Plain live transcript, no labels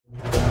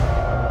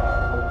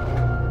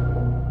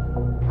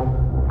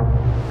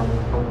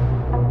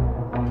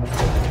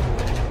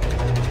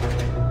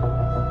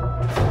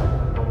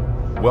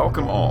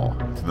Welcome all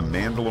to the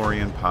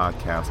Mandalorian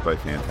podcast by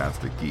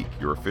Fantastic Geek,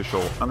 your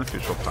official,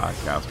 unofficial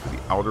podcast for the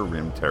Outer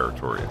Rim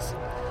territories.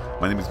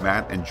 My name is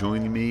Matt, and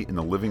joining me in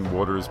the living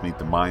waters meet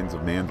the minds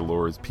of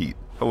Mandalore is Pete.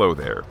 Hello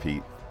there,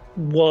 Pete.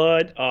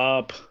 What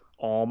up,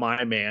 all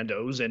my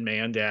Mandos and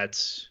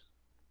Mandettes?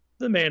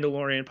 The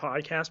Mandalorian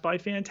podcast by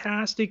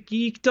Fantastic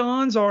Geek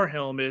dons our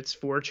helmets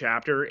for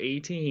Chapter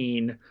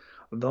 18,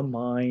 The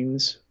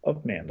Mines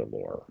of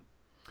Mandalore.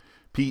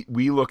 Pete,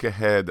 we look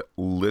ahead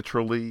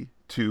literally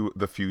to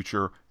the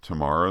future,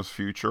 tomorrow's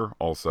future,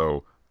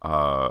 also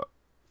a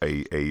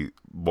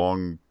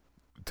long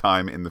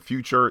time in the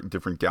future,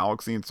 different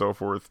galaxy and so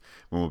forth,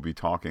 when we'll be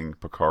talking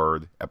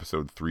Picard,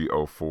 episode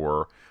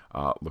 304.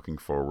 Looking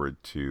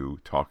forward to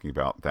talking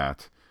about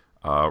that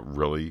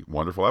really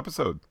wonderful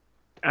episode.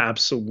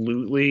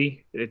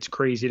 Absolutely. It's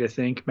crazy to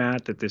think,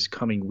 Matt, that this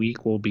coming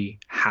week will be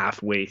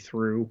halfway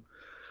through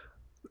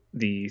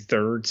the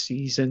third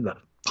season, the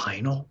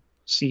final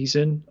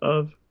season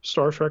of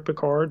Star Trek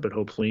Picard, but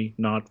hopefully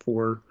not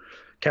for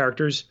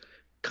characters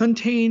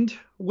contained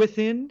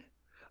within.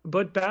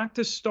 But back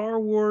to Star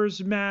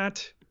Wars,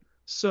 Matt,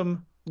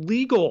 some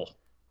legal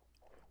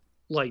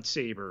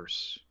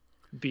lightsabers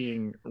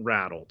being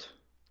rattled.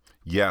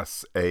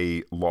 Yes,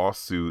 a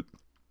lawsuit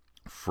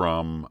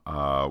from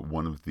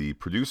one of the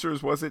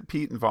producers, was it,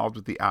 Pete, involved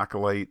with the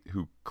Acolyte,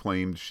 who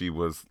claimed she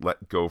was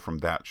let go from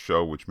that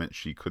show, which meant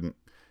she couldn't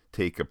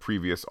take a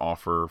previous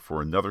offer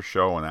for another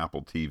show on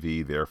Apple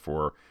TV,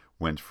 therefore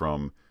went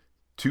from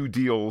 2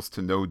 deals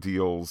to no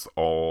deals,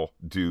 all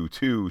due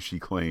to, she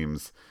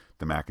claims,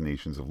 the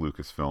machinations of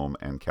Lucasfilm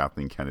and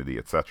Kathleen Kennedy,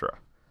 etc.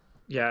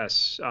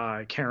 Yes,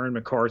 Karen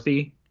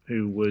McCarthy,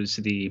 who was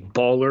the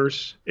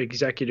Ballers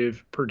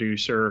executive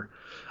producer,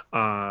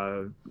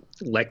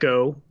 let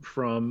go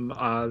from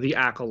the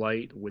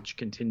Acolyte, which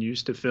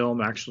continues to film,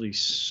 actually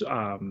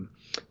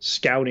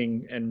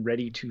scouting and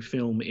ready to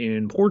film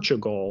in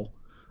Portugal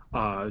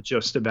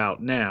just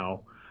about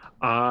now.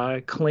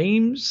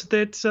 Claims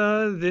that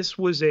this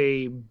was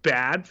a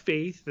bad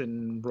faith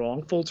and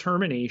wrongful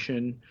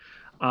termination,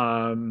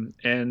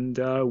 and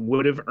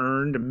would have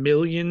earned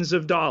millions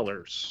of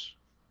dollars.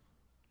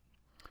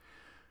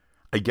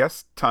 I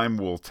guess time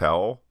will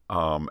tell,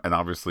 and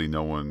obviously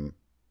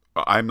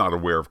I'm not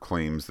aware of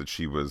claims that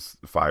she was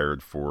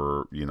fired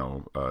for,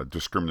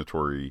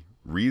 discriminatory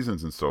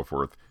reasons and so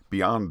forth.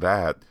 Beyond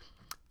that,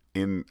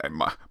 in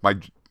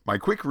my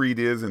quick read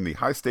is, in the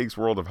high stakes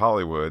world of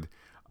Hollywood,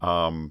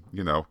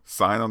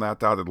 sign on that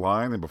dotted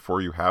line, and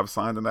before you have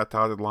signed on that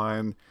dotted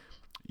line,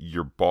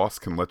 your boss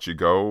can let you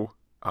go.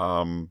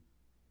 Your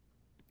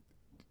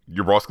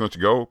boss can let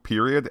you go,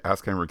 period.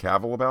 Ask Henry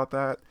Cavill about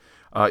that.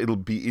 It'll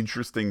be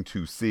interesting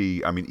to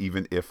see. I mean,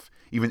 even if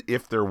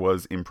there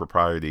was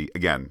impropriety,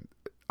 again,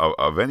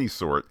 of any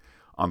sort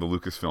on the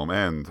Lucasfilm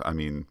end, I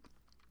mean,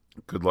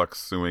 good luck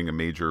suing a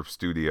major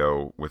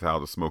studio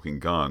without a smoking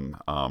gun.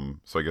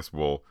 So I guess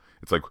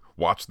it's like,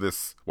 watch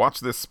this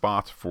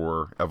spot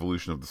for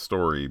evolution of the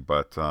story,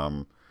 but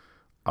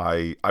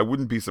I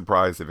wouldn't be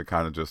surprised if it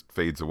kind of just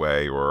fades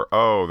away, or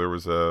there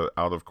was a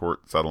out of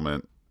court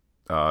settlement,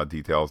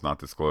 details not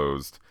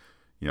disclosed, ...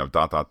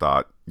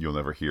 you'll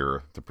never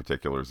hear the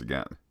particulars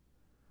again.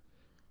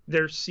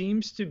 There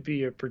seems to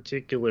be a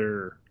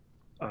particular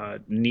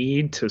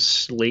need to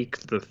slake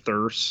the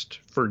thirst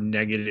for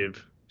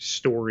negative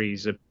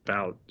stories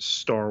about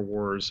Star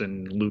Wars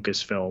and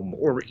Lucasfilm,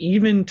 or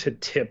even to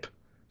tip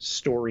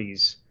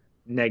stories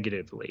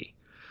negatively.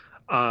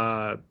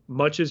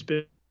 Much has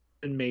been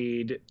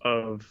made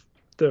of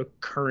the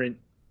current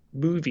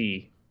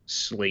movie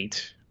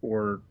slate,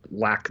 or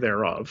lack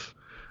thereof.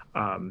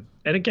 And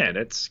again,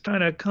 it's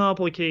kind of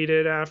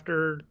complicated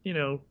after,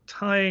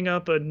 tying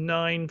up a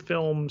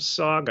 9-film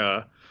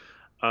saga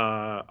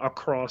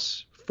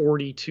across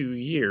 42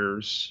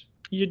 years.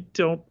 You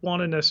don't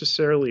want to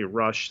necessarily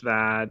rush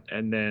that.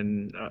 And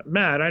then,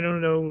 Matt, I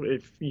don't know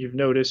if you've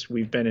noticed,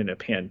 we've been in a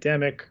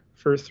pandemic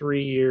for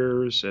 3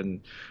 years,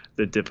 and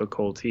the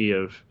difficulty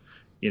of,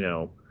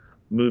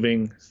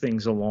 moving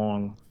things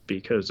along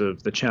because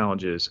of the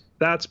challenges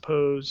that's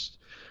posed.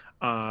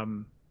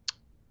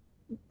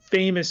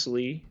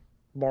 Famously,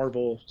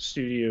 Marvel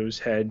Studios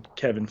head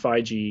Kevin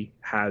Feige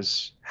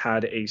has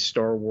had a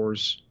Star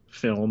Wars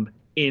film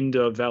in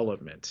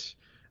development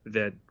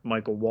that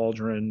Michael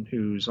Waldron,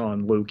 who's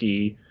on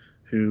Loki,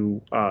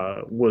 who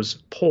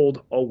was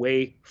pulled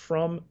away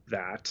from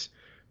that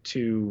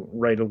to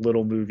write a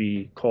little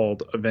movie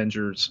called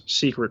Avengers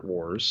Secret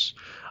Wars,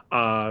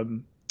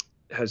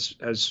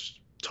 has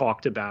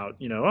talked about,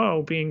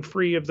 being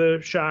free of the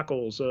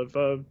shackles of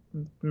a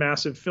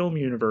massive film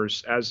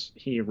universe, as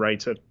he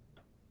writes a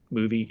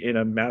movie in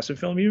a massive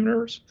film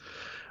universe.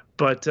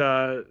 But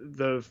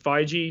the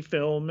Feige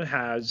film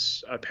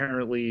has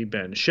apparently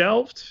been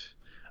shelved.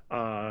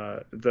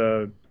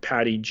 The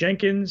Patty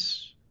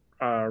Jenkins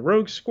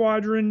Rogue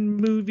Squadron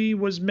movie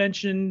was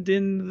mentioned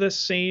in the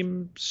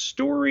same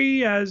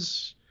story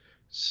as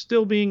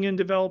still being in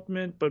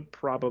development, but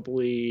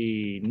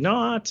probably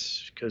not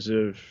because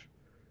of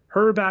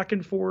her back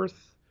and forth,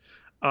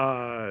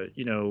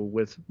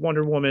 with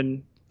Wonder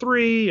Woman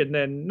 3 and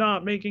then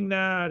not making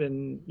that,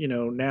 and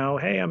now,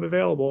 hey, I'm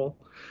available.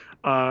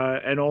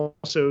 And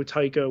also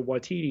Taika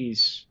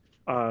Waititi's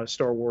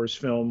Star Wars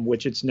film,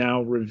 which it's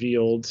now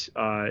revealed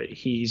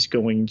he's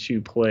going to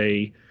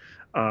play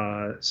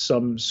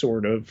some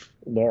sort of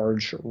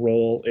large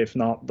role, if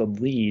not the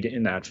lead,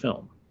 in that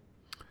film.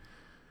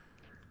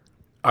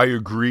 I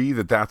agree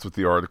that that's what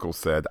the article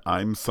said.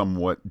 I'm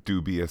somewhat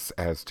dubious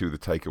as to the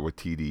Taika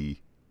Waititi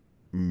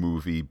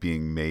movie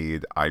being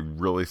made. I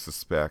really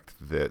suspect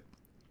that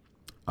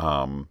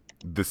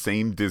the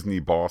same Disney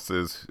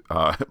bosses,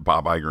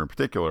 Bob Iger in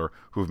particular,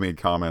 who have made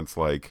comments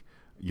like,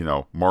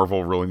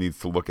 Marvel really needs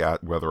to look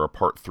at whether a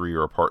part 3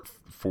 or a part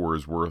 4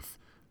 is worth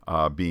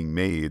being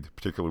made,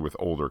 particularly with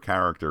older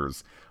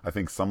characters. I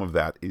think some of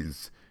that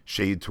is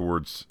shade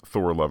towards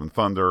Thor: Love and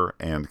Thunder,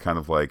 and kind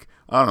of like,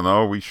 I don't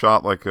know, we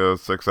shot like a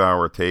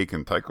 6-hour take,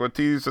 and Taika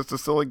Waititi's just a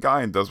silly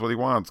guy and does what he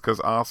wants because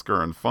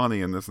Oscar and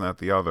funny and this and that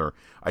the other.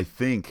 I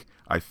think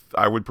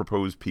I would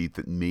propose, Pete,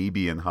 that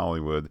maybe in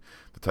Hollywood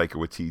the Taika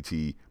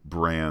Waititi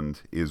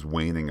brand is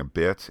waning a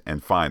bit,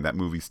 and fine, that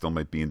movie still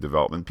might be in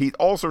development. Pete,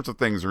 all sorts of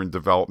things are in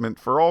development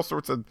for all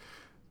sorts of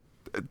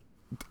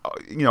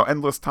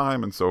endless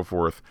time and so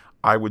forth.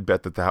 I would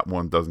bet that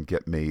one doesn't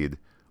get made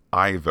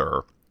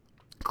either.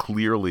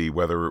 Clearly,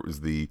 whether it was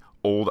the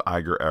old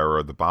Iger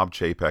era, the Bob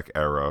Chapek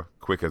era,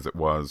 quick as it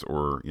was,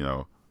 or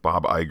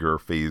Bob Iger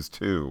phase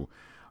 2,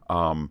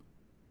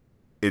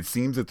 it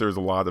seems that there's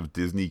a lot of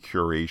Disney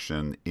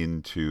curation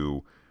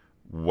into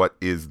what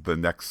is the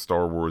next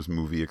Star Wars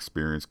movie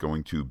experience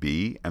going to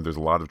be, and there's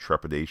a lot of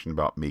trepidation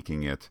about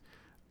making it,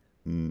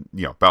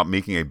 about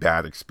making a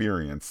bad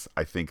experience.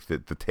 I think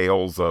that the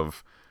tales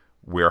of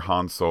where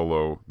Han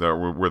Solo,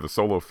 where the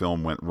Solo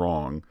film went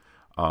wrong,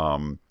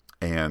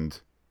 and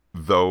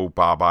though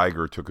Bob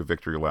Iger took a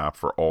victory lap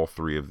for all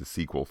 3 of the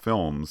sequel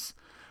films,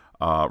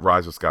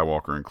 Rise of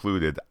Skywalker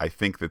included, I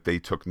think that they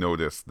took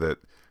notice that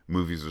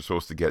movies are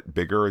supposed to get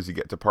bigger as you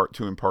get to part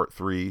 2 and part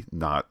 3,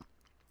 not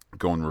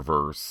go in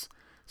reverse.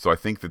 So I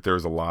think that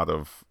there's a lot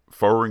of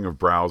furrowing of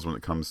brows when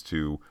it comes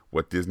to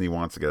what Disney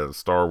wants to get out of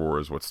Star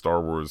Wars, what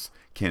Star Wars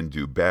can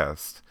do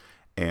best.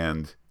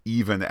 And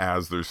even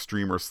as there's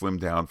streamer slim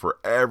down for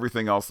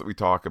everything else that we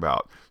talk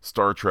about,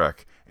 Star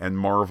Trek and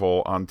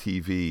Marvel on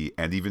TV,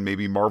 and even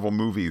maybe Marvel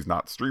movies,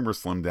 not streamer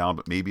slim down,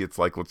 but maybe it's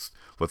like, let's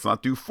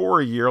not do 4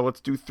 a year, let's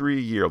do 3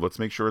 a year. Let's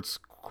make sure it's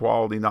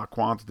quality, not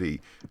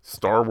quantity.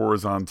 Star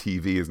Wars on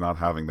TV is not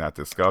having that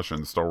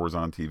discussion. Star Wars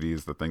on TV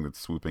is the thing that's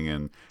swooping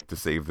in to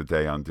save the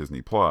day on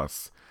Disney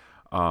Plus.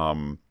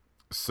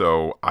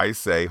 So I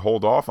say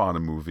hold off on a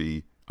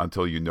movie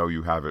until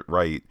you have it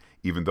right.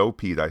 Even though,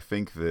 Pete, I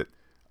think that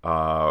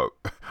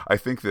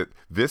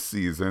this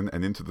season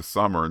and into the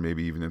summer and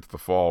maybe even into the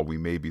fall, we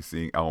may be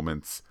seeing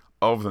elements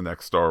of the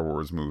next Star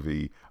Wars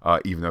movie,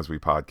 even as we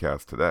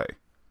podcast today.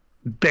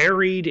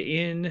 Buried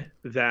in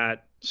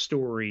that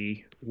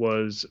story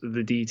was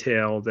the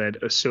detail that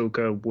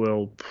Ahsoka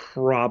will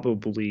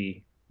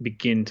probably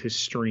begin to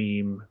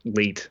stream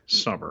late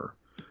summer.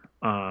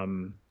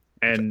 And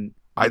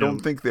I don't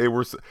think they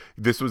were.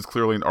 This was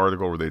clearly an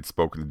article where they'd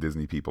spoken to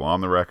Disney people on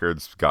the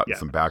records, gotten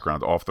some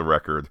background off the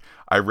record.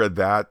 I read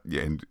that,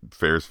 and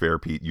fair's fair,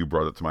 Pete. You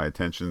brought it to my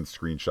attention.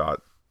 Screenshot,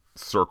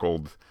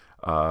 circled,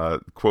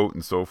 quote,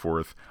 and so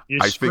forth. You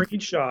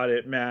screenshot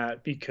it,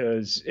 Matt,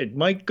 because it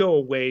might go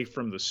away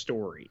from the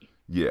story.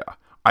 Yeah,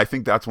 I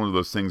think that's one of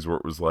those things where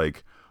it was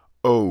like,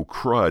 oh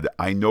crud!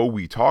 I know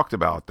we talked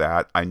about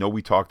that. I know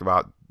we talked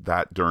about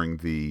that during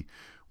the.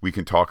 We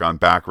can talk on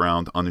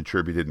background,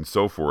 unattributed, and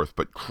so forth.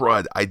 But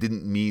crud, I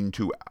didn't mean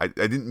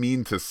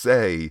to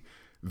say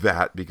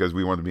that because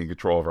we want to be in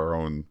control of our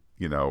own,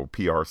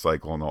 PR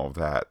cycle and all of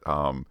that.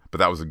 But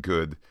that was a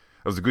good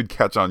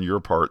catch on your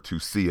part to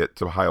see it,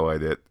 to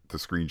highlight it, to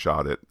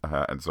screenshot it,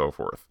 and so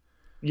forth.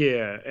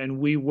 Yeah, and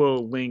we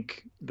will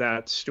link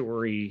that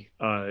story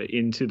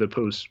into the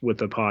post with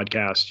the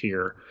podcast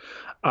here.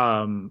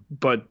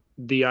 But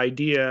the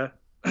idea.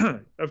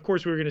 Of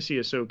course, we're going to see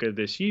Ahsoka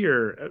this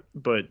year,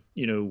 but,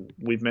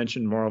 we've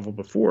mentioned Marvel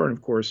before, and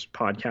of course,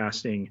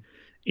 podcasting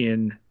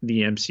in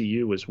the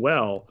MCU as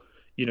well.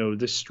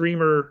 The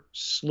streamer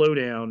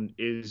slowdown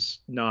is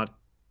not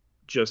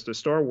just a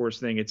Star Wars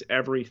thing, it's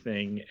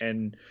everything.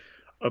 And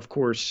of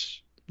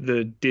course,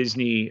 the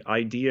Disney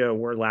idea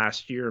where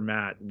last year,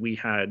 Matt, we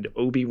had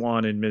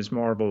Obi-Wan and Ms.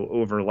 Marvel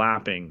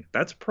overlapping,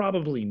 that's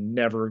probably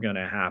never going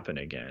to happen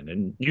again.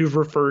 And you've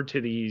referred to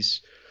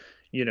these,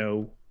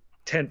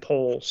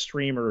 tentpole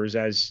streamers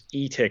as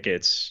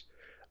e-tickets.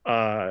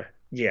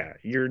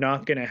 You're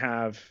not going to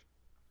have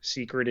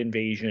Secret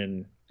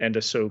Invasion and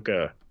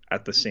Ahsoka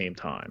at the same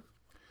time.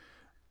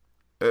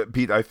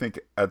 Pete, I think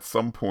at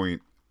some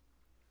point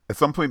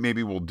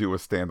maybe we'll do a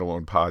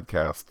standalone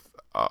podcast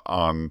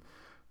on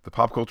the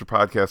Pop Culture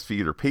Podcast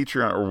feed or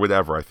Patreon or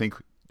whatever. I think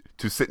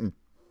to sit and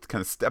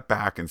kind of step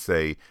back and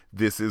say,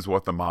 this is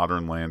what the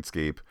modern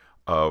landscape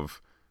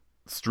of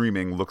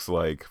streaming looks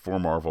like for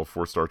Marvel,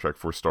 for Star Trek,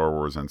 for Star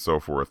Wars, and so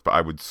forth. But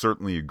I would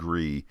certainly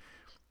agree,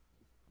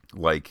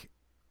 like,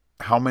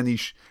 how many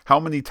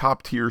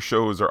top tier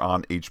shows are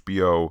on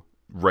HBO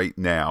right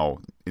now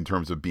in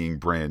terms of being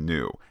brand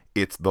new.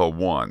 It's the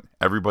one.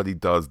 Everybody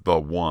does the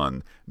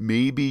one.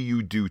 Maybe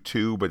you do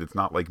two, but it's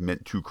not like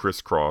meant to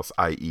crisscross,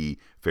 i.e.,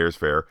 fair's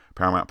fair.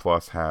 Paramount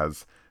Plus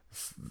has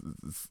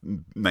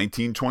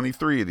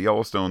 1923, the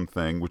Yellowstone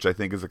thing, which I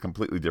think is a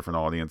completely different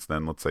audience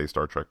than, let's say,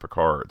 Star Trek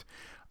Picard.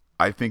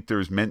 I think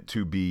there's meant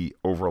to be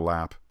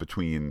overlap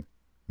between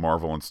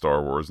Marvel and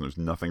Star Wars, and there's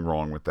nothing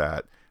wrong with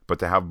that. But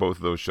to have both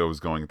of those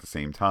shows going at the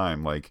same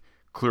time, like,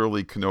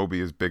 clearly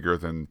Kenobi is bigger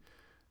than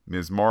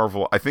Ms.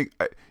 Marvel. I think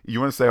you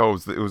want to say, oh,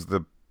 it was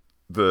the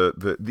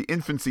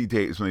infancy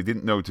days when they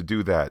didn't know to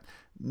do that.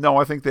 No,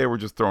 I think they were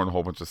just throwing a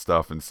whole bunch of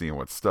stuff and seeing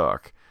what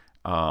stuck.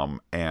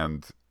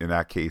 And in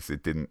that case,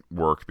 it didn't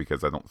work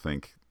because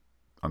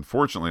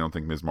unfortunately, I don't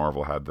think Ms.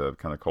 Marvel had the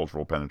kind of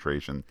cultural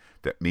penetration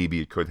that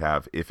maybe it could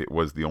have if it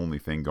was the only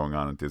thing going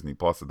on at Disney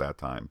Plus at that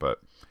time. But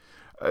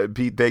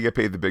Pete, they get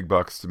paid the big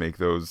bucks to make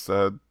those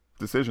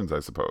decisions, I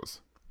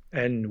suppose.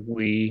 And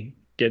we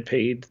get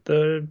paid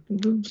the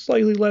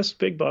slightly less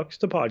big bucks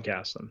to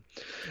podcast them.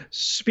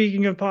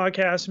 Speaking of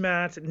podcasts,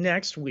 Matt,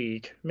 next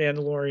week,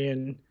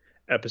 Mandalorian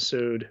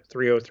episode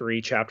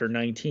 303, chapter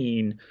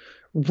 19,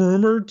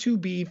 rumored to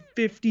be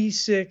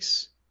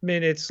 56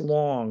 minutes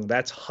long.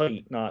 That's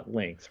height, not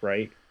length,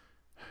 right?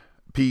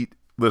 Pete,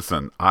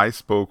 listen, I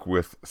spoke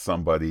with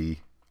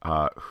somebody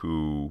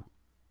who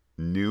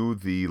knew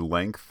the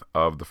length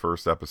of the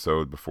first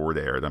episode before it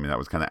aired. I mean, that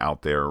was kind of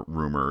out there,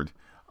 rumored,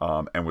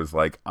 and was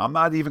like, I'm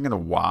not even going to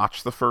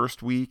watch the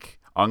first week.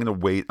 I'm going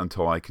to wait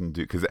until I can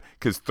do,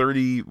 because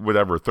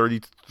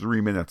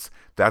 33 minutes,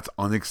 that's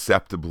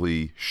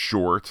unacceptably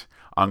short.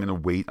 I'm going to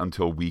wait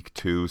until week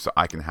 2 so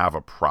I can have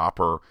a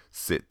proper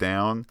sit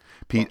down.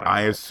 Pete,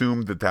 I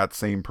assume that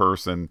same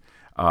person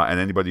and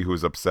anybody who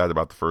was upset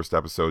about the first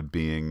episode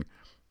being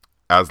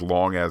as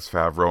long as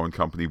Favreau and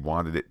company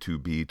wanted it to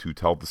be to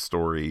tell the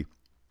story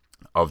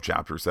of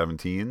Chapter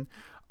 17,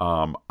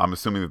 I'm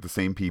assuming that the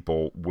same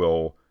people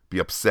will be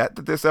upset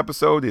that this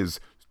episode is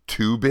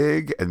too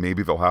big, and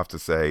maybe they'll have to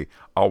say,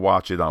 I'll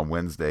watch it on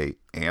Wednesday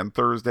and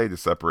Thursday to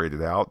separate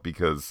it out,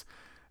 because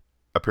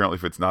apparently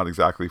if it's not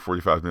exactly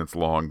 45 minutes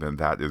long, then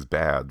that is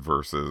bad,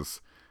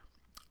 versus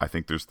I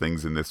think there's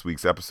things in this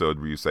week's episode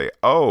where you say,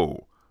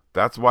 oh,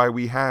 that's why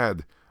we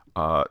had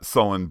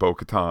sullen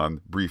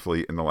Bo-Katan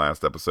briefly in the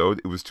last episode.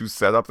 It was to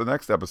set up the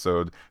next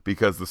episode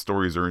because the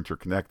stories are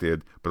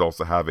interconnected, but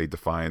also have a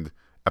defined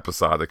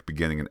episodic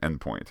beginning and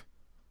end point.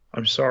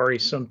 I'm sorry,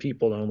 some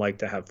people don't like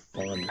to have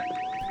fun.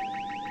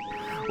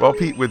 Well,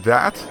 Pete, with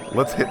that,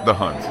 let's hit the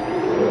hunt.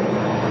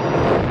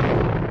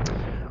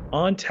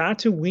 On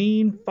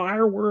Tatooine,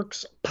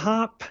 fireworks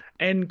pop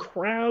and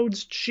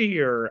crowds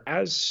cheer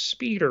as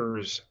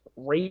speeders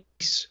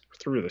race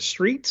through the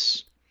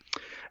streets.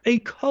 A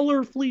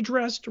colorfully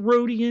dressed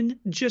Rodian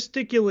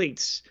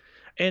gesticulates,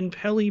 and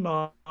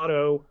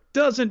Pelimato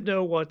doesn't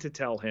know what to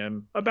tell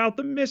him about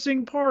the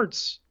missing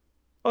parts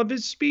of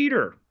his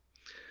speeder.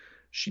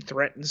 She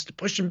threatens to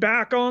push him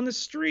back on the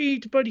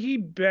street, but he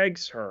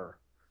begs her,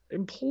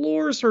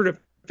 implores her to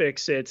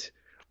fix it,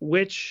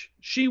 which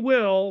she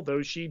will,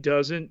 though she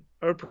doesn't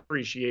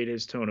appreciate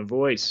his tone of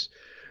voice.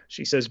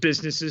 She says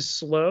business is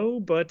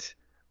slow, but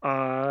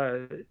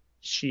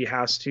she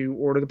has to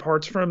order the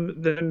parts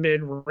from the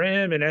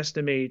mid-rim and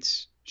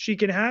estimates she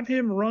can have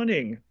him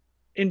running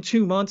in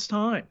 2 months'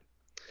 time.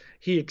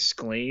 He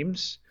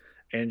exclaims,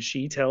 and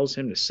she tells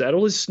him to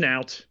settle his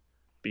snout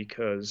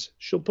because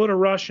she'll put a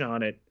rush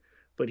on it,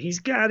 but he's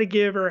got to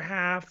give her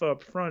half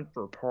up front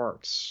for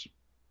parts.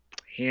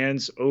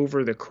 Hands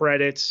over the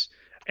credits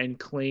and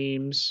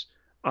claims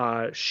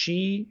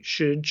she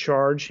should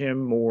charge him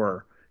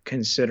more,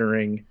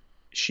 considering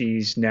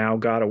she's now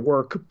got to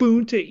work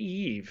Boonta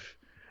Eve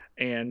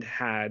and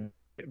had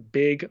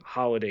big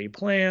holiday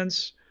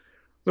plans.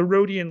 The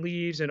Rodian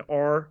leaves and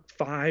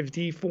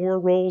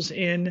R5D4 rolls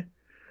in.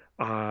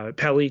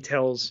 Peli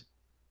tells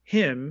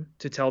him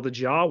to tell the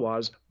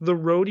Jawas the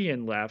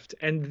Rodian left,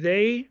 and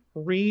they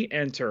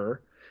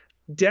re-enter,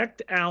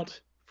 decked out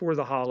for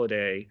the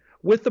holiday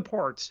with the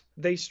parts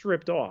they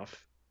stripped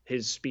off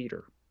his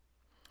speeder.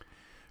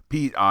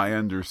 Pete, I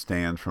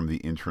understand from the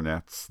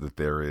internets that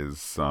there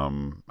is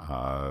some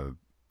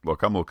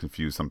look, I'm a little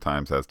confused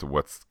sometimes as to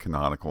what's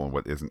canonical and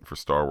what isn't for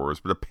Star Wars,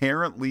 but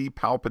apparently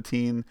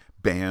Palpatine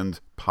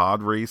banned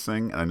pod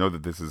racing, and I know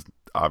that this is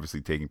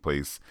obviously taking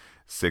place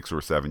 6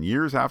 or 7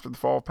 years after the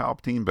fall of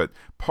Palpatine, but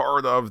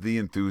part of the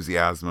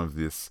enthusiasm of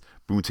this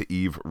Boonta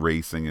Eve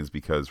racing is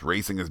because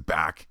racing is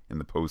back in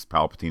the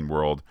post-Palpatine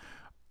world.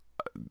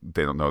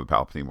 They don't know that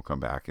Palpatine will come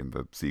back in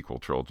the sequel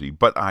trilogy,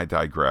 but I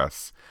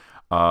digress.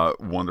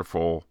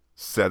 Wonderful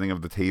setting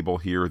of the table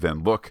here.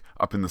 Then look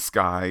up in the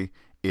sky.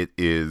 It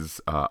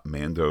is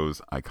Mando's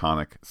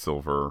iconic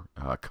silver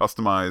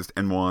customized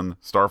N1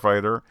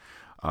 starfighter.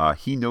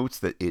 He notes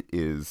that it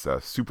is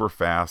super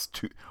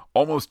fast,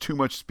 almost too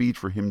much speed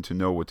for him to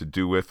know what to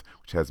do with,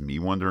 which has me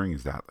wondering,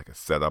 is that like a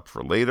setup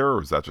for later,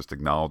 or is that just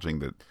acknowledging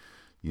that,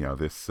 you know,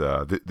 this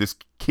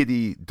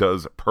kitty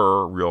does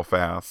purr real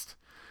fast?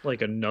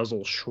 Like a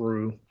nuzzle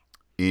shrew.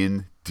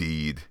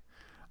 Indeed.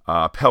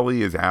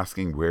 Pelly is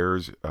asking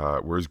where's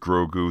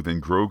Grogu.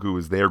 Then Grogu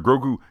is there.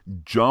 Grogu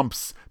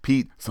jumps.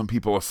 Pete, some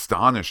people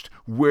astonished.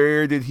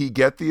 Where did he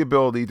get the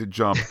ability to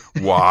jump?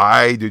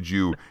 Why did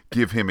you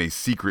give him a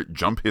secret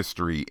jump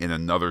history in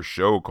another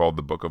show called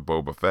The Book of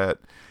Boba Fett?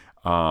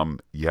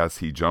 Yes,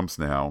 he jumps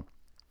now.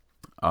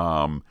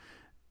 Um,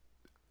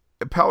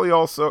 Pelly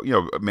also,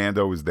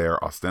 Mando is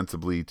there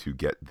ostensibly to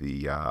get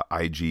the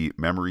IG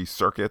memory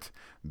circuit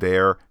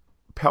there.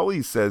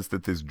 Pelly says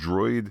that this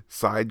droid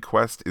side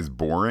quest is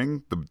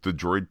boring, the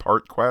droid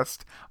part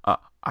quest.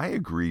 I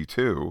agree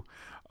too.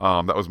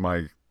 That was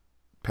my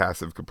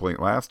passive complaint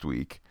last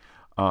week.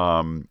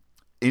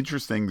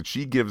 Interesting that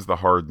she gives the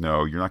hard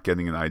no. You're not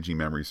getting an IG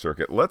memory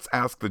circuit. Let's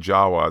ask the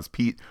Jawas.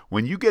 Pete,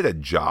 when you get a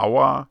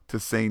Jawa to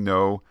say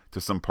no to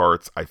some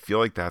parts, I feel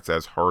like that's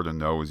as hard a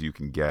no as you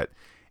can get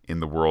in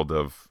the world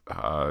of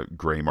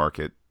gray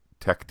market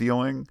tech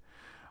dealing.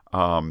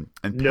 And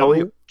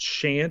Pelly, No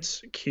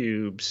chance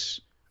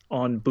cubes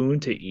on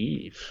Boonta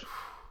Eve.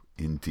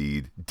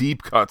 indeed,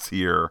 deep cuts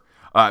here.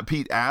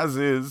 Pete, as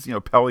is,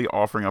 Pelly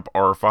offering up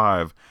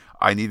R5.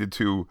 I needed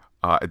to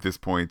at this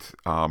point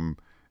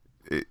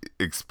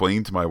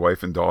explain to my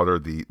wife and daughter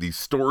the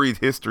storied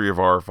history of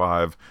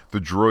R5, the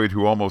droid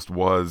who almost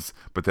was,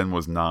 but then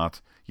was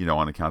not,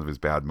 on account of his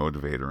bad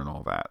motivator and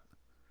all that.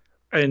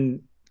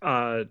 And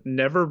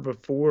never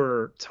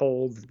before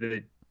told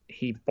that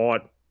he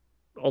fought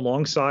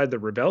alongside the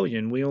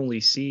rebellion. We only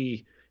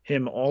see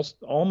him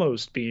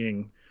almost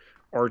being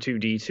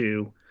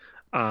R2D2.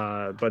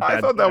 But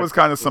I thought that was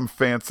kind of some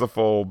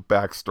fanciful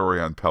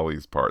backstory on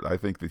Pelly's part. I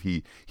think that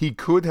he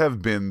could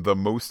have been the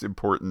most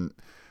important,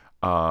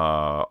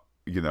 astromech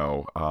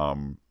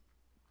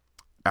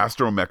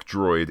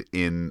droid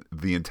in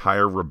the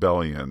entire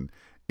rebellion.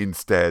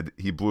 Instead,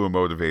 he blew a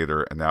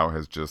motivator and now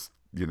has just,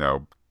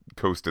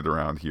 coasted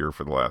around here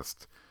for the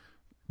last,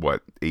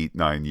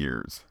 8-9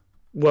 years.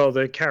 Well,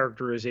 the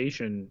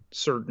characterization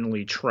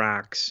certainly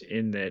tracks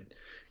in that,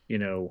 you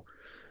know,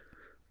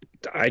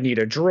 I need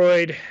a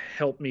droid,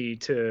 help me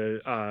to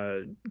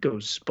go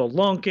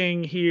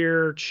spelunking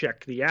here,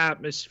 check the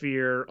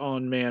atmosphere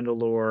on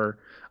Mandalore.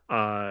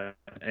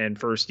 And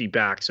first he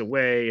backs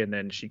away, and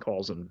then she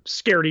calls him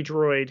Scaredy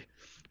Droid,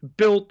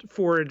 built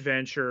for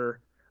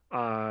adventure.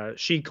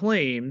 She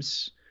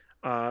claims,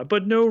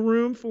 but no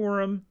room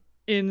for him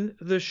in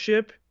the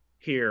ship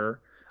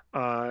here.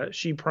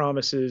 She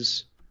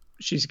promises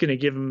she's going to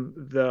give him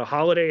the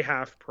holiday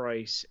half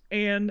price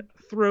and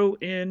throw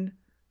in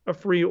a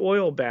free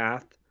oil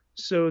bath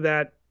so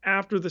that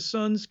after the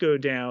suns go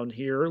down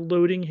here,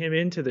 loading him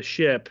into the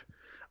ship,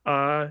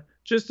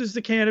 just as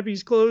the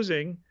canopy's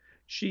closing,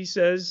 she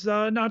says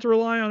not to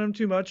rely on him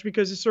too much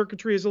because his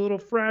circuitry is a little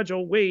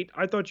fragile. Wait,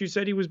 I thought you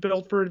said he was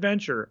built for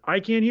adventure. I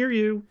can't hear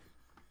you.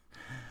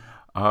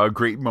 A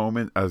great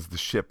moment as the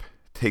ship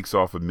takes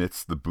off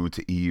amidst the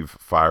Boonta Eve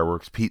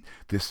fireworks. Pete,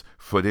 this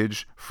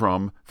footage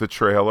from the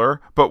trailer.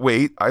 But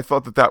wait, I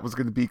thought that was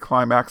going to be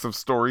climax of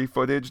story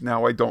footage.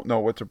 Now I don't know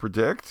what to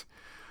predict.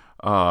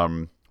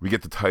 We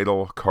get the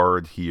title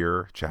card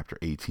here, Chapter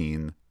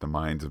 18, The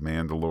Minds of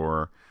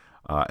Mandalore.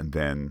 And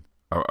then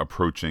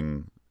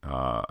approaching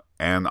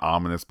an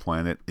ominous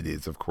planet. It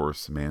is, of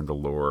course,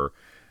 Mandalore.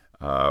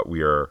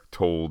 We are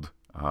told,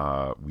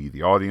 we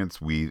the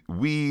audience, we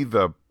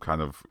the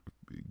kind of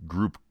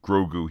group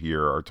Grogu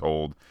here are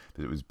told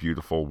that it was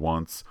beautiful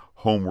once,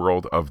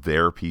 homeworld of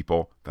their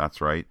people.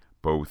 That's right,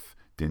 both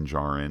Din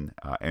Djarin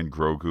and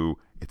Grogu.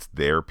 It's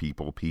their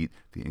people, Pete.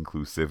 The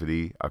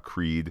inclusivity, a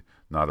creed,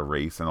 not a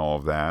race, and all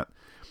of that.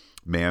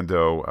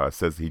 Mando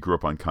says he grew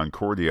up on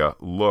Concordia.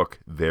 Look,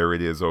 there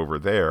it is over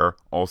there.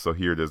 Also,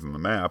 here it is in the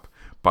map.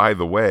 By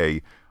the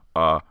way,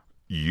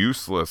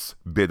 useless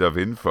bit of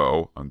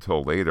info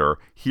until later.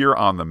 Here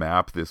on the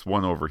map, this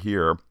one over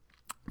here,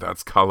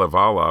 that's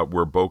Kalevala,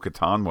 where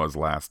Bo-Katan was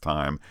last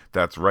time.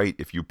 That's right.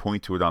 If you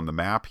point to it on the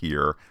map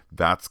here,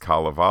 that's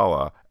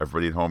Kalevala.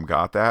 Everybody at home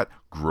got that?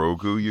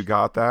 Grogu, you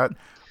got that?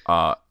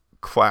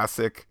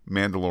 Classic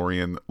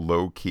Mandalorian,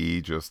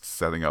 low-key, just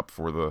setting up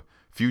for the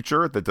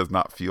future. That does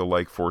not feel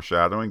like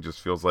foreshadowing,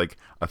 just feels like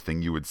a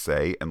thing you would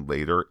say, and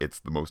later it's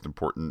the most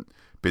important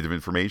bit of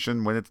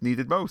information when it's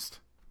needed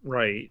most.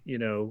 Right,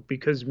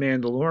 because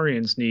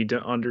Mandalorians need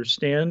to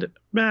understand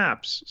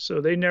maps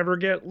so they never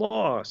get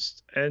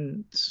lost.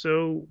 And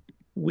so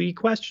we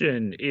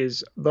question,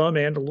 is the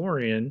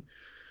Mandalorian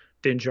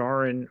Din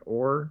Djarin,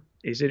 or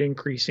is it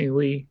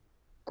increasingly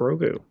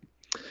Grogu?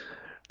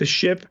 The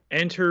ship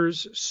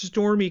enters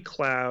stormy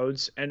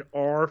clouds and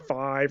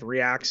R5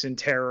 reacts in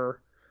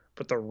terror,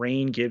 but the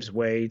rain gives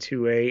way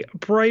to a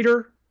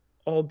brighter,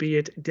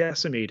 albeit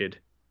decimated,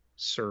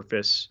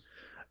 surface.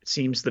 It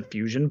seems the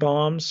fusion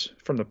bombs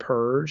from the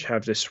Purge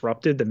have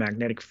disrupted the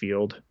magnetic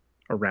field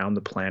around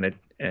the planet,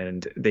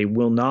 and they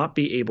will not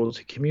be able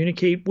to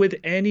communicate with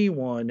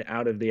anyone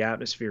out of the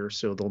atmosphere,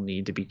 so they'll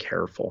need to be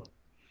careful.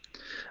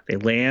 They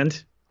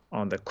land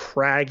on the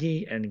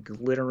craggy and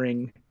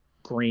glittering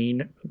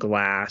green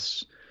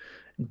glass.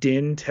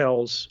 Din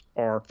tells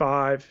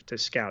R5 to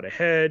scout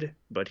ahead,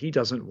 but he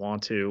doesn't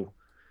want to.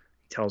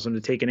 Tells him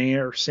to take an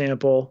air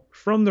sample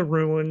from the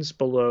ruins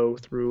below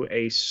through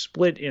a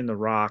split in the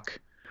rock.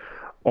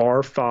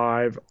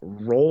 R5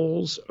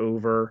 rolls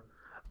over,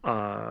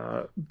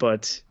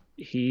 but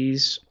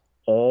he's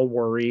all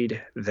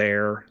worried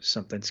there.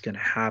 Something's going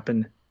to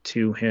happen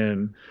to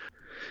him.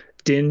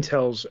 Din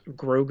tells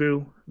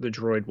Grogu the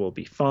droid will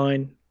be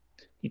fine.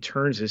 He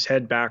turns his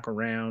head back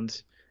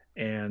around,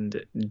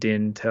 and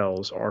Din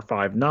tells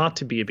R5 not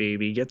to be a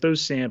baby, get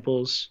those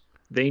samples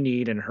they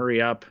need, and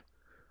hurry up.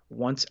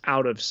 Once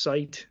out of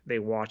sight, they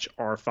watch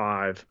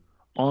R5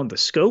 on the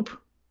scope,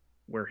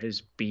 where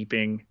his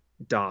beeping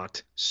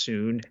dot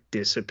soon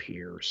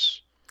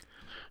disappears.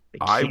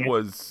 I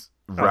was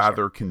Oh,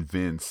 rather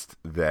convinced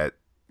that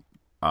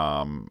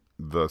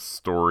the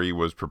story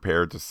was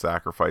prepared to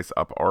sacrifice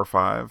up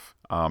R5,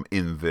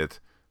 in that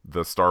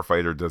the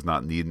starfighter does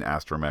not need an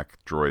astromech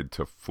droid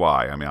to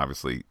fly. I mean,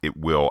 obviously it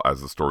will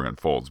as the story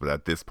unfolds, but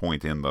at this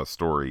point in the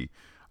story,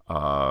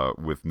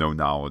 with no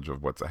knowledge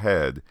of what's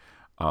ahead,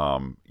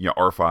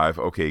 R5,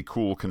 okay,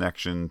 cool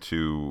connection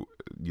to,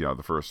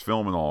 the first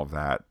film and all of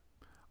that.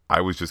 I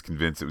was just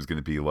convinced it was going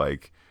to be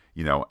like,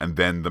 and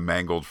then the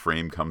mangled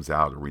frame comes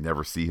out, or we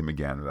never see him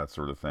again, or that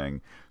sort of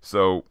thing.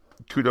 So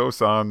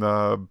kudos on,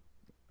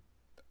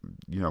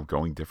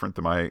 going different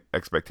than my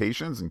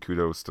expectations, and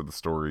kudos to the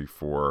story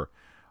for,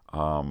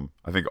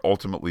 I think,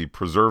 ultimately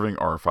preserving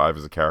R5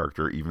 as a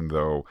character, even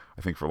though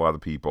I think for a lot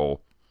of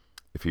people,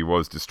 if he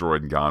was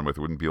destroyed and gone with,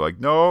 it wouldn't be like,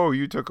 no,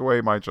 you took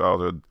away my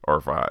childhood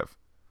R5.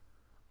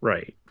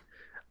 right.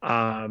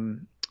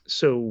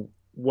 So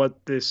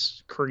what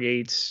this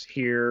creates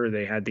here,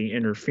 they had the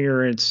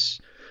interference.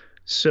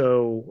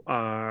 So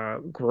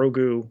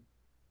Grogu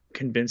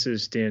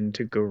convinces Din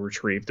to go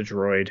retrieve the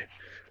droid,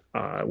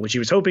 which he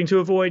was hoping to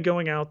avoid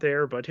going out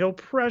there, but he'll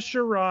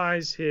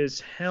pressurize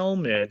his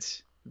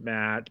helmet,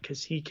 Matt,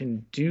 because he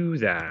can do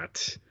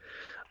that,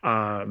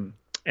 and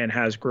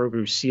has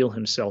Grogu seal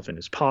himself in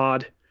his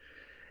pod.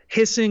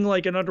 Hissing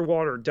like an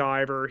underwater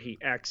diver, he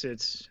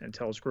exits and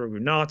tells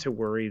Grogu not to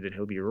worry, that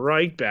he'll be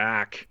right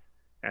back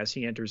as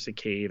he enters the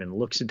cave and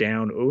looks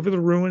down over the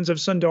ruins of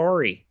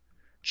Sundari,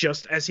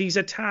 just as he's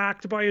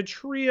attacked by a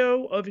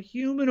trio of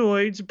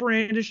humanoids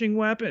brandishing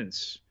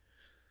weapons,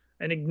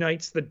 and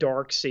ignites the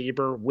dark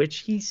saber, which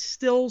he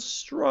still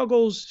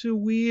struggles to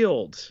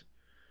wield.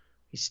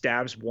 He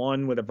stabs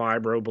one with a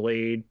vibro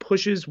blade,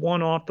 pushes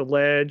one off the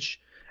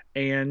ledge,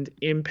 and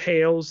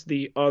impales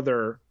the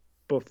other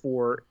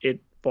before it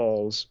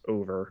falls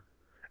over,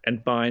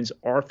 and finds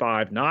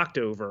R5 knocked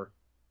over.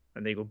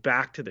 And they go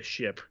back to the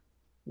ship,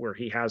 where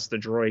he has the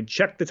droid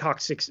check the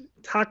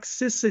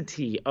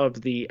toxicity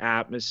of the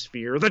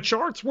atmosphere. The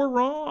charts were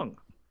wrong.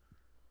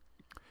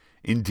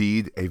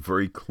 Indeed, a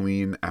very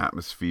clean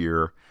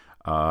atmosphere.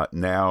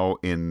 Now,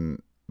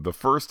 in the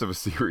first of a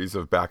series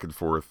of back and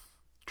forth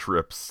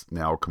trips,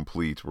 now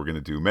complete, we're going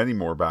to do many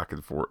more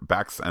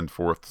backs and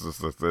forths.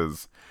 This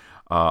is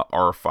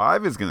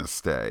R5 is going to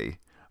stay,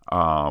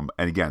 and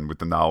again, with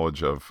the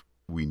knowledge of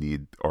we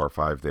need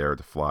R5 there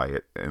to fly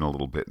it in a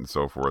little bit and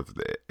so forth.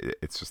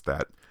 It's just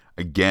that,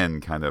 again,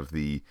 kind of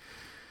the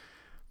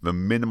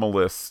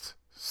minimalist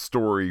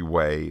story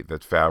way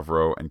that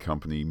Favreau and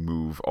company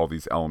move all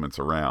these elements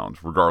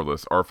around.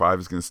 Regardless, R5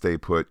 is going to stay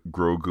put.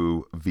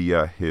 Grogu,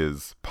 via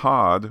his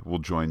pod, will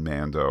join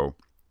Mando.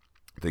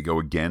 They go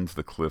again to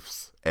the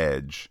cliff's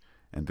edge,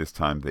 and this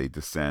time they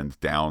descend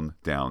down,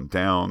 down,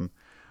 down.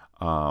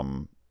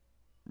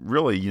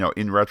 Really,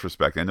 in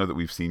retrospect, I know that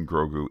we've seen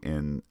Grogu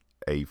in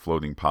a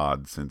floating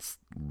pod since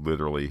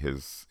literally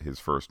his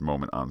first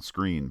moment on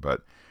screen,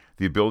 but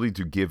the ability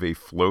to give a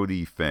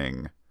floaty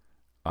thing,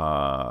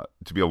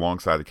 to be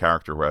alongside a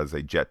character who has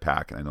a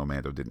jetpack, and I know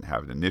Mando didn't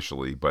have it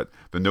initially, but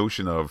the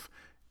notion of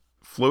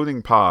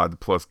floating pod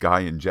plus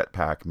guy in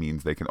jetpack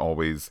means they can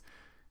always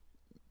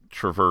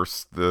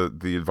traverse the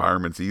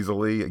environments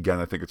easily. Again,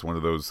 I think it's one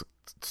of those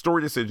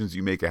story decisions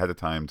you make ahead of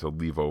time to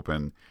leave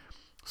open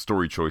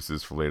story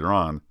choices for later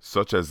on,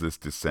 such as this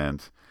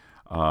descent,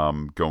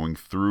 going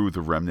through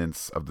the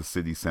remnants of the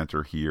city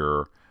center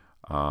here,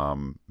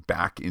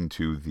 back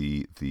into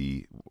the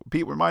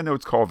Pete, what my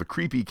notes call the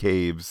creepy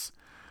caves,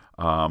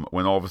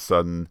 when all of a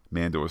sudden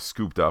Mando is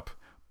scooped up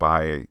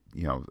by,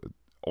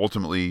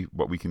 ultimately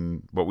what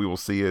we will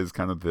see is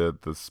kind of the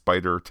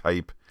spider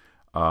type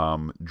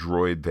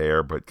droid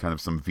there, but kind of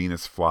some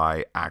Venus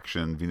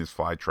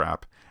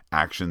flytrap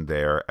action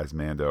there as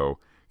Mando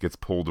gets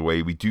pulled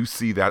away. We do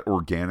see that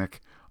organic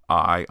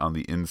eye on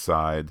the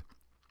inside,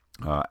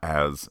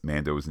 as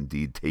Mando is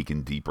indeed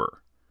taken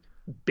deeper.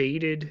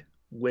 Baited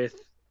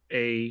with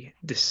a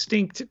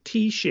distinct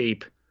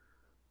T-shape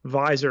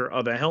visor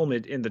of a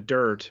helmet in the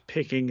dirt,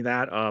 picking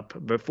that up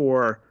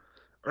before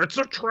it's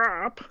a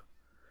trap.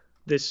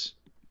 This,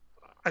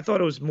 I thought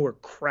it was more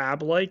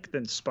crab-like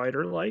than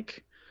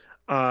spider-like.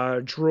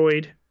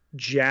 Droid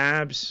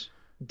jabs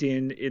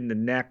Din in the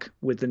neck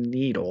with a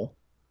needle,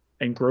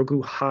 and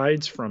Grogu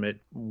hides from it,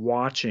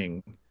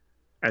 watching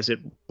as it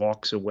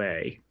walks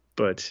away,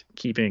 but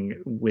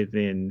keeping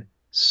within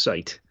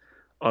sight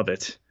of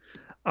it.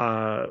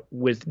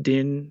 With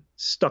Din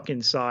stuck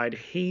inside,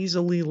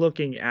 hazily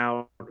looking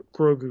out,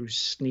 Grogu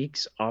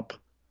sneaks up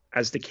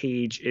as the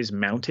cage is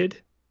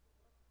mounted,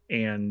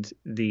 and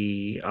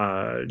the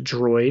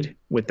droid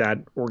with that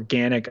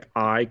organic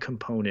eye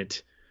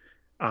component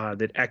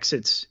that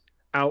exits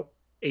out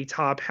a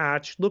top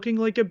hatch, looking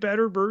like a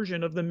better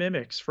version of the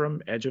mimics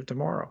from Edge of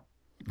Tomorrow.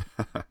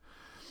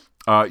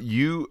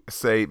 You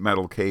say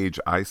metal cage,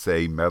 I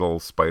say metal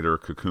spider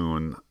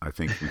cocoon. I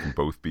think we can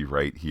both be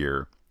right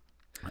here.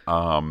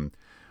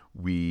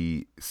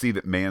 We see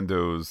that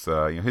Mando's,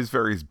 his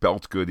various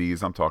belt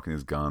goodies, I'm talking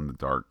his gun, the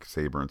dark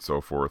saber, and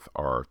so forth,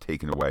 are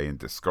taken away and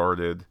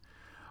discarded.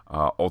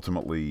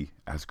 Ultimately,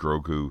 as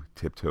Grogu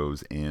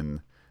tiptoes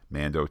in,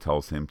 Mando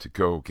tells him to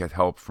go get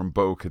help from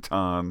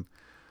Bo-Katan.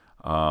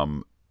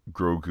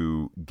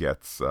 Grogu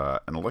gets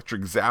an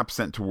electric zap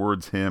sent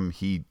towards him.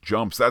 He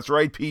jumps. That's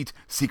right, Pete.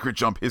 Secret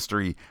jump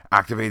history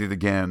activated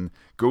again.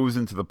 Goes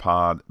into the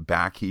pod.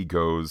 Back he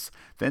goes.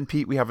 Then,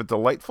 Pete, we have a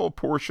delightful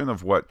portion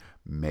of what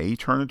may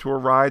turn into a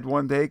ride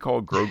one day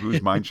called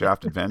Grogu's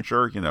Mineshaft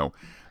Adventure.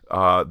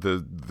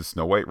 The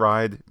Snow White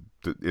ride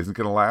isn't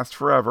going to last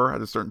forever.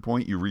 At a certain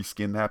point, you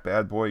reskin that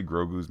bad boy,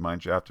 Grogu's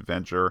Mineshaft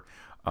Adventure,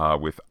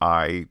 with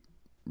eye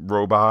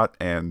robot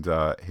and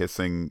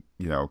hissing,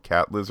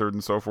 cat lizard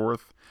and so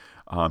forth.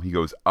 He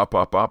goes up,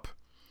 up, up.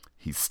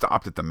 He's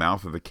stopped at the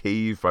mouth of the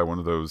cave by one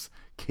of those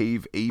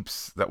cave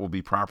apes that will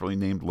be properly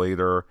named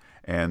later.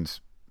 And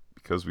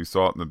because we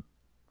saw it in the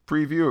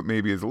preview, it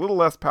maybe is a little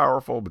less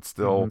powerful, but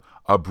still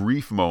a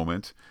brief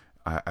moment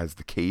as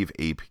the cave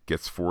ape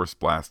gets force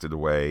blasted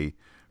away.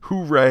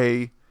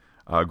 Hooray!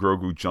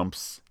 Grogu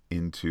jumps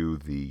into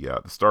the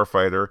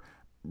starfighter.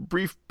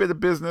 Brief bit of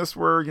business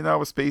where,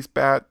 a space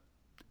bat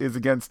is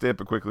against it,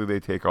 but quickly they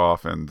take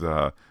off, and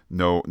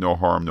no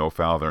harm, no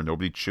foul there.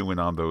 Nobody chewing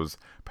on those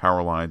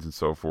power lines and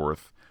so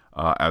forth.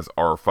 As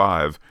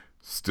R5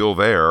 still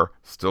there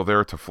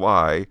to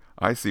fly.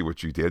 I see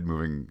what you did,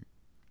 moving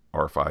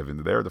R5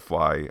 into there to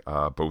fly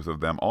both of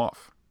them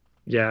off.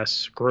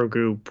 Yes,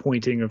 Grogu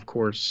pointing, of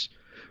course,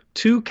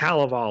 to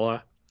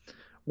Kalevala,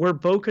 where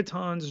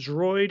Bo-Katan's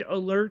droid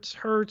alerts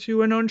her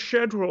to an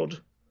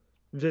unscheduled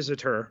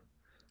visitor,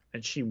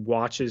 and she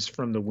watches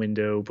from the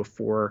window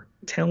before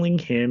telling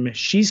him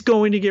she's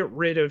going to get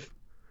rid of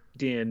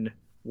Din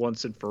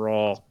once and for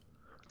all.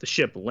 The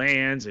ship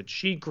lands, and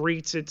she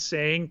greets it,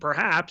 saying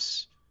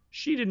perhaps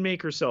she didn't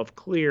make herself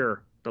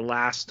clear the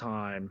last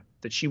time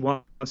that she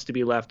wants to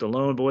be left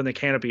alone, but when the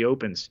canopy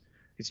opens,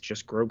 it's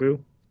just Grogu,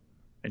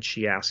 and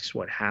she asks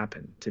what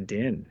happened to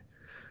Din.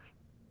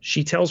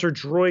 She tells her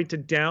droid to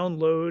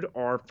download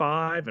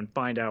R5 and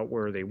find out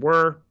where they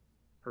were.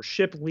 Her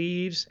ship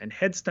leaves and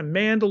heads to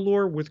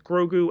Mandalore with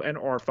Grogu and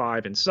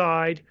R5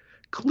 inside,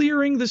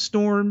 clearing the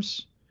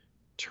storms,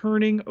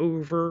 turning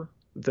over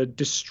the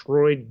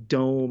destroyed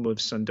dome of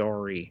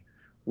Sundari,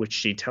 which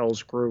she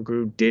tells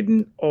Grogu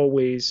didn't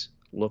always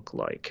look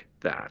like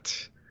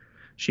that.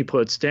 She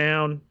puts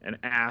down and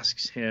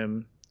asks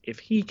him if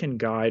he can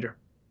guide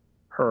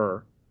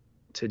her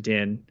to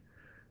Din.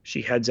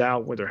 She heads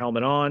out with her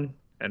helmet on,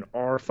 and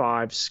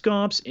R5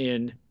 scomps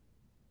in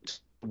to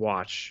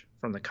watch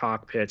from the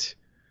cockpit.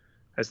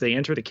 As they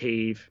enter the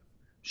cave,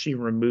 she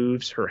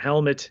removes her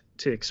helmet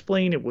to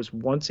explain it was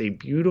once a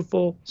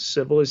beautiful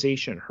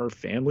civilization her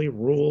family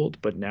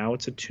ruled, but now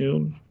it's a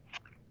tomb.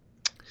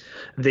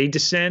 They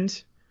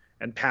descend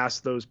and pass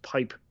those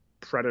pipe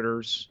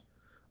predators.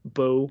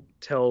 Bo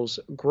tells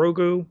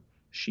Grogu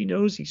she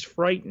knows he's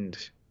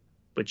frightened,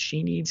 but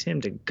she needs him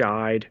to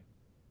guide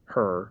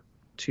her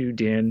to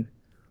Din.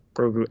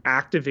 Grogu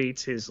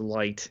activates his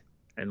light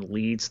and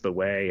leads the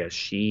way as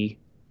she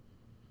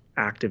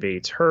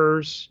activates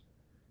hers.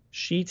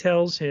 She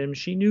tells him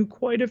she knew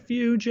quite a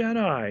few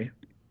Jedi.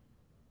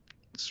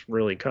 It's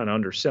really kind of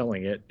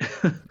underselling it.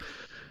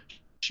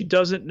 She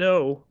doesn't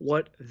know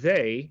what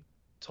they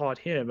taught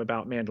him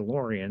about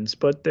Mandalorians,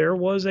 but there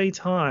was a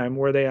time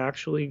where they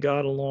actually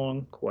got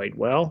along quite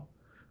well,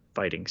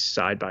 fighting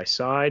side by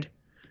side.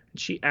 And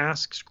she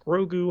asks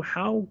Grogu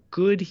how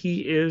good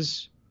he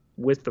is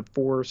with the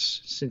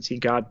Force since he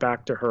got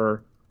back to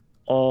her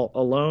all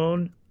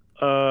alone.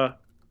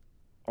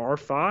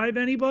 R5,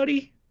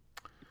 anybody?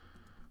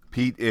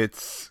 Pete,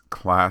 it's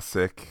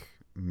classic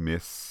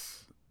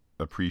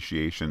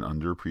misappreciation,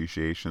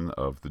 underappreciation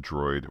of the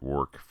droid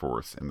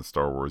workforce in the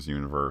Star Wars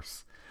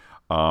universe.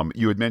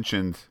 You had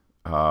mentioned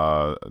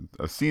a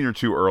scene or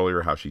two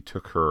earlier how she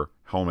took her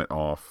helmet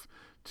off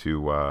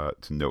to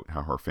note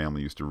how her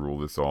family used to rule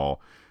this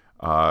all.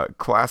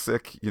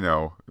 Classic,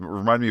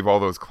 remind me of all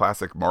those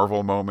classic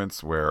Marvel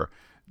moments where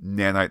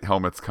nanite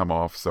helmets come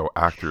off so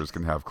actors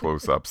can have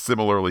close-ups.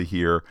 Similarly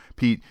here,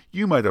 Pete,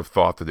 you might have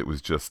thought that it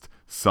was just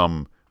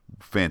some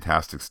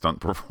fantastic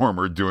stunt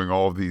performer doing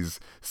all of these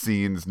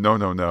scenes.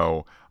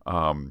 No.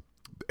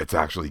 It's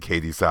actually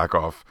Katie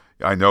Sackhoff.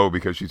 I know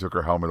because she took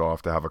her helmet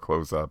off to have a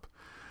close-up.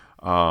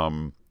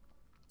 As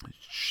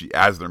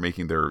they're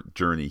making their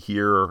journey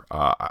here,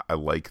 I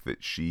like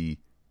that she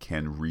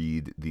can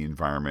read the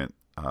environment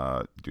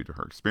due to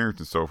her experience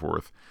and so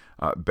forth,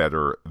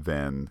 better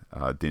than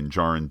Din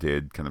Djarin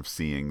did, kind of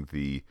seeing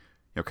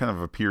kind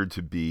of appeared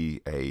to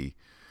be a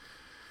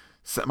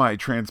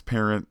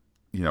semi-transparent,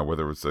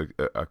 whether it was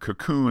a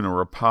cocoon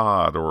or a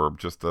pod or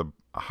just a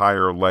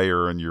higher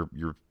layer, and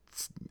you're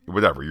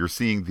whatever, you're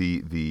seeing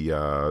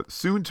the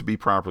soon to be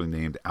properly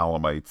named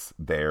Alamites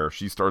there.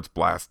 She starts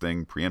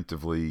blasting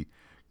preemptively.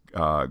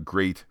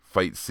 Great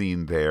fight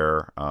scene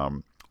there.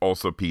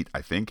 Also, Pete,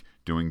 I think,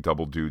 doing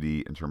double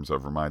duty in terms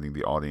of reminding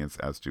the audience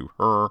as to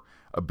her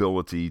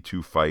ability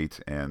to fight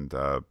and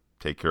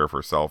take care of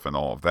herself and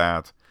all of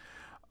that.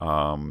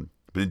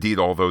 But indeed,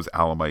 all those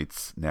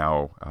Alamites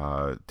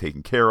now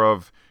taken care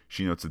of.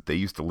 She notes that they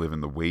used to live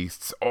in the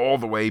wastes all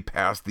the way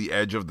past the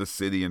edge of the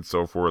city and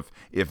so forth.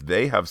 If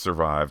they have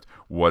survived,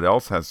 what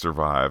else has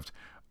survived?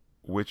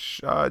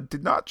 Which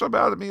did not jump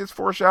out at me as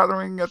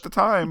foreshadowing at the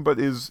time, but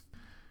is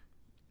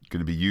going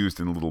to be used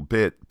in a little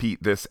bit.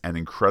 Pete, this an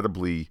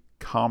incredibly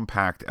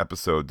compact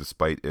episode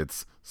despite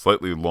its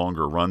slightly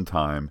longer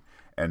runtime,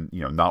 and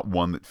not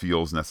one that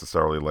feels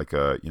necessarily like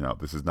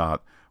this is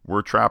not,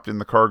 we're trapped in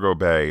the cargo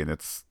bay and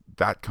it's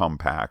that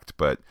compact,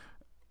 but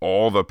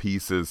all the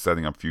pieces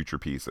setting up future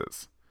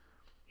pieces.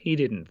 He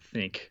didn't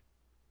think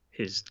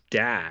his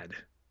dad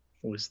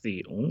was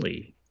the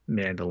only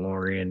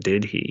Mandalorian,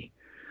 did he?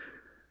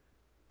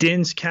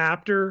 Din's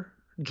captor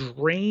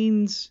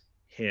drains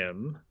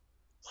him,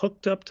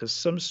 hooked up to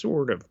some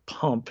sort of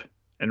pump,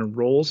 and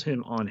rolls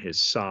him on his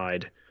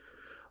side.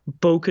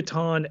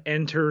 Bo-Katan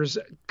enters,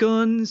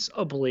 guns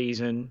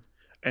ablazing,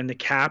 and the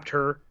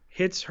captor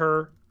hits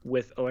her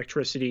with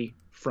electricity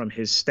from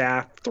his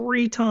staff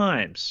 3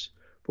 times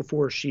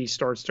before she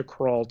starts to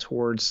crawl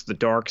towards the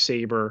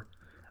Darksaber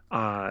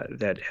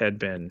that had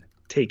been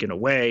taken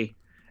away,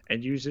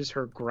 and uses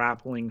her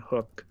grappling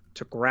hook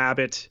to grab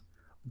it,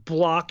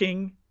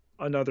 blocking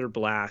another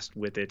blast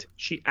with it.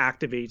 She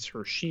activates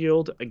her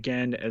shield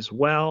again as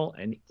well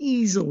and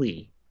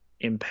easily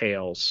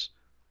impales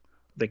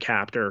the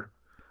captor,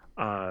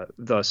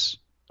 thus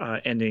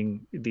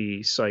ending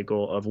the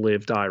cycle of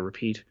live, die,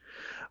 repeat.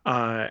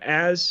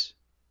 As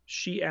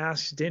she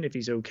asks Din if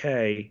he's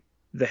okay,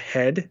 the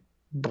head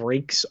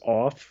breaks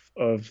off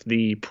of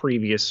the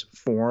previous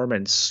form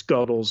and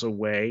scuttles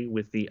away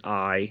with the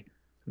eye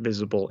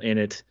visible in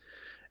it.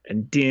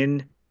 And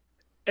Din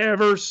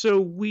ever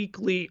so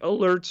weakly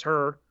alerts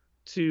her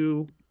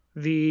to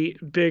the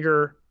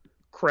bigger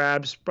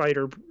crab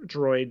spider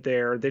droid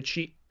there that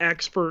she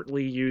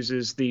expertly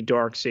uses the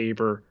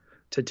Darksaber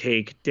to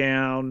take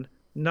down.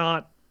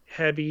 Not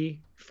heavy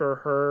for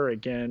her.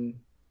 Again,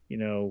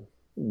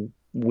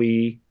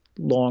 we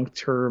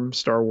long-term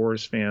Star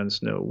Wars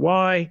fans know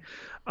why,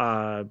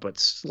 but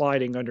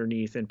sliding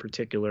underneath in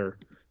particular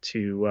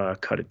to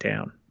cut it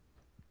down.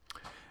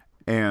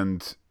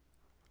 And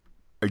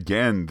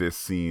again, this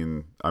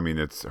scene, I mean,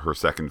 it's her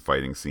second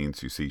fighting scene,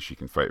 so you see she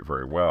can fight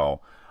very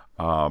well.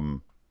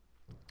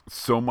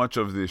 So much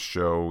of this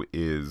show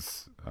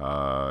is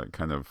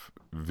kind of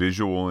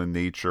visual in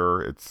nature.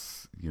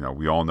 It's,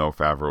 we all know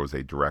Favreau is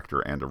a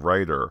director and a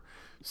writer.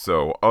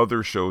 So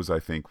other shows, I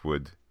think,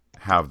 would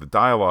have the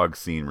dialogue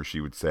scene where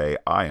she would say,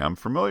 I am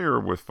familiar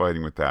with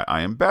fighting with that.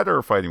 I am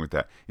better fighting with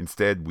that.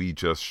 Instead, we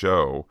just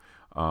show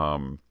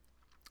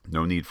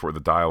no need for the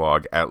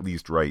dialogue, at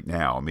least right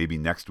now. Maybe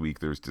next week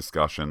there's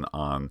discussion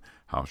on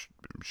how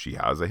she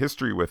has a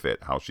history with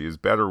it, how she is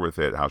better with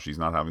it, how she's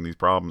not having these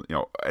problems,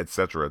 et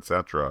cetera, et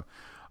cetera.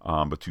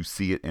 But to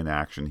see it in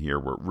action here,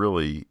 where it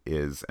really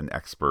is an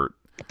expert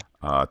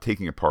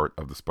taking a part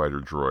of the spider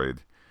droid,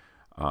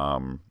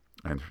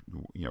 and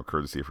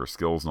courtesy of her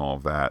skills and all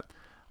of that.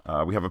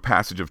 We have a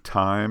passage of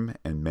time,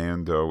 and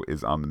Mando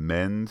is on the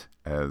mend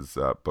as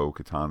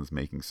Bo-Katan is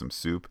making some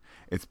soup.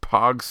 It's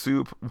Pog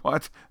soup.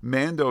 What?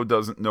 Mando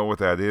doesn't know what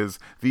that is.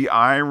 The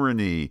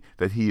irony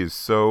that he is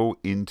so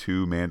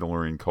into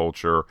Mandalorian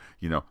culture,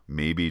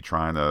 maybe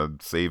trying to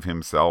save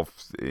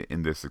himself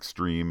in this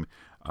extreme,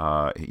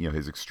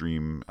 his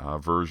extreme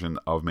version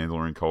of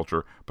Mandalorian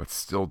culture, but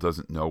still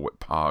doesn't know what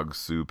Pog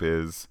soup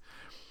is.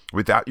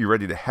 With that, you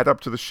ready to head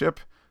up to the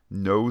ship?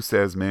 No,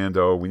 says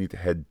Mando. We need to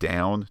head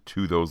down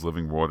to those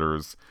living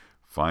waters.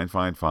 Fine.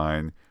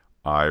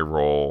 I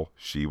roll.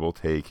 She will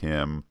take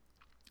him.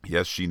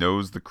 Yes, she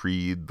knows the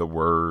creed, the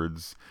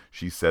words.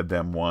 She said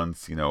them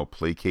once,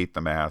 placate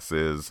the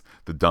masses,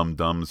 the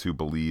dum-dums who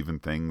believe in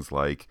things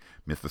like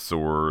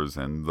mythosaurs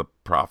and the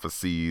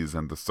prophecies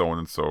and the so on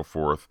and so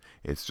forth.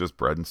 It's just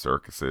bread and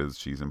circuses,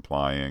 she's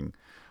implying.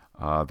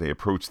 They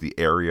approach the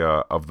area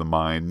of the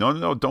mine.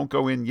 No, don't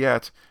go in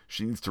yet.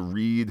 She needs to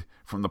read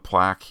from the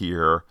plaque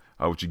here,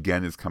 which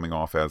again is coming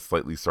off as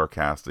slightly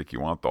sarcastic. You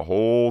want the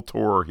whole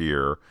tour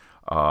here,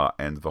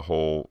 and the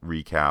whole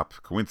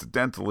recap,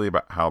 coincidentally,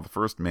 about how the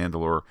first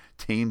Mandalore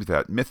tamed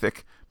that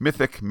mythic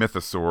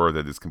mythosaur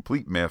that is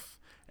complete myth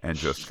and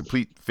just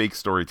complete fake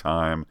story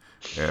time.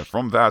 And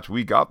from that,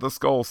 we got the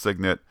skull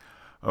signet.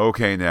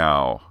 Okay,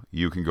 now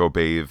you can go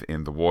bathe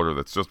in the water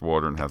that's just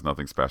water and has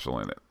nothing special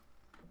in it.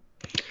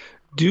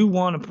 Do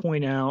want to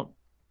point out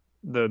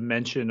the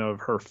mention of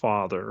her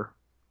father,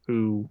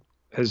 who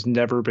has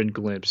never been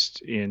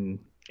glimpsed in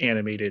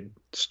animated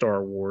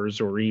Star Wars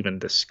or even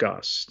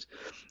discussed.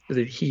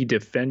 That he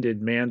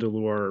defended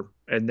Mandalore,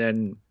 and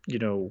then,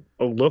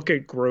 a look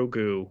at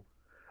Grogu.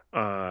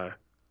 Uh,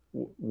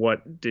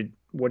 what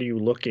are you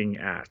looking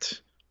at?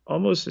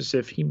 Almost as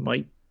if he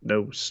might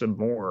know some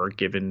more,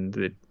 given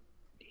that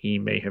he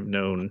may have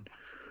known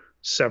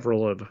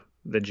several of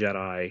the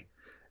Jedi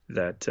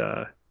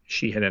that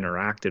she had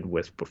interacted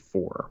with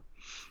before.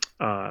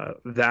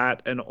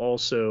 That, and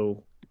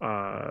also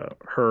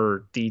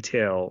her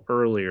detail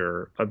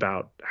earlier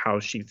about how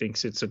she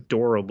thinks it's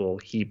adorable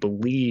he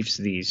believes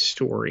these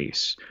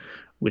stories,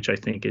 which I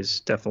think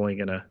is definitely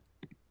going to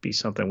be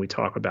something we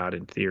talk about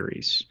in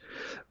theories.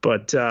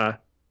 But the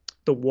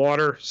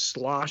water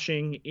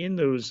sloshing in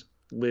those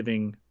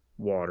living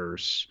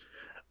waters,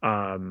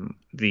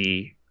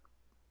 the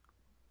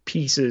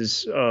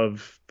pieces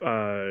of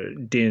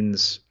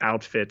Din's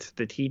outfit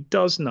that he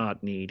does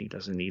not need. He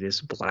doesn't need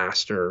his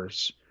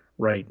blasters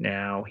right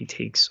now. He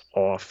takes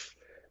off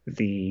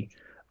the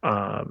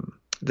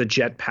the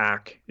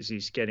jetpack as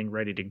he's getting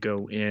ready to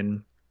go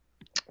in.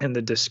 And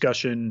the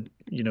discussion,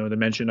 the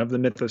mention of the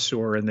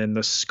mythosaur and then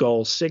the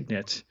skull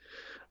signet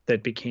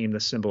that became the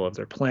symbol of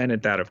their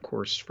planet. That, of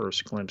course,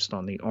 first glimpsed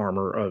on the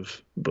armor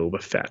of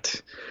Boba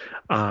Fett.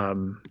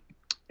 Um,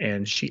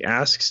 and she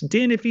asks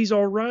Din if he's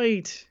all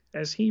right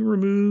as he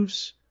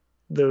removes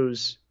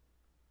those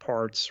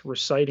parts,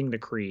 reciting the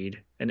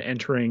creed and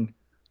entering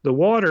the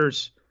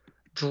waters,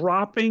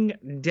 dropping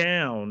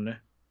down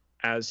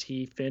as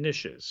he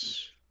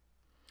finishes.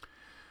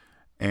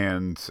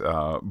 And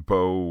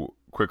Bo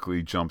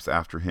quickly jumps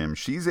after him.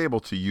 She's able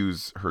to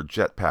use her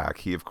jetpack.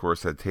 He, of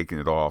course, had taken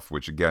it off,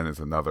 which again is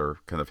another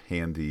kind of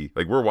handy.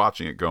 Like, we're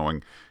watching it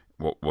going,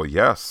 well,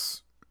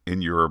 yes,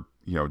 in your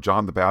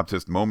John the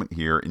Baptist moment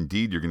here,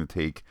 indeed, you're going to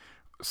take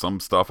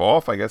some stuff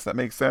off. I guess that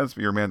makes sense.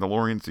 But you're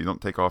Mandalorian, so you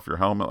don't take off your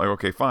helmet. Like,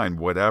 okay, fine,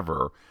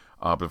 whatever.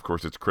 But of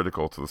course, it's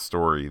critical to the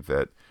story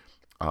that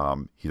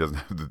he doesn't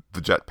have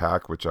the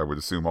jetpack, which I would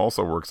assume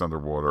also works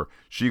underwater.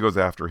 She goes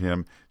after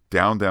him,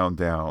 down, down,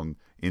 down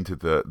into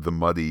the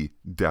muddy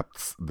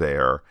depths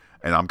there.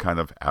 And I'm kind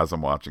of, as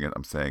I'm watching it,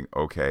 I'm saying,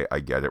 okay, I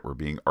get it. We're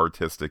being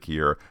artistic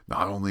here.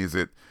 Not only is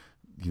it,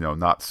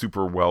 not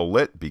super well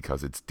lit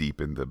because it's deep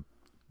in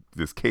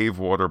this cave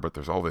water, but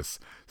there's all this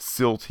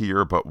silt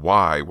here. But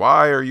why?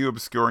 Why are you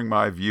obscuring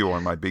my view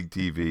on my big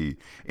TV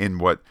in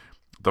what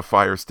the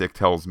Fire Stick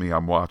tells me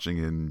I'm watching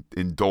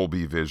in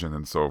Dolby Vision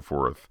and so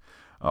forth?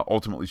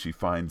 Ultimately, she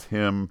finds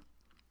him,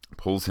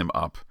 pulls him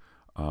up,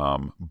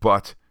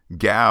 but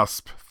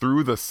gasp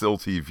through the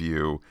silty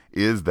view,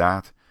 is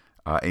that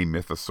a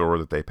mythosaur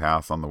that they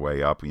pass on the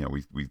way up?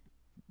 We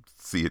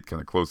see it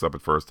kind of close up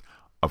at first.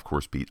 Of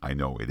course, Pete, I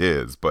know it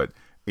is, but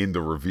in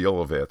the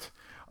reveal of it,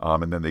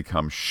 and then they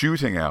come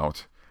shooting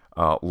out,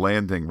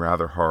 landing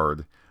rather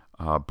hard,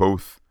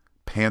 both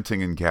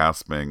panting and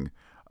gasping,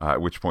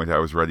 at which point I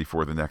was ready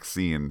for the next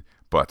scene,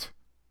 but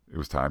it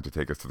was time to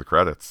take us to the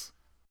credits.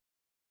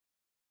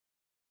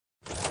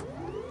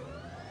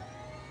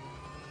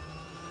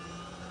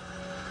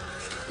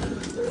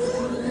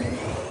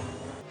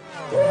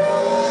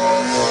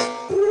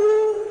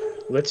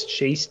 Let's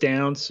chase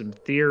down some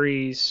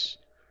theories.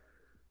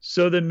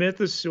 So the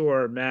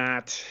mythosaur,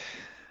 Matt,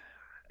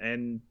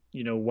 and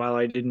while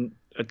I didn't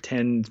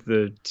attend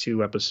the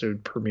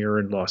 2-episode premiere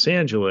in Los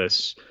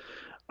Angeles,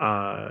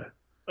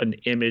 an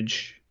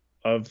image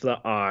of the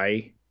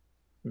eye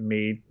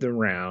made the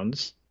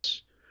rounds.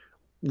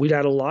 We'd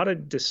had a lot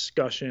of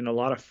discussion, a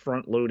lot of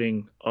front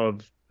loading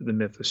of the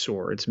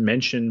mythosaur. It's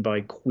mentioned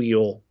by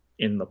Queel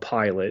in the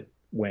pilot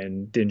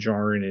when Din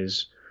Djarin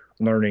is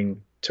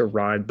learning to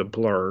ride the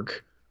blurg.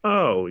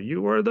 Oh,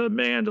 you are the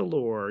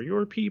Mandalore.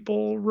 Your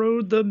people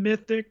rode the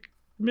mythic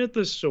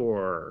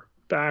mythosaur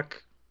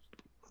back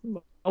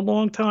a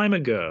long time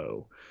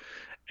ago.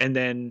 And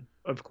then,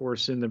 of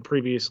course, in the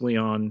previously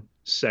on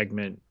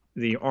segment,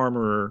 the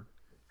armorer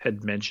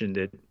had mentioned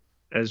it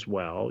as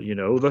well.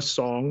 The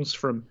songs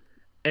from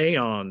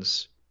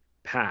aeons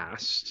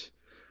past.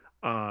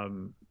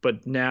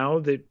 But now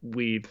that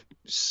we've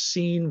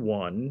seen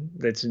one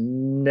that's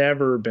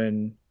never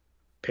been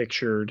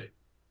pictured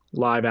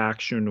live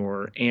action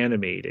or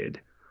animated,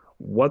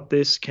 what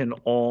this can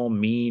all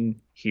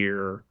mean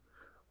here.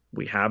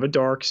 We have a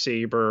dark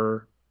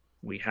saber.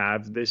 We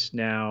have this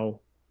now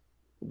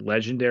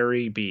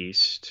legendary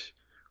beast,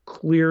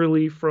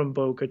 clearly from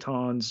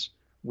Bo-Katan's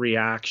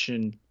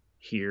reaction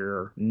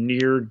here,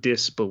 near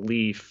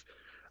disbelief.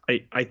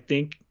 I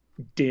think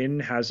Din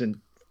hasn't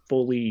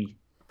fully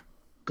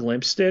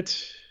glimpsed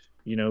it.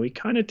 He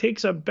kind of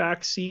takes a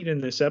back seat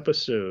in this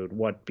episode,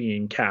 what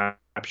being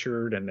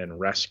captured and then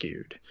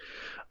rescued.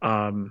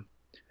 And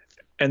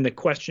the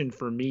question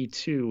for me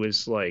too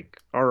is like,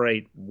 all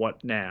right,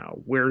 what now?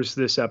 Where's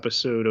this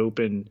episode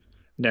open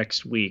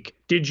next week?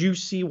 Did you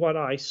see what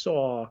I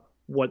saw?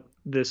 What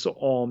this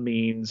all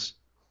means?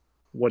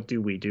 What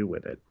do we do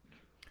with it?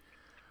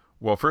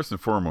 Well, first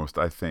and foremost,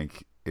 I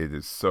think it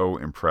is so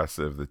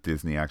impressive that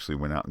Disney actually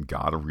went out and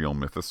got a real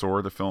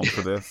mythosaur to film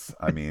for this.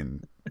 I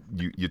mean,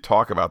 you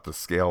talk about the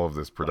scale of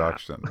this Wow.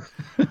 production.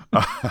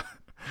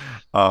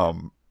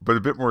 But a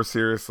bit more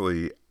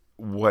seriously,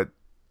 what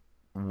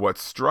what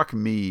struck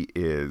me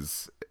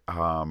is,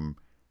 um,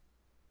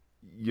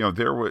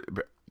 there were.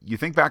 You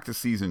think back to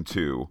season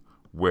two,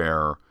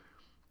 where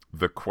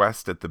the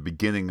quest at the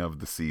beginning of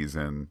the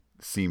season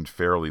seemed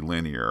fairly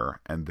linear,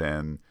 and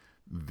then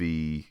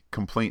the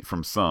complaint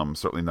from some,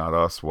 certainly not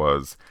us,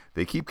 was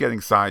they keep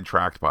getting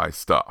sidetracked by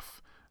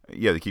stuff.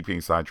 Yeah, they keep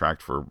getting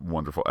sidetracked for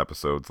wonderful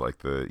episodes like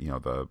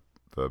the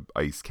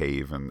ice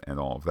cave and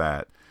all of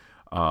that.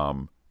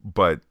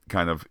 But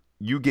kind of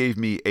you gave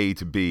me A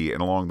to B,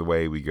 and along the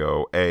way we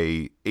go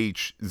A,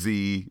 H,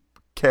 Z,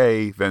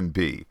 K, then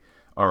B.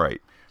 All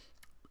right,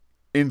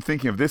 in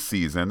thinking of this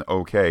season,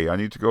 okay, I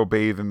need to go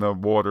bathe in the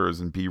waters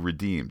and be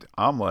redeemed.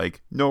 I'm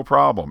like, no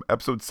problem.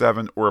 Episode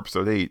 7 or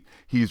episode 8,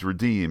 he's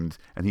redeemed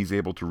and he's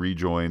able to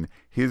rejoin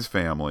his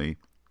family,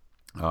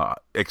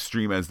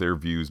 extreme as their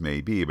views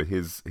may be, but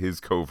his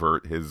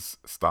covert, his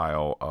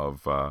style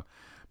of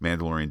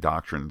Mandalorian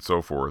doctrine and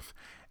so forth.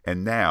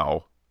 And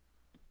now,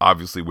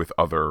 obviously, with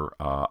other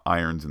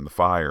irons in the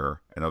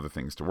fire and other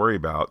things to worry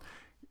about,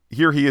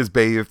 here he is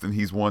bathed and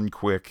he's one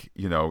quick,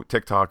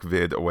 TikTok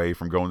vid away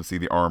from going to see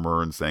the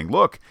armor and saying,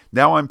 look,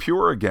 now I'm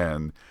pure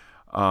again.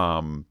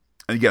 And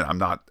again, I'm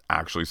not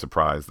actually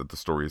surprised that the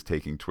story is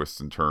taking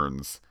twists and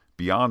turns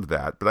beyond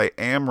that, but I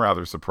am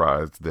rather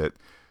surprised that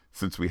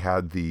since we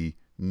had the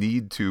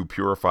need to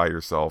purify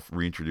yourself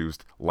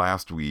reintroduced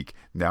last week,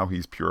 now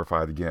he's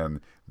purified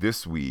again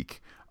this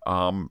week.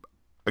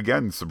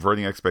 Again,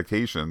 subverting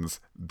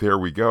expectations. There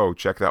we go.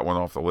 Check that one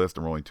off the list,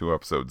 and we're only 2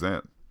 episodes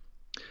in.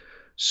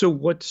 So,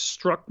 what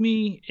struck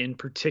me in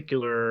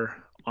particular,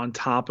 on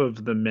top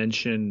of the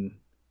mention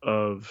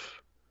of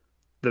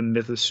the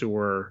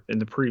mythosaur in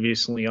the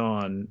previously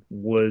on,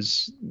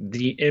 was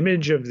the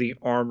image of the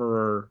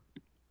armorer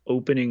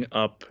opening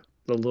up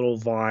the little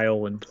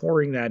vial and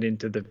pouring that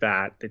into the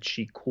vat that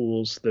she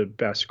cools the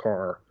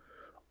Beskar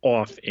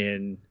off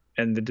in,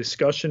 and the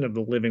discussion of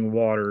the living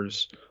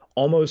waters,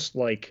 almost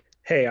like,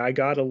 hey, I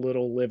got a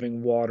little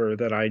living water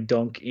that I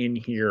dunk in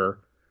here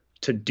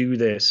to do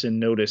this, and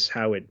notice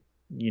how it,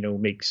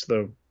 makes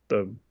the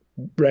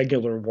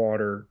regular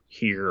water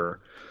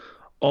here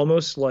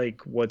almost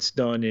like what's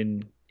done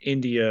in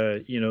India.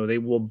 They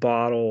will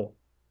bottle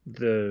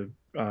the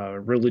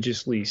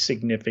religiously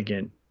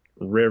significant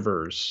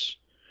rivers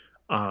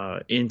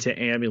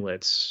into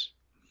amulets,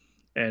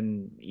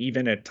 and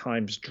even at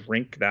times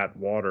drink that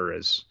water,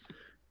 as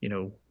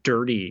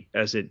dirty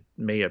as it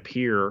may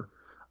appear,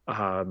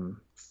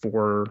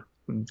 for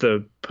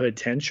the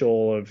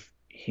potential of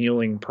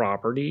healing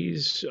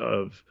properties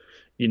of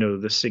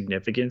the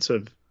significance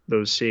of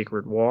those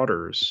sacred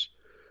waters.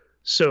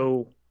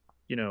 So,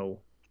 you know,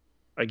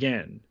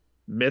 again,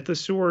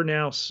 mythosaur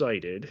now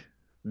sighted,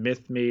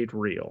 myth made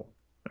real.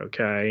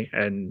 Okay.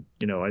 And,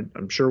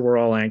 I'm sure we're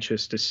all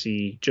anxious to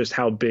see just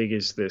how big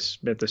is this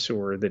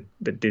mythosaur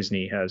that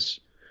Disney has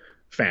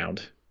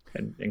found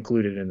and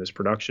included in this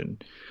production.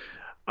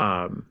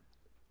 Um,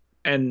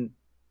 and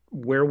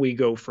where we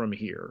go from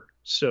here.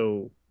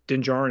 So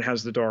Din Djarin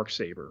has the dark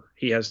saber.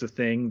 He has the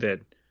thing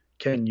that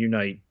can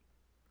unite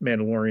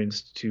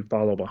Mandalorians to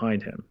follow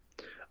behind him.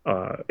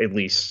 At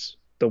least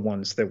the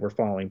ones that were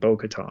following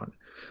Bo-Katan.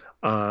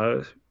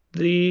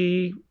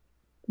 The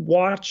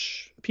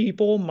Watch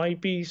people might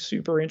be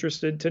super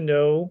interested to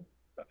know,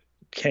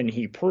 can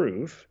he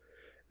prove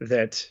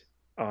that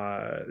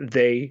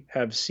they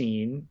have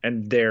seen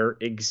and there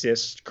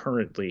exists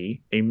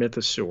currently a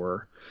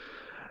mythosaur?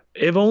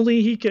 If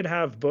only he could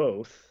have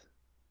both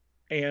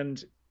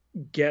and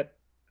get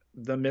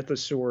the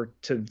mythosaur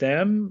to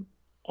them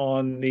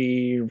on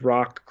the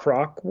rock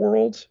croc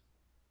world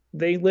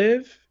they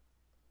live,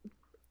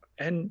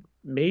 and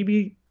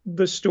maybe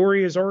the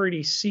story is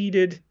already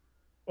seeded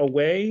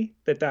away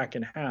that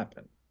can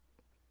happen.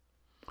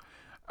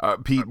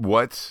 Pete,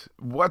 what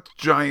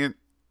giant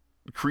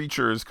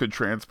creatures could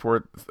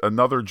transport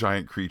another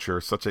giant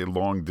creature such a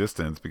long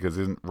distance? Because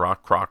isn't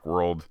Rock Croc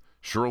World,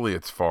 surely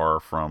it's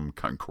far from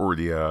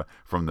Concordia,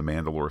 from the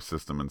Mandalore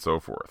system, and so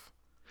forth.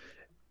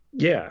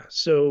 Yeah,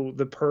 so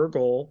the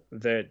Purgle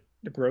that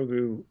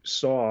Grogu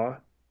saw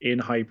in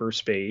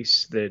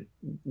hyperspace, that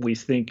we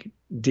think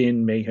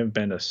Din may have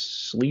been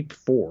asleep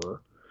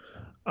for,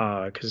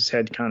 because his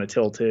head kind of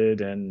tilted,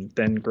 and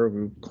then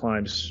Grogu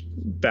climbs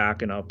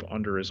back and up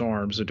under his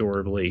arms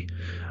adorably.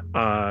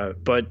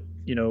 But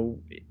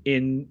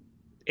in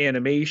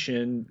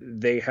animation,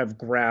 they have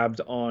grabbed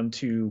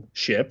onto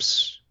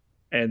ships,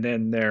 and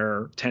then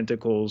their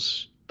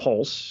tentacles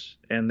pulse,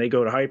 and they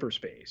go to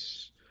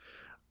hyperspace.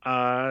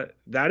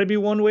 That'd be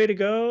one way to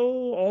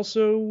go.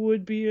 Also,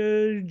 would be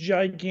a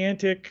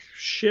gigantic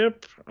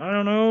ship. I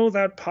don't know.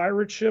 That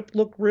pirate ship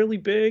looked really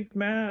big,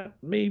 Matt.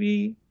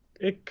 Maybe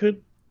it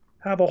could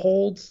have a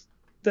hold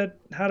that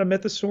had a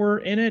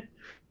mythosaur in it.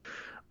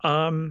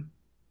 Um,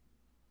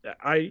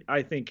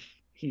 I think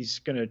he's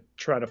gonna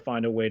try to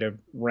find a way to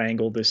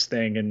wrangle this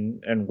thing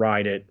and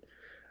ride it.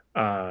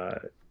 uh,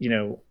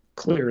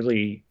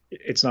 clearly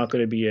it's not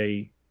going to be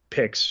a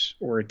picks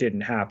or it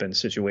didn't happen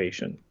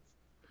situation.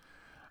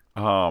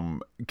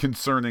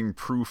 Concerning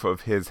proof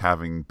of his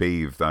having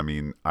bathed, I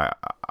mean,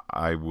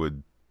 I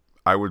would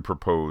I would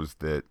propose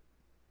that,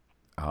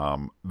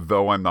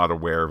 though I'm not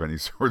aware of any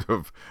sort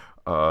of,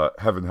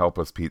 heaven help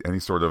us, Pete, any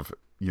sort of,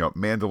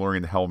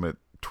 Mandalorian helmet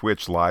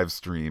Twitch live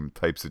stream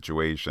type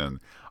situation.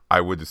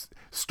 I would just,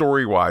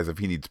 story wise, if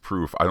he needs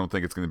proof, I don't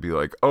think it's going to be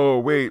like, oh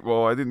wait,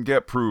 well I didn't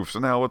get proof, so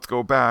now let's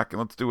go back and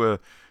let's do a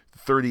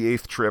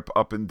 38th trip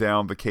up and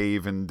down the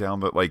cave and down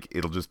the, like,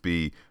 it'll just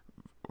be,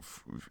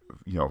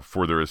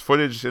 for there is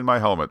footage in my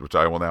helmet which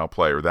I will now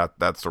play, or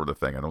that sort of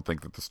thing. I don't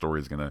think that the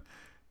story is gonna.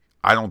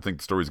 I don't think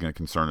the story is gonna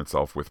concern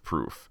itself with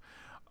proof.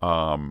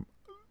 Um,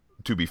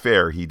 to be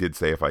fair, he did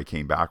say if I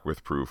came back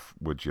with proof,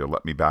 would you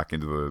let me back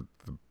into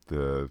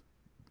the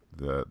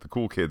the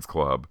cool kids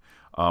club?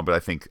 But I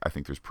think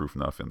there's proof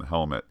enough in the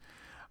helmet.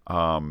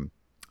 Um,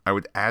 I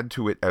would add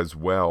to it as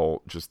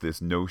well just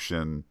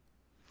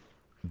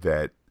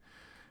that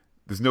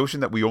this notion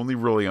that we only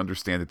really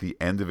understand at the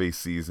end of a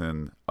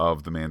season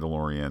of The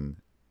Mandalorian,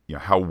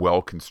 how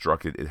well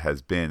constructed it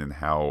has been, and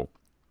how,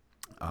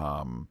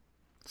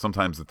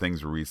 sometimes the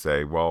things where we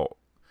say, well,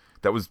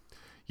 that was,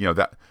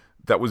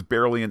 that was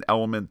barely an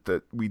element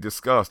that we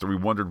discussed, or we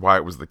wondered why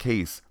it was the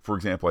case. For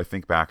example, I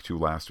think back to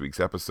last week's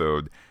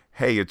episode.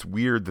 Hey, it's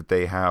weird that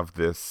they have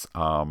this,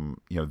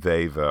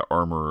 the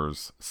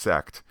armorers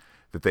sect,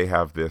 that they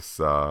have this,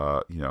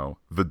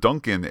 the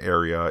Duncan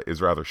area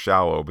is rather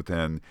shallow, but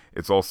then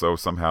it's also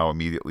somehow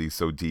immediately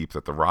so deep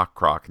that the rock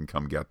croc can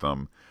come get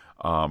them.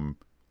 Um,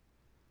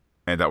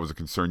 and that was a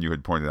concern you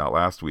had pointed out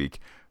last week.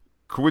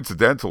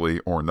 Coincidentally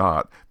or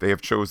not, they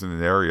have chosen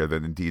an area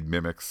that indeed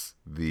mimics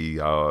the,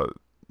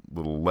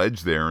 little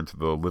ledge there into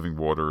the living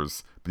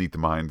waters beneath the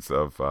mines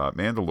of,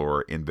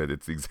 Mandalore, in that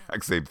it's the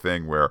exact same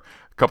thing where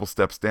a couple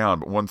steps down,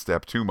 but one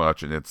step too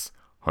much, and it's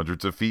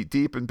hundreds of feet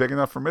deep and big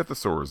enough for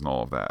mythosaurs and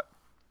all of that.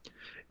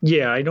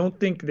 Yeah, I don't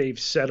think they've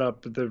set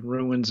up the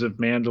ruins of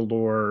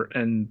Mandalore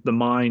and the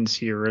mines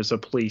here as a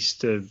place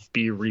to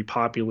be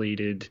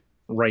repopulated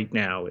right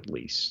now, at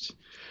least.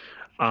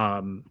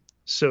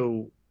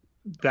 So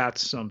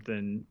that's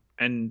something.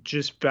 And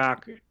just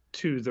back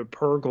to the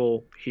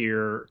Purgle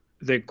here,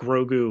 that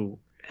Grogu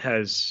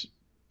has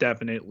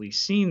definitely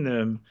seen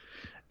them.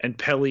 And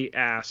Pelly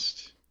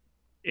asked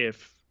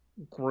if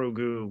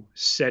Grogu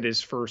said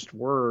his first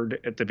word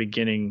at the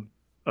beginning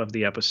of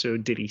the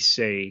episode. Did he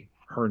say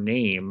her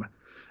name?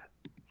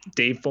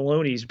 Dave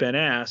Filoni's been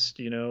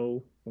asked,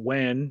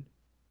 when,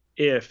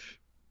 if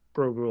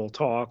Grogu will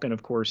talk, and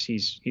of course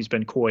he's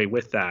been coy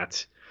with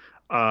that.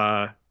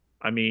 Uh,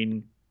 I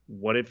mean,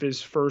 what if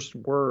his first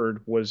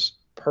word was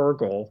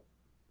Purgle?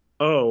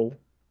 Oh,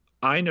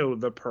 I know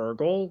the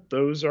Purgle.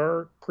 Those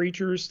are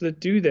creatures that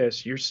do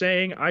this. You're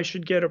saying I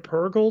should get a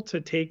Purgle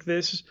to take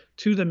this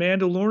to the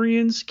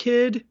Mandalorians,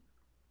 kid?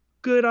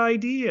 Good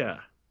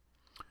idea.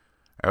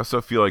 I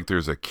also feel like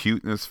there's a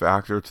cuteness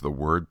factor to the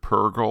word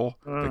Purgle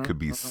that could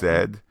be Uh-huh.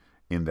 said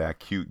in that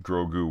cute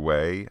Grogu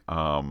way.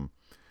 And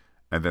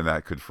then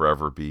that could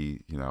forever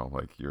be,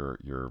 like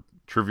your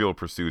Trivial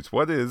Pursuits.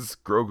 What is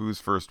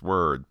Grogu's first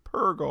word?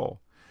 Purgle.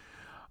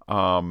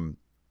 Um,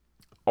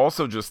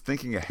 Also, just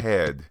thinking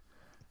ahead,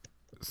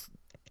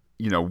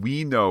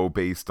 we know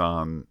based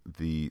on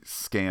the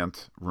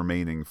scant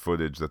remaining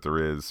footage that there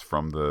is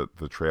from the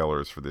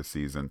trailers for this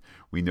season,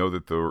 we know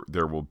that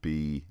there will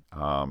be,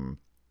 kind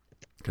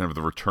of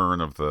the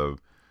return of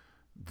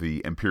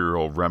the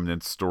Imperial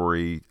Remnant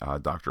story.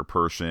 Dr.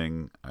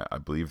 Pershing, I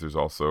believe there's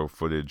also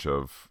footage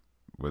of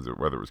whether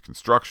it was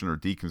construction or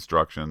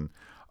deconstruction,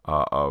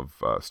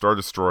 of, Star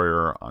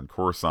Destroyer on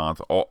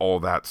Coruscant, all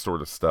that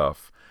sort of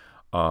stuff.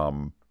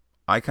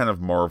 I kind of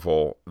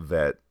marvel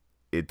that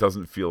it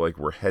doesn't feel like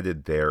we're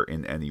headed there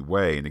in any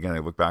way. And again, I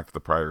look back to the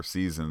prior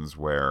seasons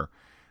where,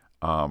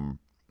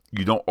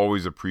 you don't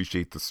always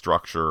appreciate the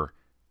structure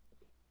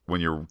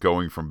when you're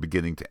going from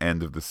beginning to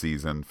end of the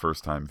season,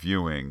 first time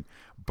viewing.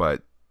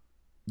 But,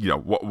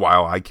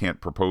 while I can't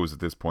propose at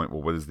this point,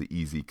 well, what is the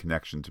easy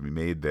connection to be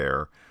made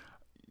there?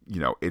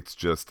 It's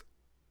just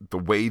the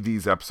way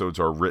these episodes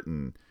are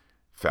written.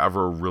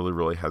 Favreau really,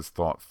 really has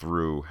thought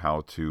through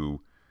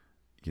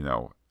you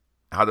know,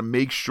 how to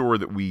make sure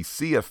that we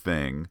see a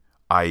thing,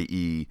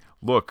 i.e.,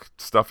 look,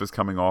 stuff is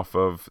coming off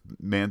of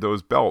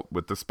Mando's belt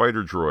with the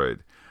spider droid.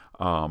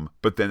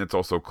 But then it's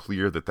also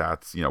clear that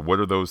that's, what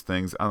are those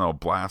things? I don't know,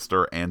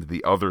 blaster and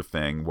the other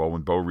thing. Well,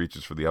 when Bo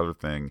reaches for the other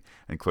thing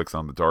and clicks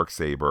on the dark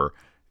saber,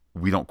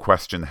 we don't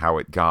question how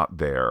it got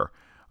there.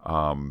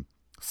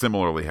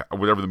 Similarly,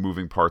 whatever the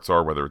moving parts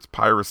are, whether it's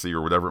piracy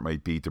or whatever it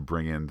might be, to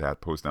bring in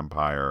that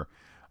post-Empire,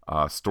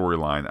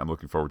 storyline, I'm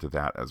looking forward to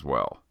that as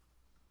well.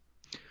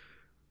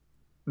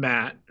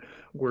 Matt,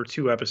 we're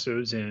 2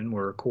 episodes in.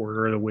 We're a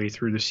quarter of the way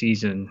through the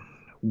season.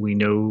 We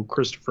know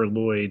Christopher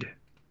Lloyd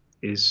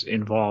is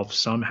involved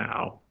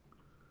somehow.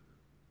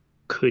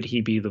 Could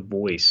he be the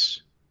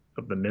voice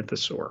of the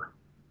mythosaur?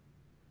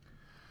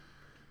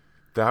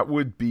 That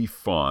would be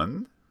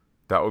fun.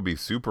 That would be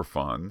super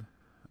fun.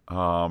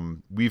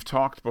 We've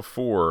talked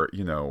before,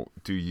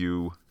 do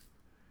you,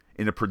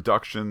 in a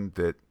production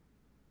that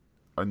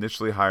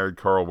initially hired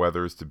Carl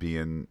Weathers to be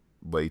in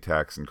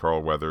latex, and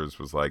Carl Weathers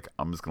was like,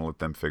 I'm just going to let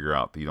them figure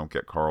out that you don't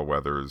get Carl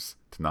Weathers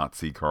to not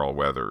see Carl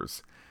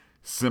Weathers.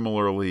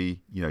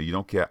 Similarly, you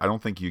don't get, I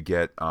don't think you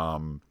get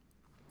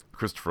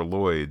Christopher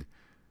Lloyd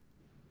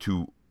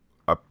to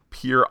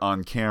appear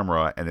on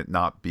camera and it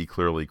not be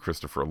clearly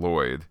Christopher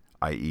Lloyd,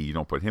 i.e., you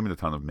don't put him in a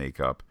ton of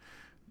makeup.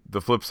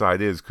 The flip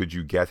side is, could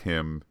you get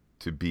him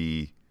to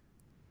be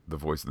the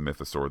voice of the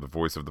mythosaur, the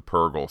voice of the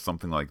Purgle,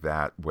 something like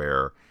that,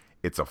 where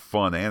it's a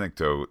fun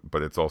anecdote,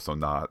 but it's also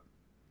not,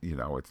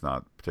 it's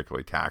not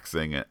particularly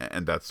taxing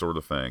and that sort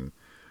of thing.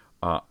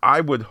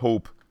 I would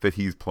hope that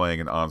he's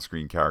playing an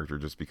on-screen character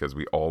just because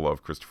we all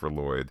love Christopher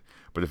Lloyd.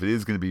 But if it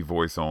is going to be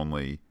voice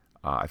only,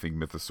 I think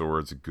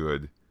Mythosaur is a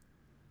good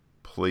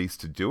place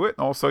to do it.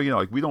 And also,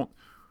 like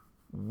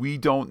we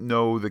don't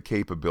know the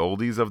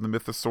capabilities of the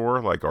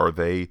Mythosaur. Like, are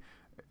they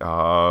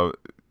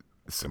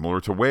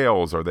similar to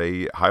whales? Are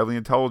they highly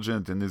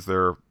intelligent? And is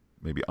there,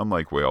 maybe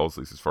unlike whales,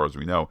 at least as far as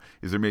we know,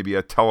 is there maybe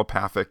a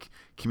telepathic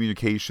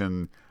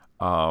communication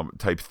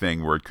type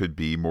thing where it could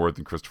be more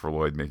than Christopher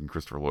Lloyd making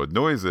Christopher Lloyd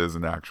noises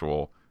and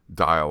actual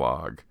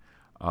dialogue?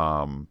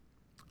 I'm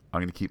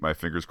going to keep my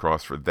fingers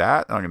crossed for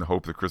that. And I'm going to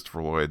hope that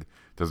Christopher Lloyd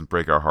doesn't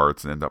break our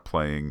hearts and end up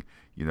playing,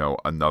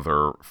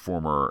 another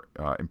former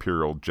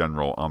Imperial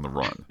general on the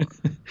run.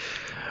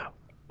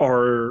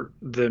 Are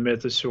the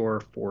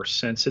Mythosaur force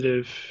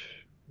sensitive?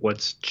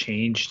 What's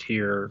changed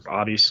here?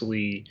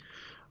 Obviously,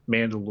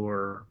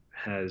 Mandalore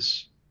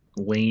has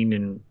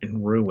lain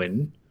in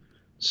ruin.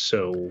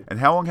 So, and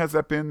how long has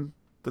that been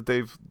that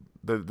they've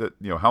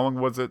how long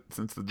was it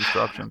since the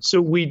destruction? So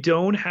we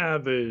don't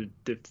have a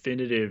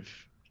definitive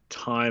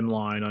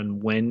timeline on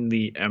when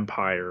the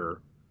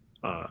Empire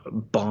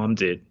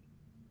bombed it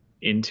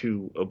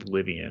into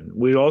oblivion.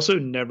 We've also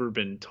never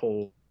been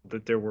told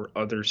that there were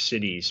other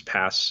cities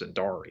past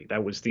Sandari.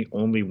 That was the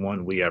only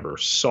one we ever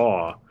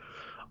saw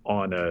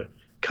on a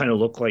kind of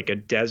looked like a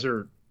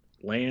desert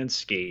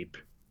landscape.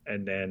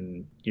 And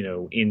then,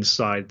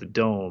 inside the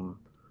dome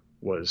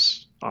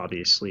was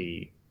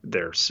obviously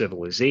their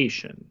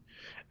civilization.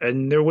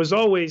 And there was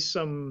always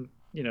some,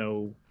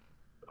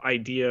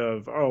 idea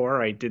of, oh, all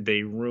right, did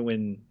they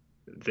ruin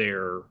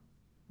their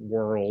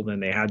world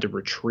and they had to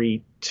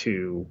retreat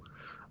to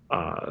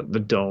the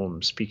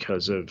domes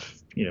because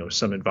of,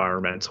 some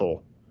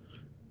environmental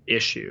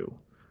issue.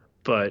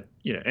 But,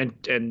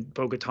 and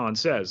Bo-Katan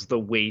says the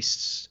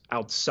wastes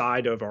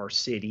outside of our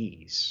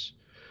cities.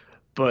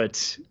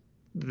 But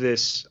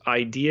this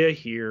idea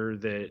here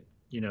that,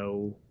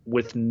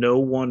 with no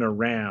one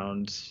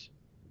around,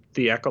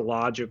 the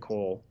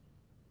ecological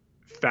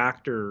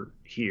factor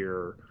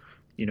here,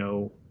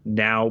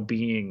 now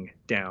being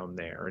down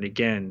there, and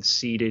again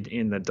seated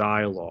in the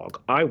dialogue.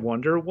 I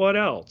wonder what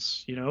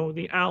else,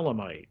 the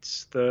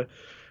Alamites, the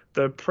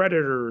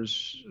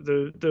predators,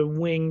 the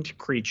winged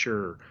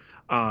creature.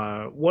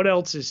 What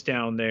else is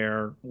down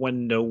there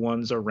when no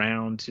one's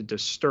around to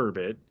disturb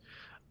it?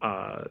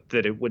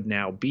 That it would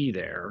now be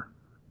there.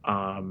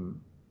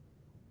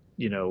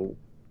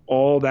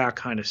 All that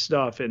kind of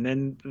stuff. And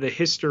then the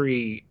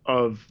history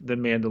of the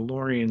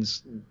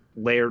Mandalorians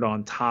layered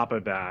on top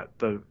of that,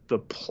 the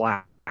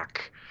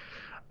plaque,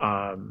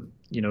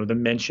 the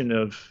mention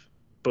of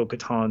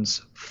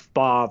Bo-Katan's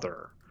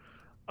father,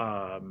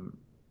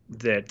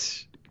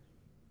 that,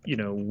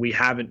 we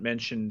haven't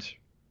mentioned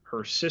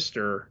her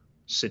sister,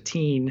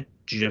 Satine,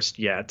 just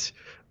yet,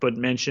 but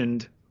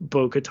mentioned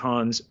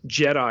Bo-Katan's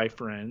Jedi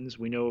friends.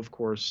 We know, of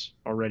course,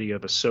 already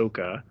of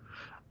Ahsoka,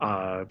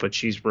 but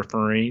she's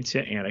referring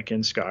to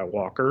Anakin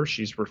Skywalker.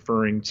 She's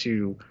referring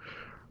to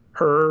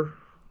her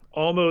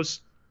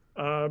almost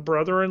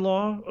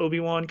brother-in-law,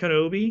 Obi-Wan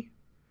Kenobi.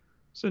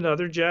 It's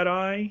another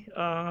Jedi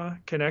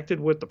connected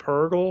with the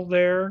Purgle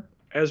there.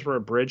 Ezra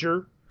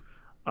Bridger,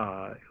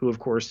 who, of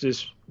course,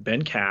 has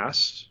been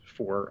cast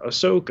for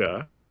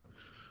Ahsoka.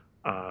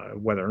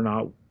 Whether or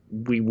not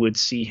we would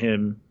see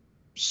him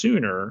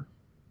sooner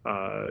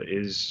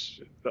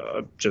is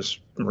just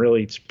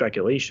really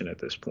speculation at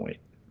this point.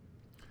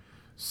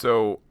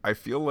 So I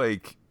feel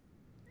like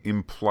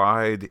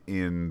implied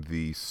in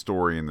the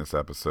story in this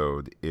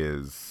episode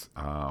is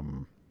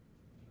an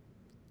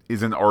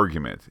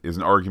argument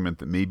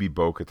that maybe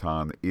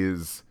Bo-Katan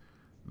is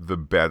the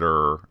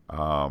better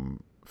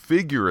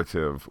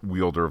figurative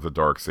wielder of the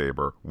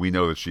Darksaber. We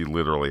know that she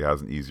literally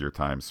has an easier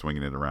time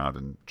swinging it around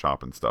and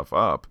chopping stuff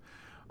up,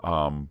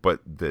 but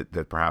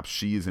that perhaps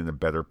she is in a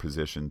better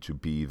position to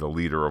be the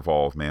leader of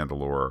all of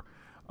Mandalore,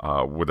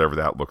 whatever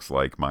that looks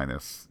like,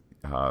 minus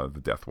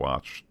the Death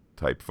Watch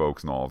type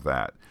folks and all of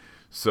that.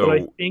 So,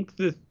 but I think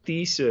the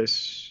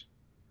thesis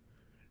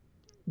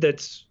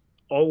that's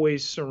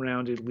always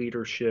surrounded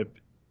leadership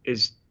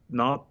is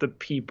not the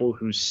people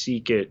who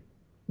seek it,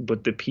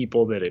 but the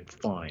people that it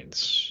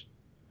finds.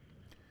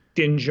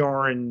 Din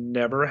Djarin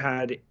never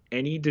had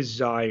any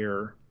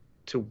desire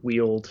to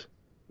wield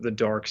the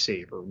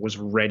Darksaber, was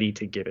ready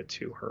to give it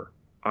to her.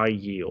 I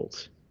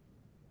yield.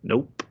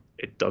 Nope,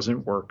 it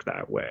doesn't work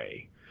that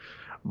way.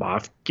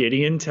 Moff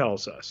Gideon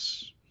tells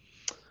us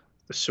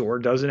the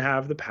sword doesn't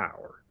have the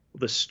power.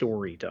 The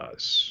story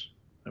does.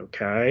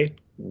 Okay?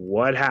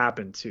 What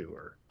happened to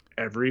her?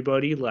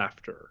 Everybody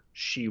left her.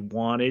 She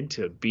wanted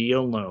to be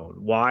alone.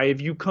 Why have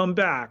you come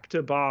back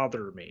to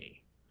bother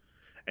me?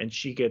 And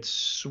she gets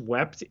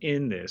swept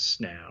in this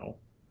now.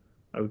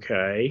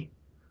 Okay?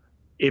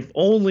 If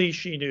only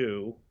she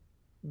knew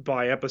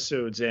by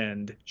episode's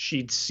end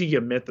she'd see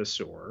a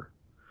mythosaur.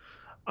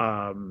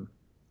 Um,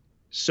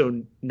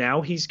 so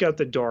now he's got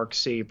the dark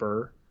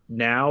saber.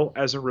 Now,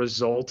 as a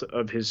result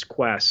of his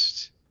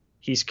quest,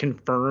 he's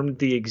confirmed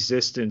the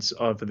existence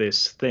of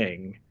this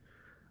thing.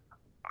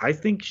 I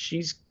think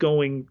she's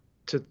going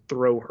to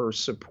throw her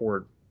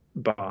support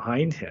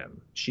behind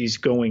him. She's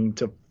going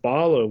to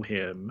follow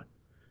him.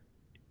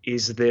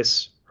 Is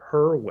this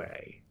her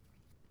way?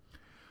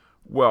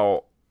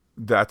 Well,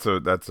 that's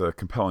a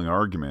compelling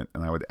argument,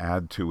 and I would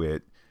add to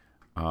it.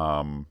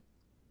 Um,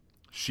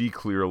 she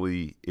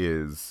clearly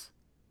is,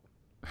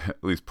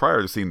 at least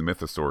prior to seeing the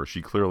Mythosaur,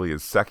 she clearly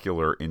is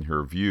secular in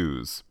her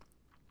views,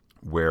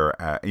 where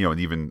and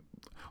even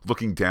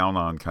looking down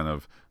on kind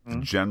of the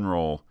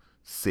general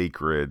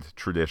sacred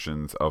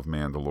traditions of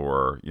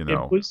Mandalore.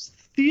 It was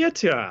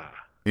theater.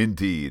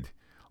 Indeed,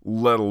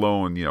 let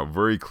alone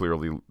very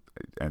clearly,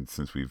 and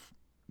since we've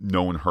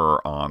known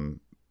her on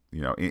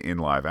in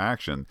live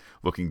action,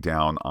 looking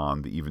down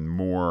on the even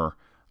more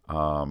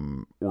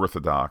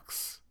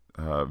orthodox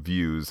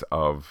views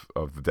of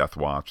the Death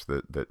Watch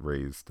that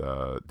raised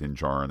Din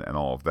Djarin and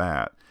all of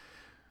that.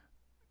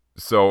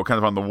 So, kind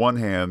of on the one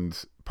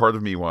hand, part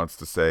of me wants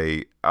to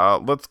say,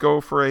 let's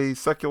go for a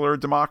secular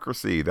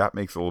democracy. That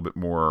makes a little bit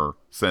more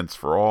sense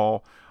for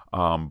all.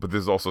 But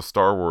there's also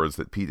Star Wars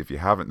that, Pete, if you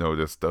haven't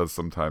noticed, does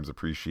sometimes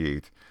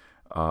appreciate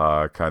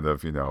kind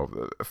of,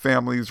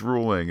 families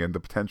ruling and the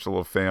potential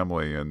of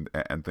family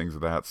and things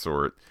of that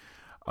sort.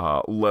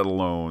 Let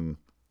alone,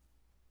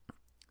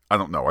 I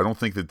don't know. I don't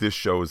think that this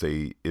show is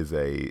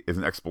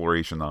an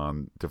exploration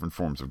on different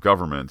forms of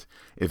government.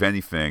 If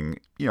anything,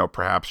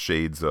 perhaps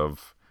shades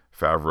of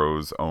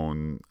Favreau's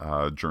own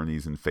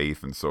journeys in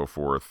faith and so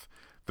forth.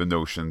 The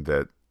notion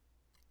that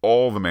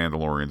all the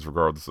Mandalorians,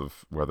 regardless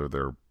of whether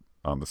they're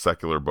on the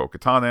secular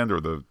Bo-Katan end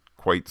or the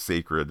quite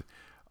sacred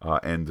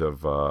end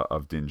of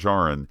Din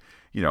Djarin,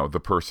 the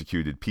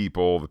persecuted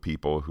people, the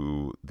people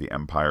who the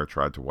Empire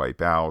tried to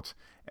wipe out,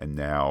 and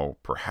now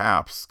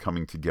perhaps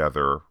coming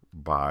together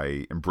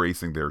by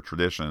embracing their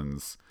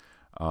traditions.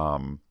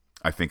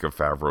 I think of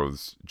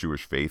Favreau's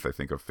Jewish faith. I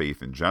think of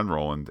faith in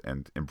general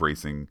and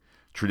embracing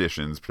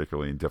traditions,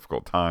 particularly in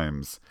difficult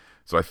times.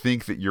 So I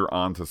think that you're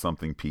onto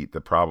something, Pete,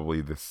 that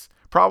probably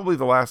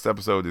the last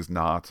episode is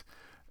not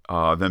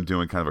them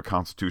doing kind of a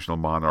constitutional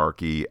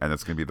monarchy, and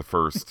it's going to be the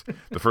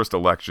first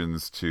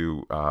elections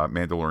to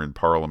Mandalorian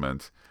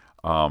Parliament,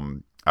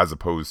 as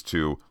opposed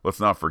to, let's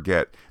not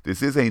forget,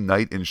 this is a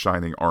knight in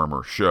shining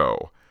armor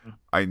show.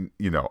 I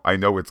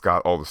know it's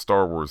got all the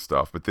Star Wars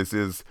stuff, but this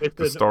is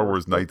the Star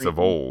Wars knights of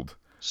old.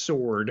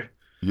 Sword.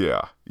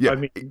 Yeah. I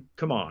mean,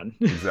 come on.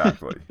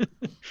 Exactly.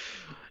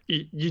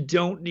 You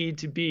don't need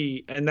to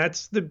be, and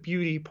that's the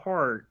beauty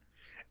part,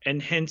 and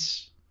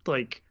hence,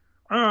 like,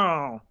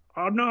 oh,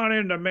 I'm not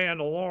into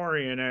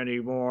Mandalorian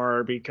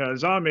anymore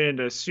because I'm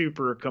into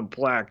super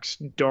complex,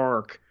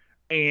 dark,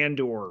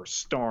 and/or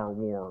Star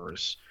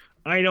Wars.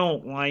 I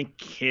don't like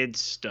kid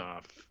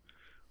stuff.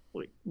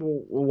 Like,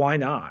 well, why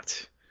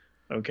not?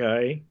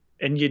 Okay,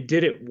 and you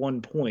did at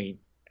one point,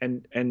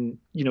 and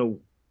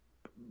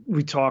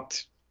we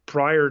talked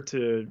prior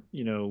to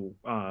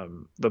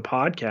the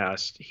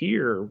podcast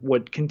here.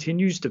 What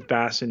continues to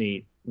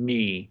fascinate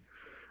me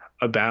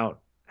about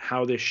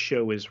how this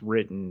show is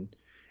written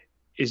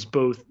is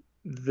both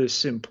the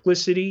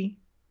simplicity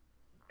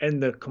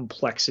and the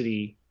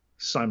complexity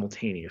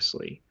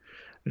simultaneously.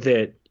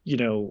 That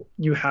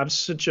you have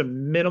such a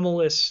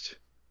minimalist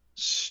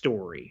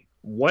story.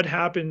 What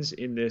happens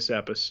in this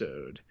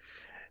episode?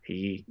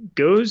 He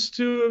goes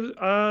to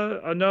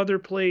another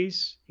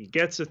place. He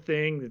gets a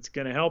thing that's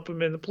going to help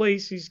him in the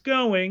place he's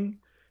going,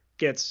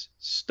 gets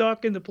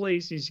stuck in the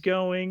place he's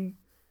going,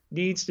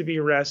 needs to be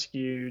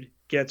rescued,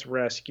 gets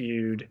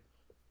rescued.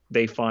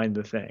 They find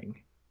the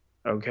thing.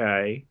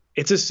 Okay.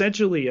 It's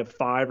essentially a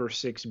 5 or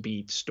 6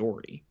 beat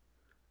story.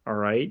 All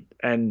right.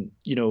 And,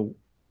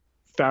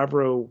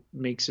 Favreau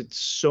makes it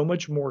so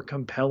much more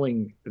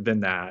compelling than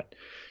that.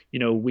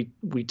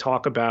 We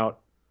talk about,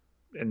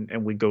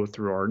 and we go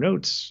through our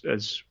notes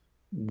as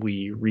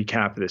we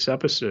recap this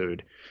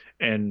episode,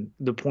 and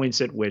the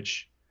points at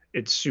which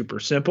it's super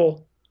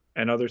simple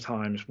and other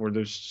times where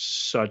there's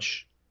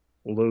such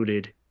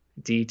loaded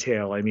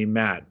detail. I mean,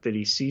 Matt, that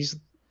he sees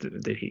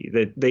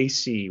that they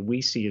see,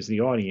 we see as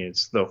the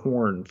audience, the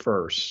horn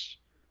first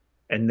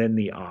and then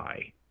the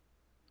eye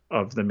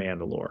of the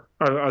Mandalore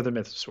or the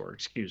Mythosaur,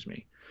 excuse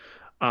me.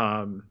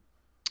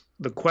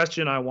 The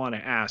question I want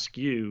to ask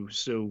you,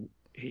 so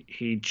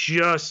he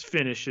just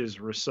finishes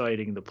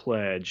reciting the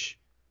pledge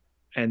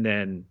and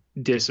then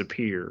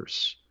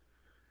disappears.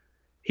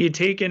 He had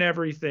taken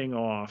everything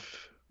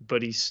off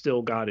but he's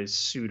still got his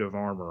suit of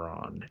armor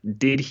on.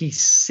 Did he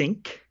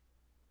sink?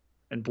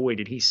 And boy,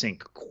 did he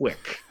sink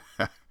quick.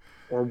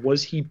 Or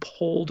was he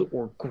pulled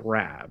or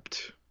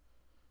grabbed?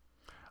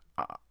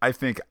 I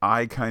think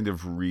I kind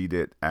of read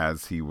it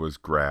as he was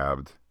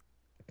grabbed.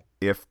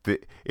 If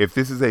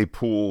this is a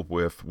pool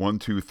with one,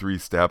 two, three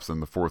steps,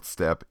 and the fourth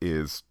step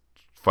is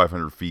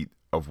 500 feet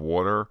of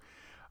water,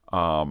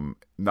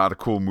 not a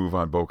cool move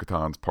on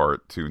Bo-Katan's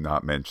part to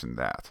not mention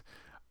that.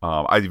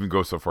 I'd even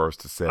go so far as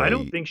to I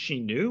don't say, think she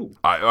knew.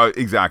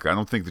 exactly. I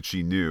don't think that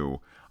she knew.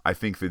 I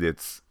think that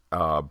it's,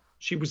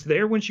 She was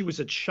there when she was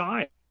a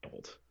child,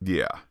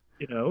 yeah,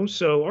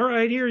 So, all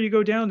right, here you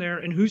go down there.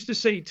 And who's to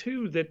say,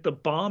 too, that the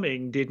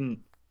bombing didn't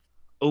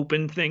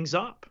open things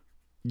up?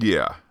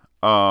 yeah.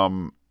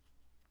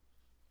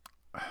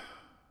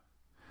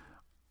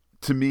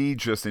 To me,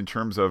 just in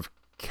terms of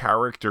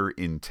character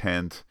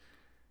intent,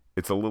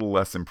 it's a little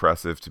less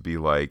impressive to be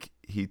like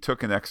he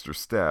took an extra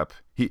step.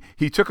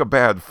 He took a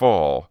bad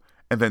fall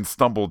and then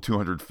stumbled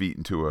 200 feet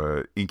into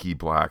a inky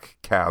black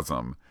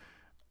chasm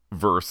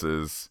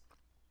versus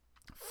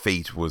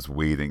fate was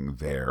waiting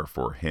there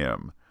for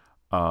him.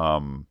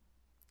 Um,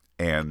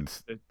 and,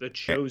 The and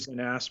chosen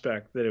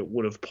aspect that it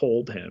would have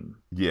pulled him.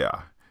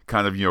 yeah,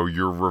 kind of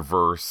your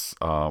reverse.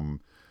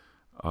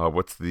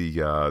 What's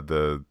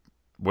the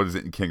what is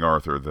it in King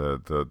Arthur,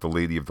 the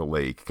Lady of the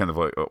Lake, kind of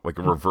like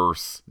a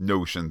reverse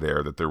notion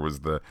there that there was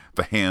the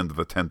hand,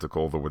 the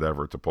tentacle, the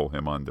whatever to pull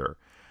him under.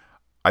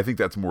 I think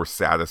that's more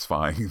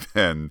satisfying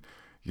than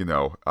he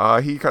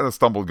kind of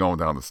stumbled going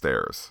down the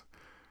stairs.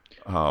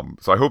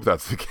 So I hope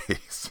that's the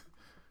case.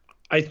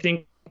 I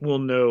think we'll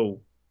know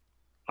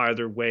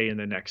either way in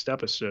the next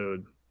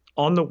episode.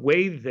 On the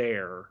way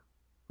there,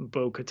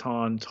 Bo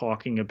Katan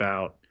talking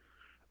about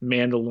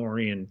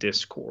Mandalorian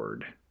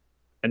discord.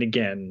 And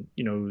again,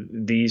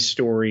 these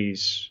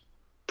stories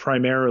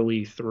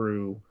primarily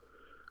through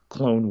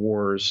Clone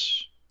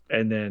Wars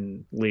and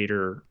then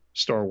later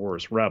Star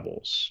Wars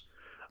Rebels.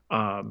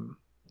 Um,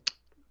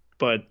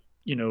 but,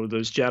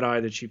 those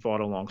Jedi that she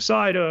fought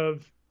alongside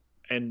of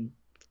and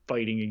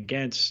fighting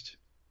against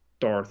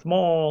Darth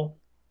Maul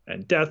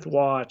and Death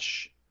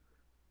Watch,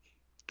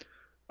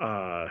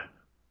 uh,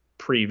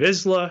 Pre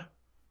Vizsla,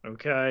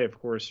 okay, of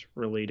course,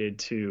 related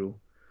to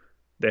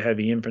the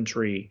heavy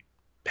infantry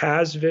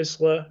Paz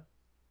Vizsla.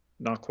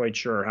 Not quite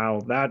sure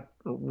how that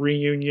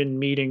reunion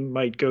meeting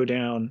might go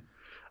down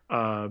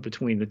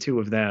between the two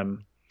of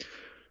them.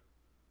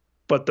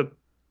 But the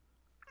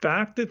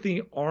fact that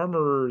the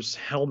armorer's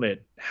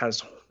helmet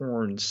has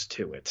horns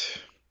to it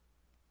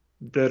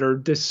that are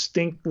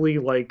distinctly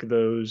like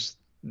those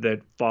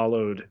that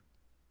followed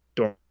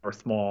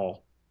Darth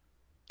Maul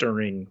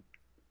during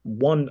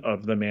one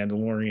of the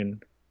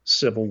Mandalorian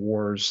civil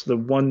wars, the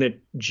one that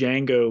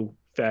Jango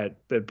fed,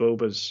 that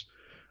Boba's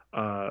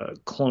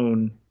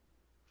clone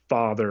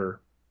father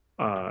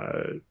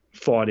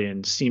fought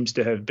in, seems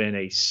to have been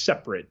a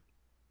separate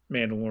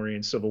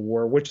Mandalorian civil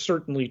war, which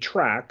certainly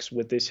tracks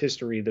with this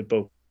history that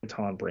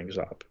Bo-Katan brings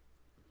up.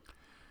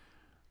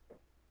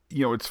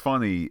 It's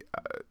funny.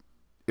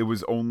 It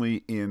was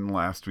only in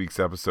last week's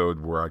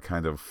episode where I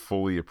kind of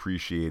fully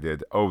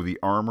appreciated, the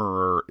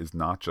armorer is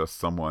not just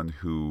someone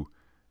who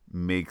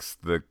makes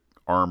the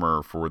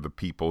armor for the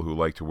people who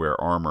like to wear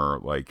armor.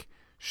 Like,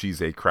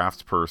 she's a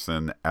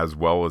craftsperson as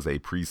well as a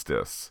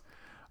priestess.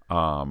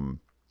 And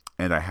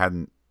I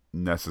hadn't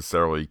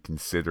necessarily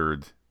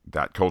considered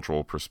that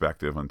cultural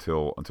perspective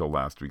until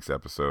last week's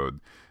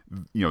episode.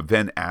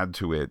 Then add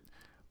to it,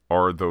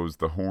 are those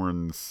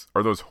horns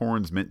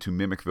meant to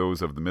mimic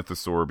those of the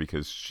mythosaur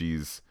because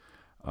she's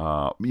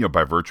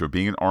by virtue of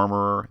being an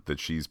armorer, that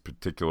she's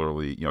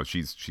particularly,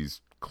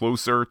 she's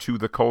closer to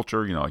the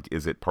culture, like,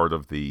 is it part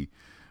of the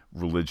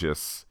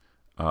religious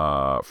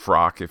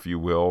frock, if you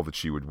will, that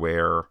she would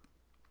wear?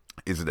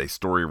 Is it a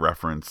story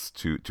reference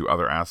to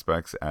other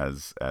aspects,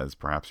 as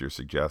perhaps you're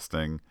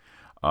suggesting?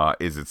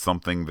 Is it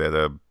something that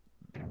a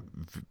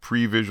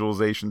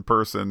pre-visualization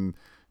person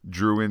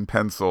drew in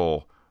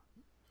pencil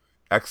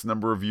X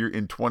number of years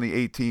in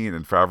 2018,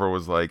 and Favreau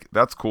was like,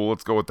 "That's cool.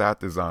 Let's go with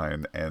that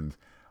design," and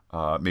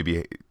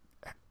maybe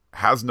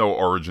has no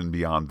origin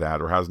beyond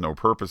that, or has no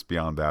purpose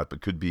beyond that,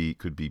 but could be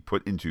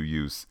put into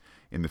use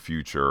in the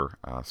future.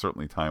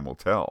 Certainly, time will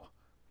tell.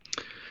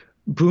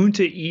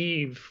 Boonta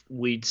Eve,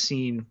 we'd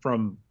seen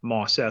from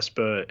Mos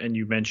Espa, and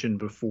you mentioned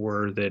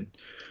before that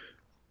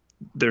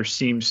there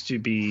seems to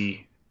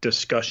be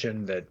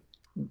discussion that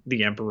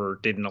the Emperor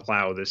didn't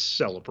allow this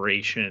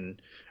celebration.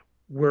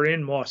 We're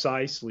in Mos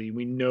Eisley.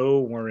 We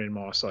know we're in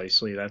Mos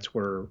Eisley. That's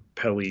where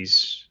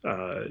Peli's,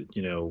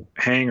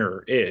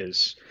 hangar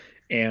is.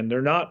 And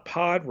they're not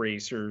pod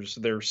racers,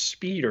 they're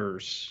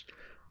speeders.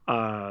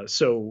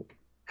 So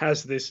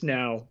has this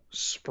now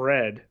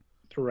spread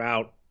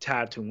throughout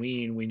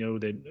Tatooine? We know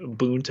that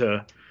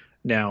Bunta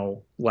now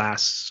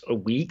lasts a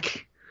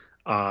week.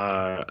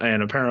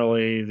 And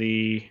apparently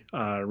the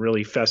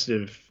really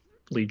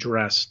festively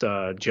dressed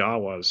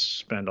Jawas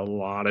spend a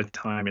lot of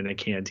time in the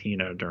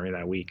cantina during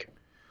that week.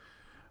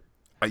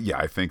 Yeah,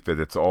 I think that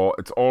it's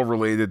all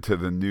related to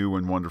the new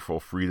and wonderful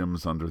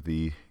freedoms under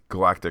the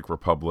Galactic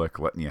Republic,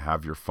 letting you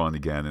have your fun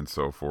again and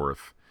so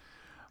forth.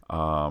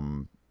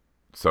 Um,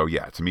 so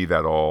yeah, to me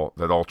that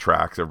all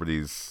tracks.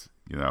 Everybody's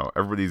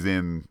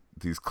in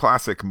these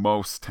classic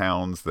most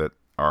towns that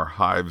are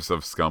hives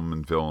of scum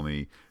and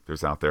villainy.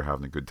 There's out there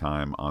having a good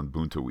time on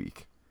Bunta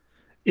Week.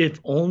 If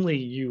only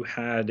you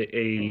had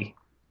a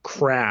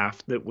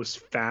craft that was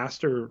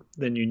faster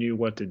than you knew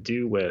what to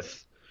do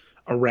with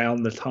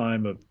around the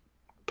time of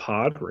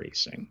pod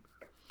racing.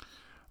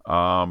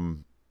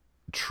 Um,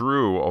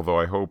 True, although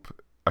I hope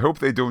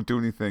they don't do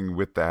anything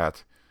with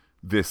that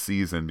this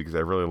season because I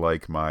really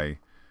like my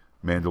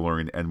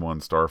Mandalorian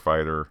N1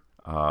 Starfighter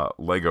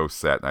Lego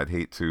set, and I'd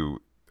hate to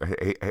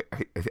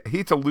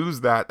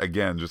lose that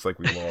again, just like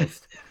we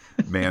lost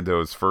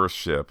Mando's first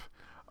ship.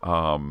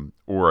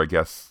 Or I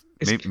guess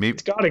maybe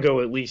It's got to go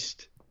at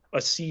least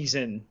a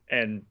season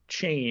and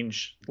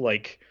change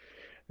like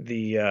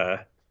the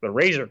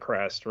Razor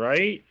Crest,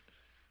 right?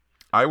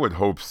 I would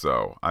hope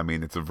so. I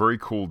mean, it's a very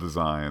cool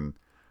design.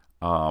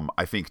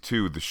 I think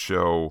too the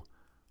show.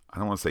 I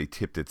don't want to say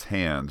tipped its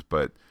hand,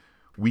 but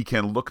we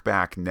can look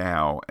back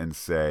now and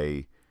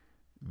say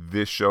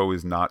this show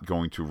is not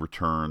going to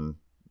return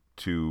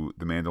to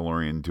the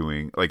Mandalorian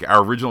doing like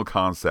our original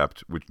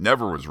concept, which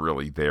never was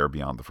really there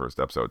beyond the first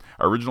episode.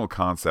 Our original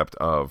concept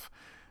of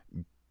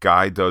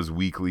guy does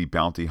weekly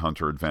bounty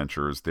hunter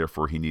adventures,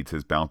 therefore he needs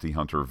his bounty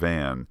hunter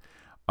van.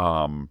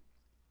 Um,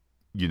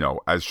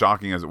 as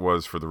shocking as it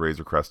was for the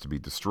Razor Crest to be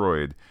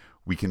destroyed,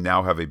 we can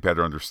now have a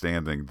better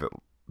understanding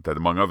that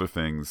among other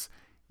things,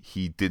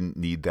 he didn't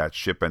need that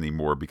ship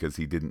anymore because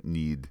he didn't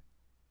need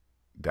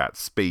that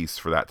space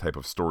for that type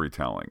of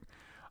storytelling.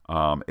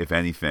 If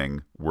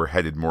anything, we're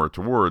headed more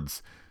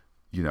towards,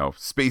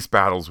 space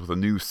battles with a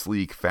new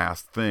sleek,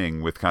 fast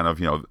thing with kind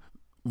of,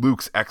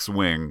 Luke's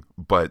X-wing,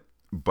 but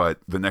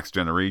the next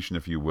generation,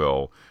 if you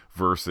will,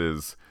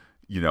 versus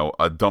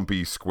a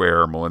dumpy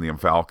square Millennium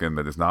Falcon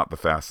that is not the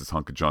fastest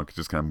hunk of junk. It's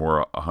just kind of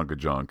more a hunk of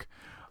junk.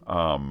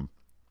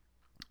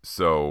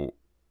 So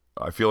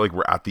I feel like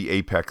we're at the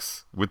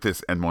apex with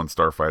this N1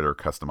 Starfighter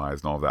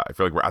customized and all that. I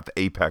feel like we're at the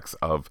apex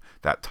of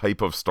that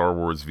type of Star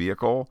Wars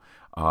vehicle,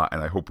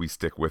 and I hope we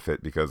stick with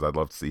it because I'd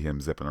love to see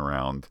him zipping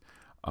around,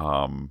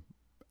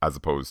 as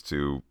opposed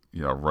to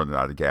running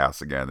out of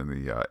gas again in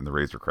the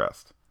Razor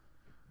Crest.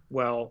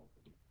 Well,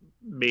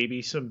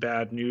 maybe some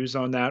bad news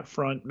on that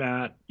front,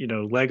 Matt.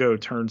 Lego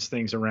turns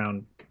things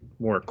around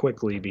more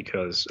quickly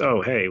because,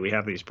 oh, hey, we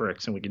have these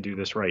bricks and we can do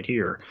this right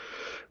here.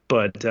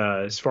 But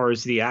as far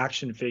as the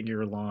action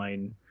figure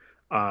line,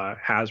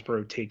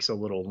 Hasbro takes a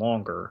little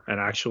longer, and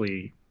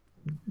actually,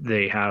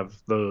 they have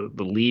the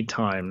lead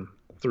time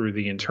through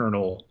the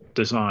internal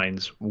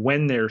designs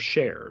when they're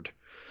shared.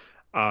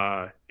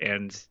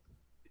 And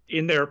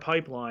in their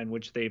pipeline,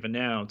 which they've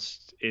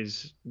announced,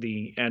 is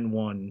the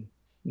N1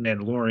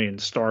 Mandalorian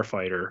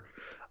Starfighter.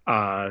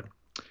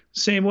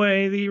 Same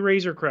way the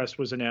Razor Crest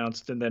was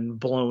announced and then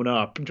blown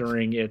up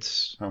during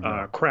its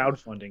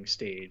crowdfunding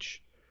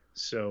stage.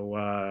 So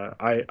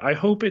I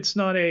hope it's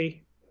not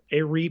a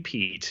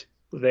repeat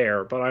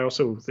there, but I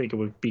also think it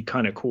would be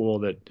kind of cool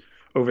that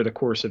over the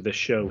course of this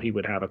show he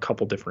would have a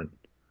couple different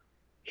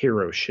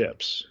hero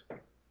ships.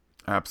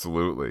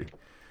 Absolutely.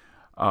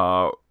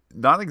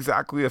 Not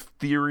exactly a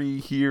theory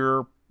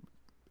here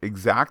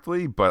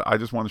exactly, but I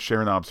just want to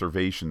share an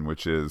observation,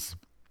 which is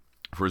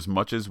for as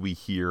much as we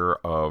hear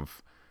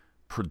of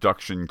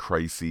production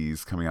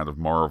crises coming out of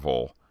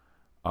Marvel,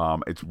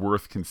 it's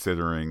worth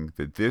considering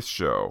that this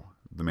show,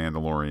 The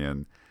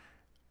Mandalorian,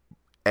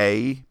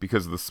 A,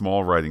 because of the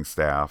small writing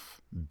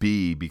staff,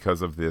 B,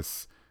 because of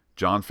this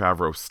Jon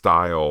Favreau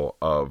style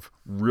of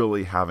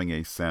really having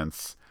a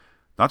sense,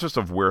 not just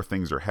of where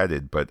things are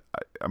headed, but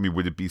I mean,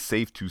 would it be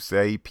safe to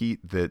say,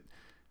 Pete, that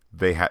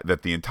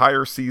that the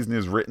entire season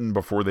is written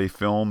before they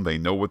film? They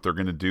know what they're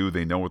going to do.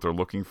 They know what they're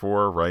looking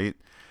for, right?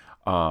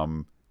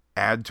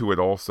 Add to it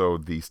also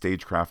the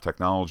stagecraft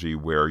technology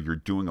where you're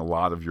doing a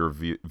lot of your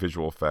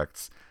visual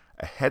effects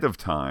ahead of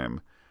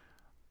time.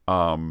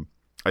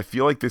 I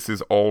feel like this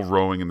is all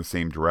rowing in the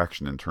same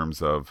direction in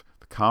terms of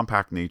the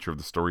compact nature of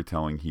the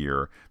storytelling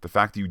here. The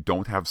fact that you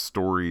don't have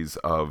stories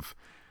of,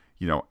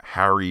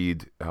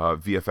 harried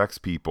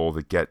VFX people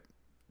that get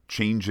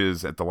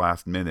changes at the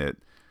last minute.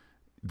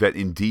 That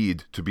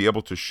indeed, to be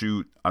able to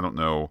shoot, I don't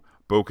know,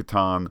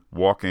 Bo-Katan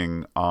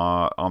walking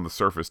on the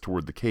surface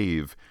toward the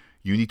cave,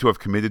 you need to have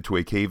committed to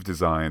a cave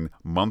design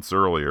months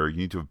earlier. You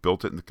need to have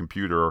built it in the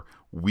computer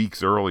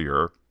weeks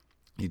earlier.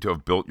 You need to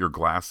have built your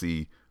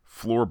glassy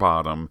floor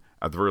bottom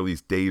at the very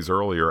least days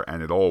earlier,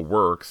 and it all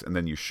works. And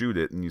then you shoot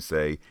it and you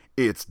say,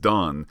 it's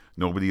done.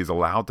 Nobody is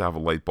allowed to have a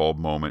light bulb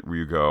moment where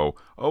you go,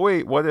 oh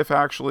wait, what if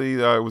actually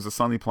it was a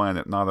sunny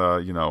planet, not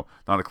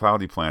a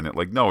cloudy planet?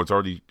 Like, no, it's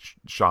already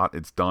shot,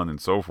 it's done,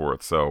 and so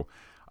forth. So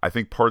I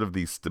think part of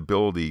the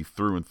stability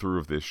through and through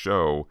of this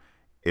show,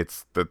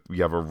 it's that we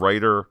have a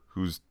writer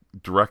who's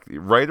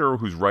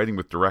writing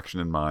with direction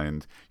in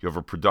mind. You have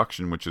a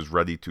production which is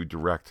ready to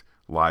direct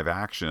live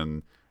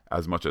action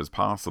as much as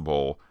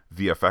possible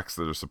VFX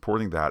that are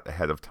supporting that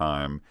ahead of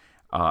time,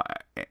 uh,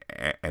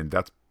 and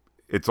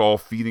it's all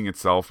feeding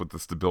itself with the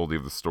stability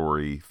of the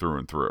story through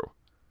and through.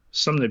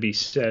 Something to be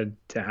said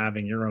to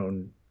having your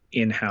own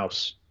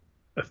in-house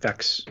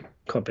effects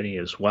company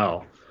as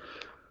well.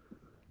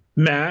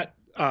 Matt,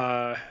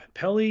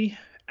 Pelly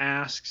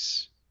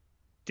asks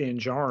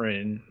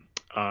Danjarin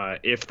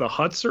if the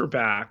Hutts are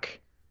back,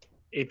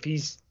 if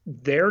he's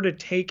there to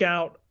take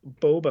out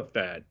Boba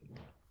Fett.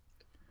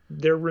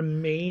 There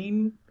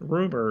remain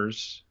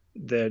rumors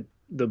that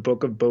the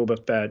Book of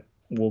Boba Fett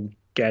will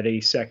get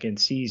a second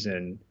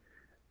season,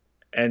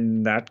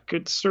 and that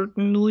could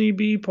certainly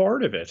be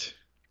part of it.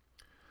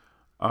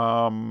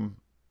 Um,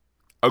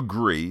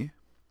 Agree.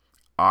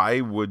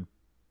 I would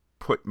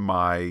put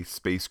my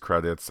space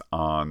credits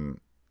on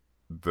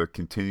the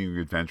continuing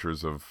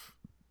adventures of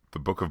the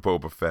Book of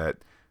Boba Fett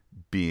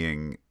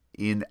being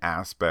in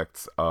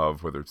aspects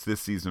of whether it's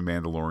this season of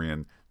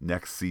Mandalorian,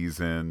 next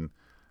season,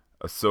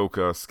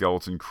 Ahsoka,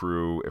 Skeleton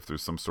Crew, if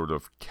there's some sort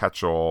of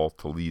catch-all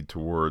to lead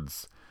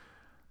towards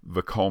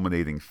the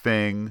culminating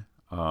thing,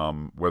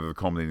 whether the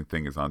culminating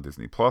thing is on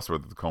Disney Plus,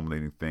 whether the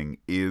culminating thing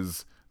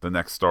is the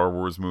next Star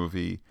Wars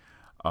movie.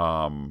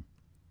 Um,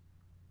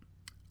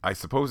 I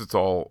suppose it's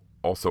all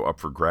also up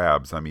for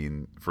grabs. I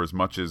mean, for as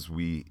much as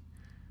we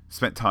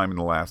spent time in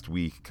the last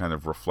week kind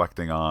of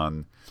reflecting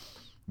on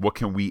what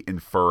can we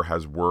infer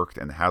has worked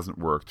and hasn't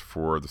worked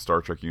for the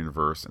Star Trek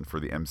universe and for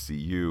the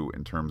MCU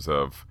in terms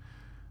of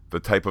the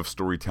type of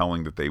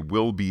storytelling that they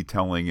will be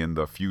telling in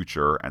the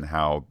future and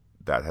how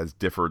that has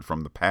differed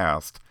from the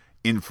past.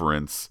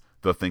 Inference,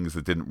 the things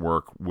that didn't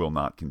work will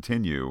not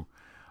continue.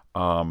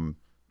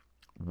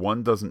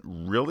 One doesn't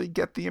really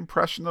get the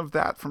impression of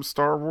that from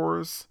Star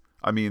Wars.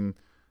 I mean,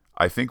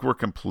 I think we're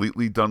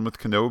completely done with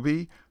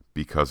Kenobi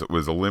because it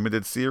was a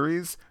limited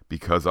series,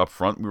 because up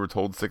front we were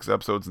told 6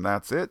 episodes and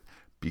that's it,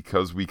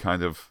 because we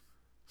kind of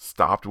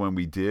stopped when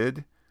we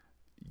did.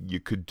 You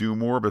could do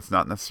more, but it's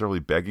not necessarily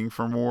begging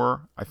for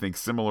more. I think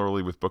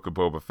similarly with Book of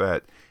Boba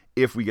Fett,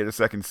 if we get a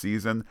second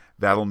season,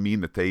 that'll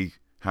mean that they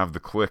have the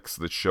clicks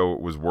that show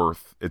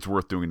it's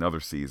worth doing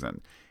another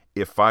season.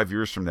 If 5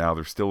 years from now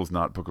there still is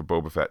not Book of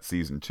Boba Fett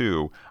season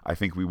 2, I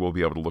think we will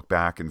be able to look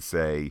back and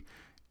say,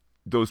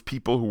 those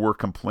people who were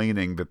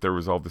complaining that there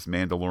was all this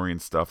Mandalorian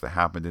stuff that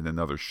happened in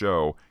another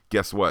show,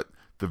 guess what?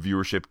 The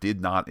viewership did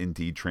not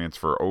indeed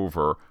transfer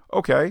over.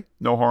 Okay,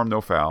 no harm,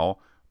 no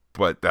foul,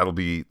 but that'll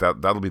be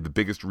the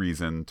biggest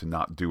reason to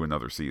not do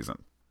another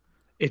season.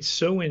 It's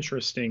so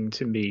interesting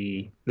to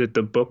me that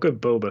the Book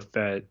of Boba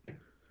Fett,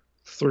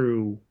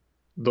 through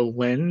the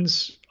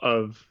lens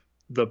of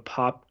the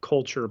pop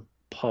culture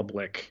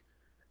public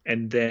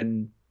and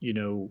then,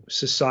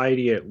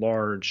 society at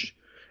large,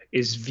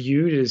 is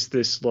viewed as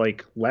this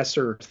like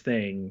lesser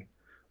thing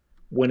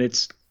when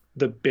it's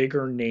the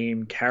bigger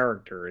name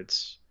character.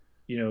 It's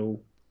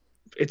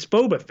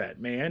Boba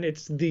Fett, man.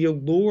 It's the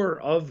allure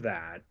of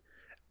that.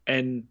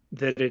 And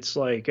that it's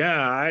like,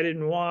 I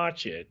didn't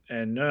watch it.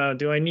 And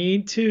do I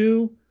need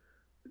to?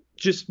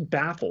 Just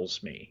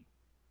baffles me.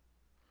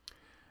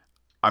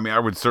 I mean, I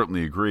would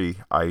certainly agree.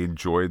 I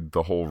enjoyed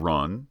the whole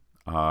run.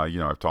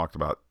 I've talked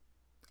about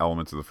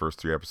elements of the first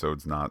 3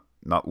 episodes not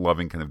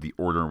loving kind of the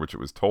order in which it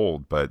was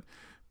told, but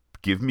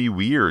give me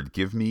weird,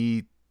 give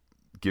me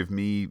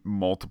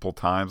multiple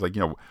times. Like,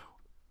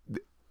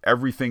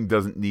 everything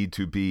doesn't need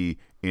to be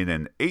in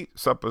an 8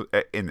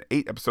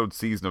 episode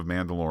season of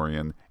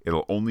Mandalorian.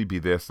 It'll only be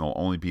this and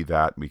it'll only be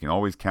that. We can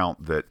always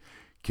count that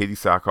Katie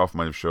Sackhoff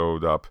might have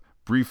showed up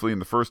briefly in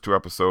the first 2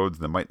 episodes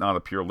and then might not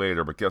appear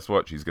later, but guess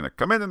what? She's going to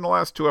come in the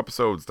last 2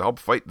 episodes to help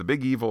fight the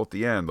big evil at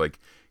the end. Like,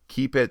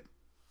 keep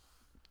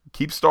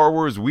Star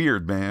Wars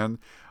weird, man.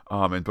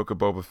 And Book of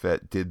Boba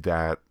Fett did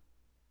that.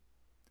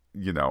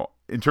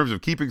 In terms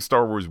of keeping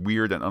Star Wars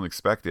weird and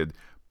unexpected,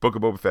 Book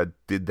of Boba Fett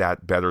did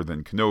that better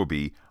than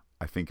Kenobi.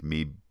 I think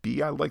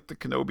maybe I like the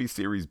Kenobi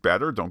series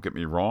better, don't get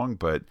me wrong,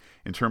 but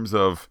in terms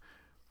of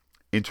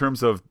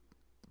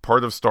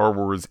part of Star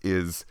Wars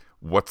is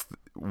what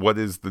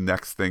is the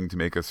next thing to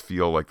make us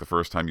feel like the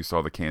first time you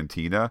saw the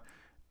cantina?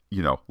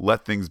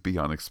 Let things be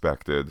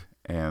unexpected.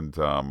 And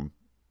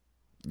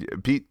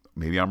Pete,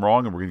 maybe I'm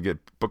wrong, and we're going to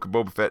get Book of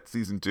Boba Fett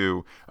season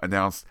 2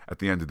 announced at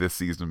the end of this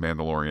season of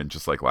Mandalorian,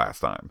 just like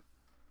last time.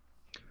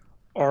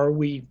 Are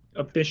we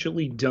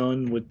officially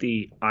done with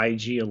the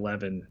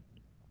IG-11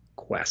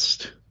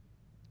 quest?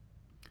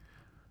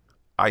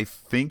 I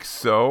think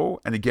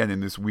so. And again, in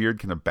this weird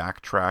kind of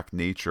backtrack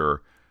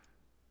nature,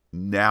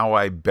 now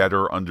I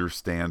better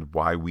understand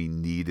why we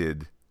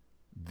needed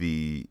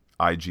the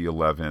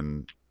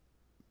IG-11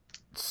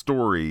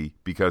 story,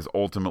 because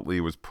ultimately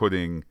it was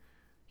putting,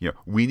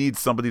 we need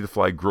somebody to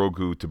fly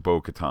Grogu to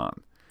Bo-Katan.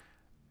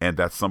 And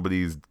that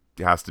somebody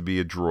has to be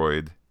a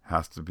droid,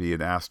 has to be an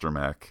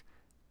astromech,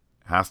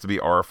 has to be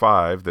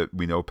R5 that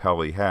we know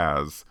Pelly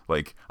has.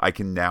 Like, I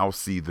can now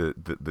see the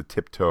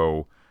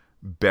tiptoe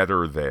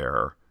better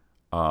there.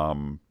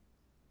 I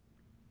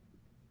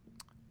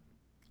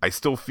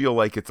still feel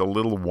like it's a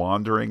little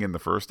wandering in the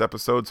first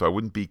episode, so I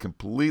wouldn't be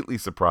completely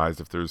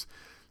surprised if there's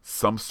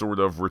some sort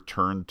of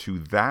return to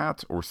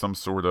that, or some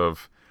sort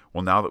of,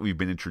 well, now that we've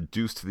been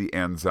introduced to the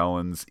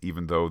Anzellans,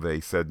 even though they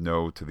said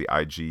no to the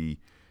IG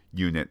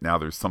unit, now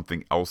there's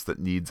something else that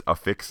needs a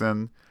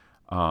fixin'.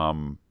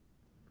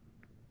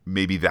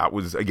 Maybe that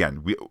was,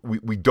 again,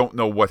 we don't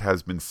know what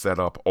has been set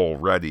up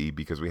already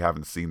because we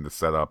haven't seen the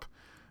setup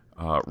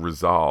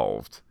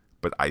resolved.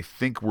 But I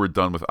think we're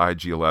done with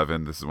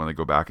IG-11. This is when I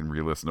go back and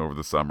re-listen over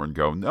the summer and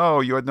go, no,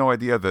 you had no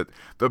idea that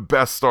the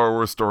best Star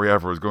Wars story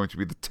ever was going to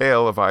be the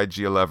tale of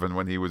IG-11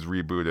 when he was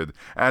rebooted.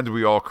 And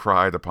we all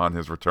cried upon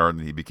his return,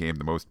 and he became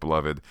the most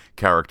beloved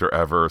character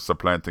ever,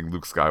 supplanting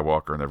Luke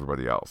Skywalker and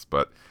everybody else.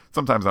 But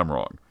sometimes I'm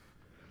wrong.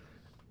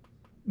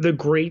 The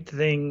great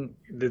thing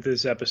that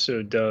this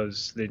episode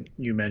does that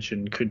you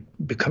mentioned could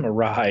become a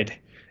ride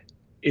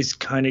is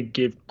kind of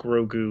give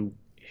Grogu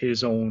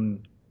his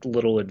own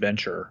little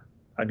adventure.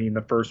 I mean,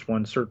 the first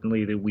one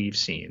certainly that we've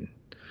seen,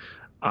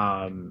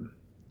 and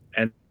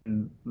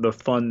the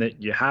fun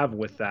that you have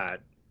with that,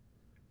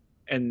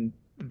 and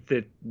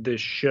that this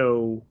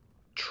show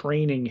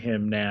training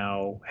him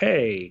now.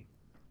 Hey,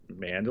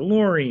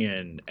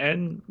 Mandalorian,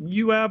 and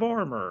you have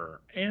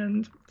armor,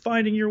 and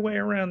finding your way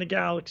around the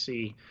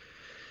galaxy.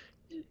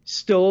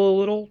 Still a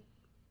little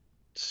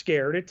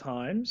scared at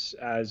times,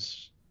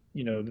 as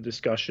you know, the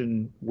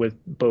discussion with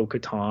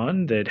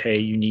Bo-Katan that, hey,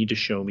 you need to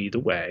show me the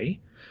way.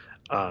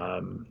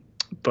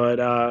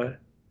 But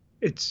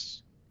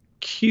it's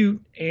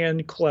cute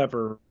and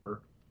clever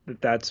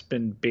that that's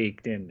been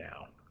baked in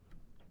now.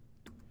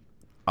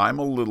 I'm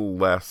a little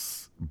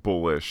less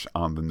bullish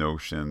on the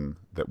notion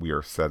that we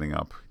are setting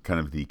up kind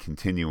of the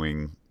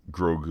continuing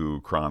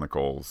Grogu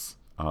Chronicles.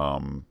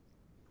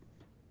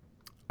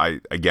 I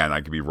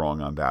could be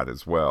wrong on that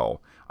as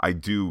well. I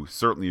do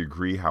certainly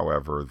agree,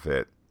 however,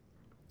 that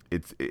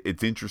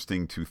it's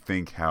interesting to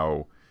think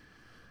how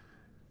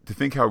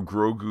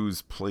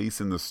Grogu's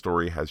place in the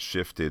story has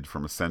shifted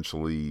from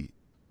essentially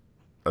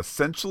a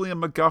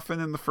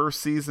MacGuffin in the first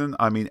season.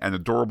 I mean, an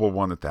adorable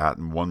one at that,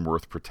 and one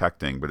worth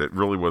protecting. But it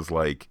really was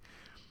like,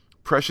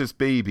 precious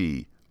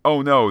baby.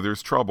 Oh no,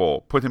 there's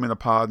trouble. Put him in a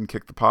pod and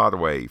kick the pod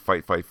away.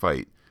 Fight, fight,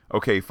 fight.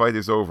 Okay, fight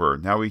is over.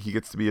 Now he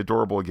gets to be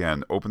adorable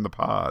again. Open the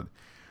pod.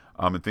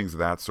 And things of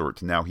that sort.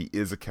 To now he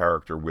is a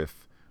character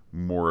with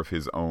more of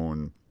his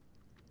own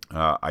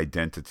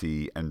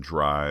identity and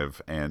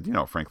drive, and, you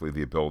know, frankly,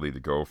 the ability to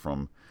go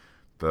from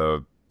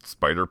the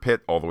spider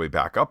pit all the way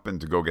back up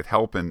and to go get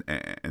help and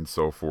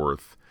so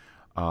forth.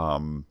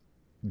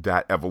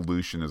 That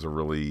evolution is a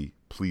really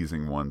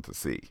pleasing one to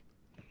see.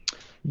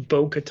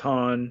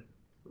 Bo-Katan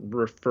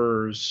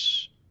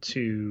refers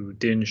to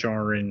Din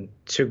Djarin,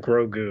 to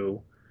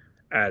Grogu,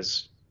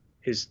 as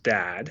his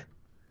dad.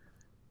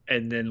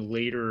 And then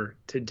later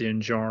to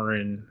Din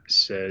Djarin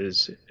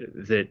says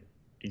that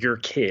your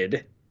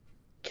kid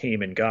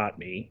came and got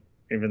me,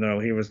 even though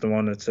he was the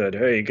one that said,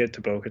 hey, get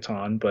to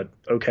Bo-Katan. But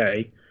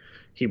okay,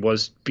 he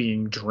was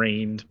being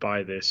drained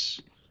by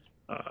this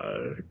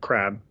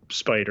crab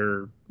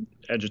spider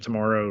Edge of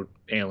Tomorrow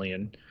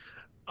alien.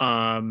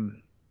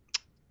 And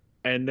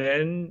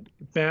then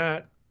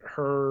Matt,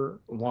 her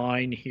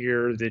line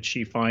here that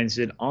she finds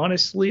it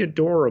honestly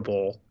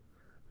adorable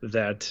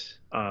that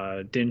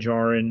Din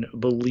Djarin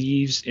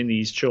believes in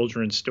these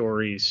children's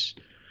stories,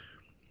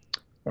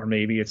 or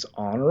maybe it's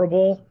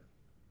honorable,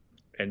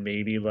 and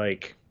maybe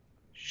like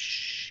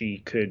she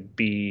could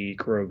be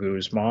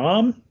Grogu's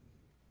mom.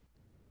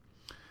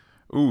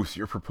 Ooh, so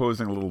you're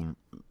proposing a little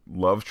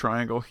love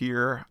triangle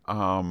here.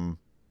 That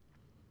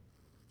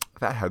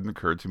hadn't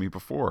occurred to me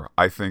before.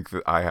 I think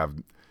that I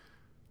have,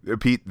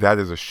 Pete, that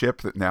is a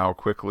ship that now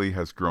quickly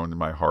has grown in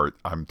my heart.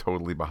 I'm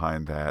totally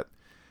behind that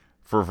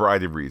for a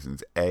variety of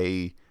reasons.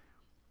 A,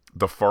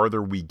 the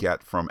farther we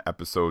get from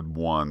episode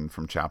 1,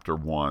 from chapter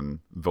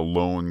 1, the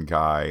lone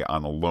guy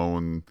on a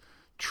lone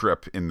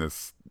trip in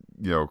this,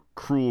 you know,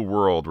 cruel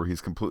world where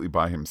he's completely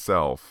by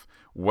himself.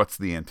 What's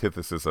the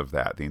antithesis of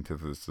that? The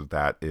antithesis of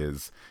that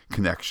is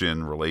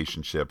connection,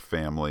 relationship,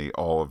 family,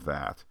 all of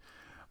that.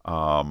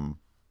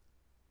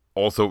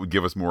 Also, it would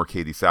give us more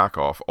Katie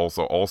Sackhoff.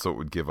 Also, it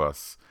would give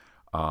us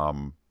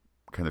kind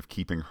of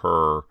keeping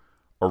her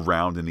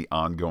around in the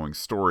ongoing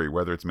story,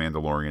 whether it's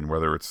Mandalorian,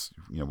 whether it's,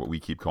 you know, what we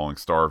keep calling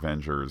Star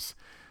Avengers.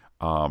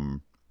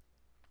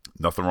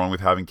 Nothing wrong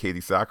with having Katie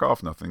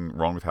Sackhoff. Nothing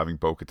wrong with having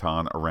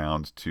Bo-Katan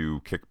around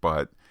to kick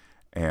butt,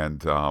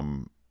 and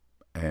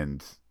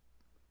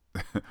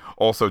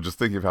also just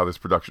thinking of how this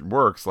production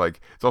works. Like,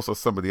 it's also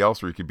somebody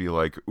else where you could be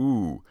like,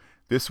 ooh,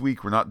 this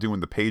week we're not doing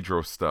the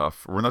Pedro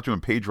stuff. We're not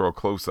doing Pedro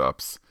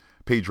close-ups,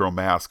 Pedro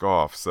mask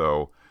off.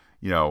 So,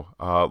 you know,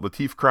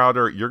 Lateef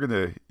Crowder,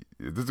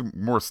 this is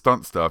more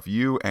stunt stuff.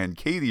 You and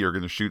Katie are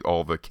going to shoot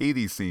all the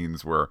Katie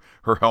scenes where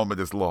her helmet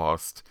is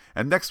lost.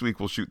 And next week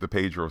we'll shoot the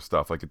Pedro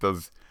stuff like it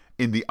does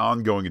in the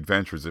ongoing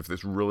adventures. If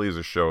this really is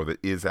a show that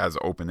is as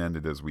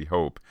open-ended as we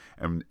hope,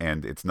 and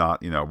it's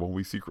not, you know, well,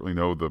 we secretly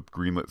know the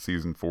greenlit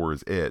season 4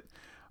 is it,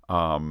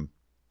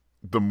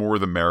 the more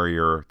the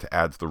merrier to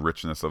add to the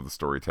richness of the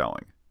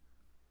storytelling.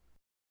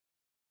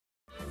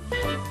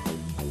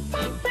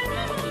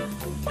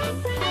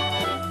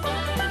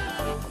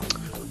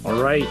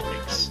 All right,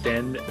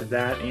 extend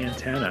that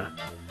antenna.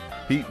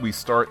 Pete, we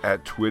start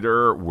at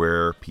Twitter,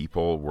 where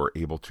people were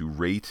able to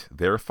rate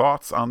their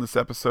thoughts on this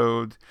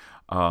episode.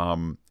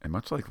 And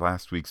much like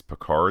last week's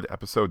Picard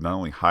episode, not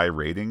only high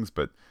ratings,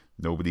 but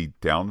nobody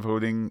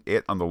downvoting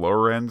it on the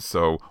lower end.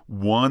 So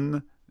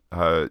one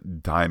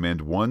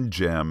diamond, one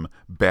gem,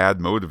 bad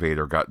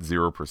motivator got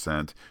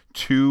 0%.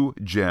 2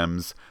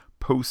 gems,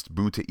 post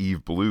Boonta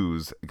Eve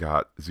Blues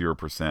got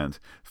 0%.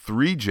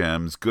 3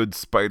 gems, good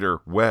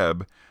spider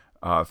web,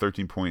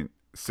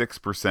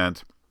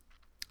 13.6%.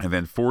 And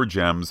then 4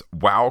 gems,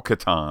 Wow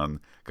Catan,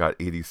 got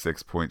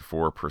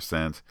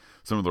 86.4%.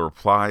 Some of the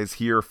replies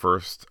here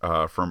first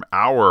from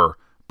our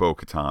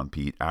Bo-Katan,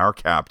 Pete, our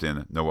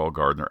captain, Noel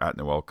Gardner, at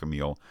Noel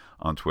Camille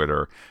on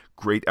Twitter.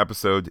 Great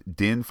episode.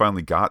 Din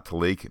finally got to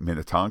Lake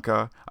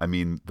Minnetonka. I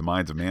mean, the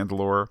Mines of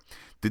Mandalore.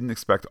 Didn't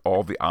expect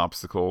all the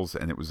obstacles,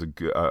 and it was a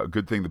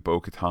good thing that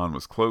Bo-Katan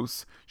was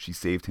close. She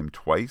saved him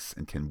twice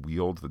and can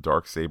wield the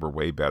Darksaber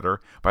way better.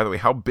 By the way,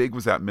 how big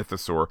was that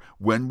mythosaur?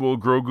 When will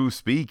Grogu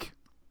speak?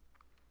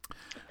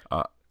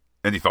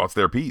 Any thoughts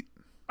there, Pete?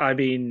 I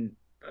mean,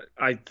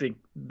 I think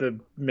the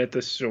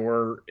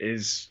mythosaur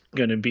is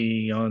going to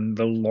be on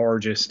the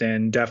largest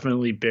end,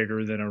 definitely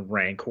bigger than a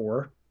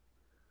rancor.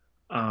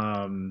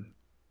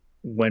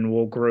 When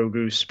will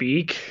Grogu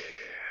speak?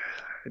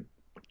 I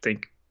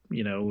think,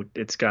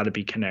 it's got to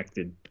be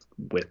connected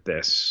with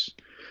this.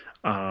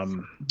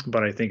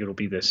 But I think it'll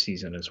be this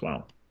season as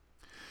well.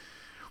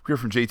 We hear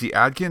from JT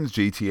Adkins.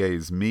 JTA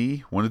is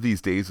me. One of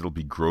these days it'll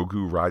be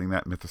Grogu riding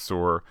that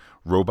mythosaur.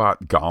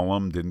 Robot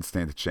Gollum didn't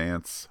stand a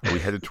chance. Are we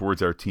headed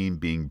towards our team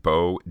being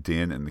Bo,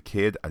 Din, and the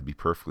kid? I'd be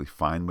perfectly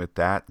fine with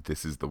that.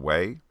 This is the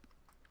way.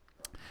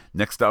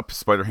 Next up,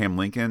 Spider-Ham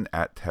Lincoln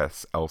at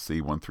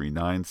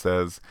TessLC139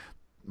 says,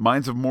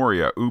 Mines of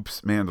Moria, oops,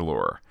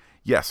 Mandalore.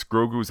 Yes,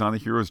 Grogu's on a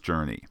hero's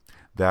journey.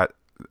 That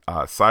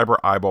cyber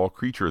eyeball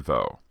creature,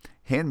 though.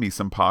 Hand me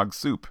some Pog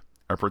soup.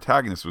 Our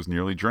protagonist was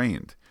nearly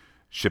drained.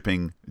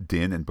 Shipping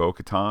Din and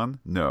Bo-Katan?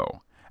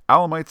 No.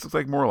 Alamites look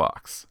like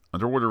Morlocks.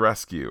 Underwater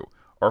rescue.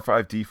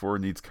 R5-D4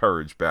 needs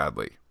courage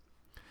badly.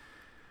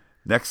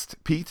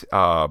 Next, Pete,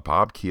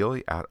 Bob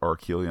Keeley at R.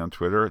 Keeley on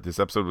Twitter. This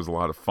episode was a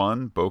lot of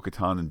fun.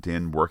 Bo-Katan and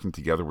Din working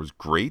together was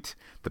great.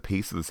 The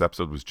pace of this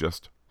episode was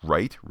just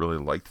right. Really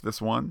liked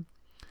this one.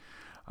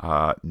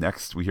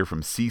 Next, we hear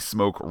from Sea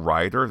Smoke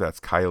Rider. That's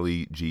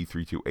Kylie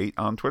G328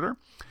 on Twitter.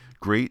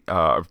 Great,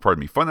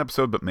 fun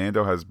episode, but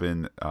Mando has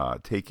been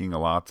taking a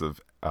lot of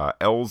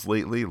L's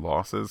lately,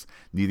 losses,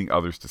 needing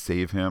others to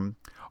save him.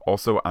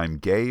 Also, I'm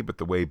gay, but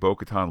the way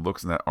Bo-Katan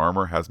looks in that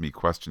armor has me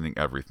questioning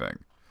everything.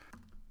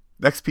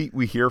 Next, Pete,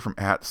 we hear from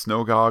at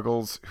Snow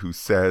Goggles, who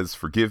says,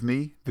 forgive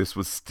me, this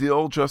was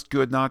still just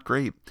good, not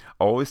great.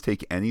 I'll always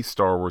take any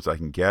Star Wars I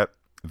can get,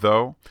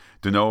 though.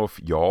 Don't know if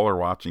y'all are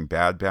watching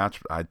Bad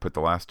Batch, but I'd put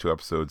the last 2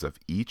 episodes of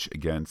each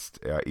against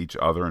each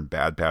other, and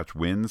Bad Batch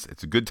wins.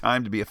 It's a good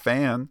time to be a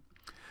fan.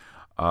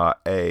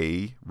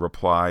 A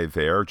reply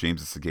there.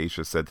 James the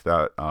Sagacious said to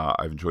that,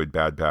 I've enjoyed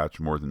Bad Batch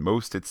more than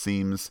most, it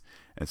seems.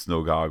 And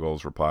Snow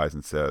Goggles replies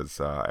and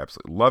says, I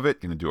absolutely love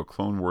it. Going to do a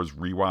Clone Wars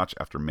rewatch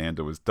after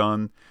Mando is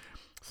done.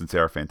 Since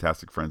our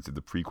fantastic friends did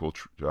the prequel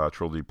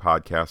trilogy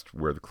podcast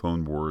where the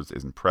Clone Wars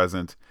isn't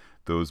present,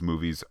 those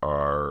movies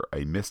are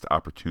a missed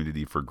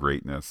opportunity for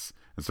greatness.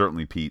 And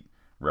certainly, Pete,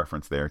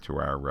 reference there to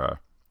our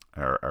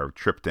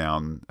trip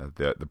down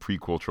the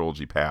prequel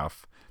trilogy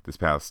path this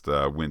past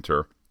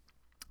winter.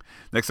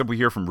 Next up, we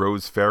hear from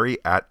Rose Ferry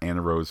at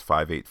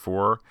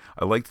AnnaRose584.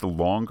 I liked the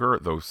longer,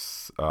 though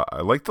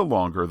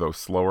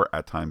slower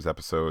at times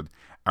episode.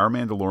 Our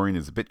Mandalorian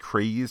is a bit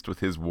crazed with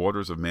his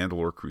Waters of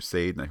Mandalore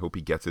crusade, and I hope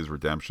he gets his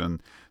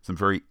redemption. Some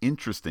very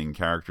interesting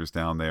characters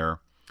down there.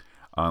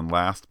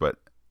 Last but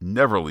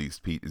never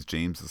least, Pete, is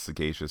James the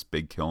Sagacious,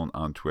 Big Killin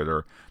on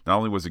Twitter. Not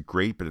only was it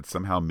great, but it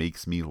somehow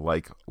makes me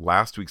like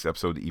last week's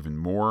episode even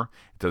more.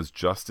 It does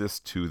justice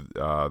to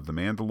the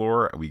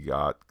Mandalore. We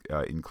got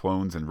in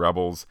Clones and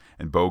Rebels,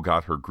 and Bo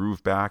got her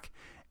groove back.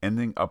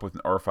 Ending up with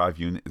an R5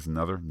 unit is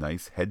another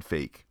nice head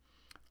fake.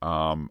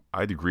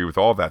 I'd agree with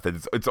all that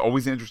it's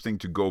always interesting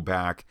to go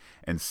back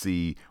and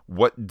see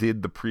what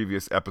did the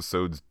previous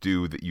episodes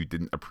do that you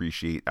didn't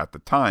appreciate at the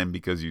time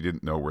because you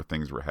didn't know where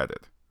things were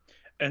headed.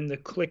 And the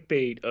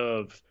clickbait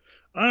of,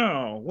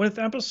 with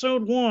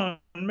episode 1,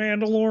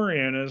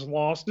 Mandalorian has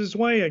lost his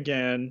way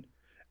again.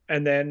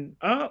 And then,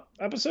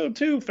 episode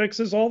 2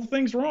 fixes all the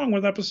things wrong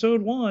with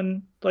episode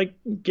 1. Like,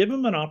 give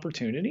him an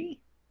opportunity.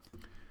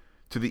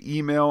 To the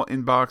email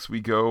inbox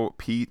we go,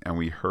 Pete, and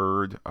we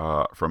heard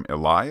from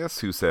Elias,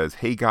 who says,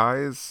 hey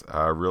guys,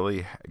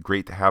 really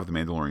great to have the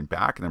Mandalorian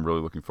back, and I'm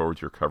really looking forward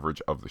to your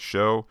coverage of the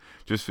show.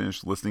 Just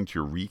finished listening to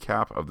your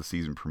recap of the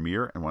season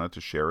premiere and wanted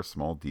to share a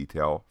small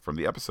detail from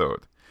the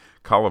episode.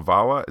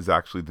 Kalevala is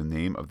actually the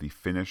name of the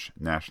Finnish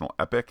national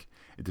epic.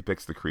 It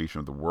depicts the creation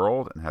of the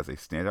world and has a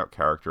standout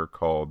character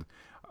called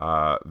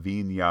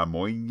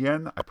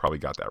Viinamoinen, I probably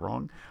got that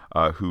wrong,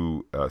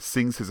 who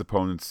sings his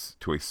opponents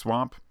to a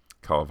swamp.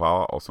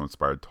 Kalevala also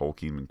inspired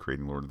Tolkien in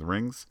creating Lord of the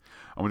Rings.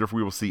 I wonder if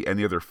we will see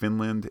any other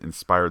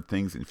Finland-inspired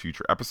things in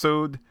future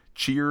episode.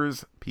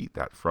 Cheers, Pete.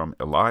 That from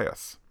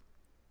Elias.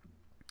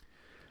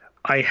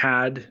 I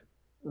had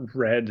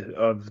read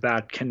of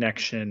that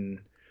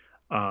connection.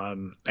 I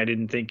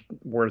didn't think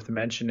worth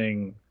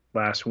mentioning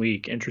last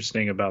week.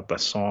 Interesting about the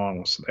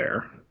songs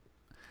there.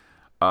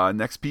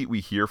 Next, Pete, we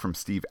hear from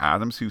Steve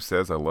Adams, who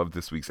says, I love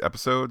this week's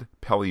episode.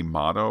 Peli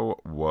Motto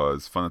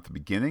was fun at the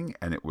beginning,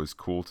 and it was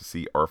cool to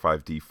see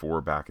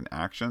R5D4 back in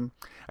action.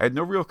 I had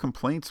no real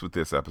complaints with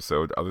this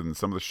episode, other than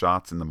some of the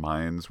shots in the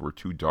mines were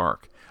too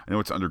dark. I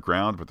know it's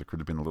underground, but there could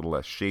have been a little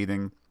less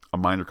shading. A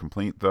minor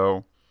complaint,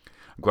 though.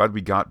 I'm glad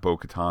we got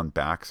Bo-Katan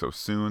back so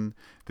soon.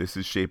 This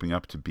is shaping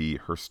up to be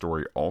her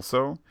story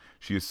also.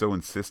 She is so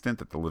insistent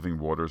that the living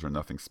waters are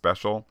nothing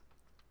special.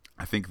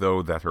 I think,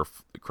 though, that her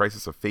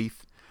crisis of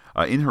faith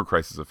in her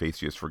crisis of faith,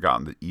 she has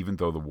forgotten that even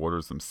though the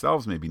waters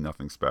themselves may be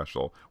nothing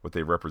special, what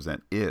they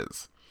represent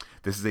is.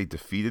 This is a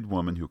defeated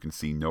woman who can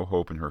see no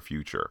hope in her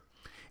future.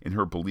 In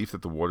her belief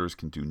that the waters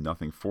can do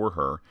nothing for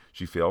her,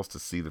 she fails to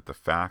see that the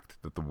fact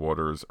that the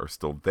waters are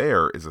still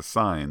there is a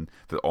sign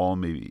that all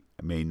may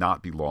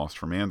not be lost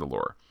for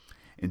Mandalore.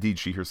 Indeed,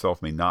 she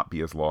herself may not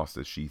be as lost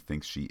as she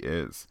thinks she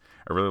is.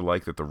 I really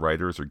like that the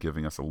writers are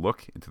giving us a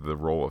look into the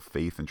role of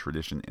faith and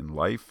tradition in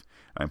life.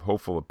 I'm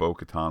hopeful that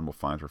Bo-Katan will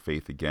find her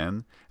faith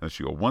again, and that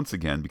she will once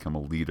again become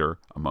a leader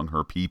among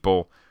her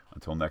people.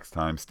 Until next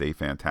time, stay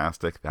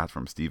fantastic. That's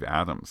from Steve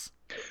Adams.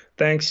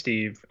 Thanks,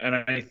 Steve. And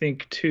I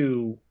think,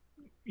 too,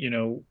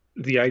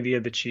 the idea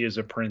that she is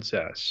a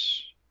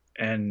princess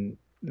and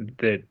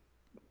that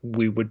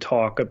we would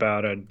talk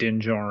about a Din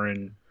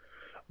Djarin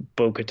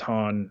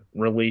Bo-Katan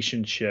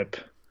relationship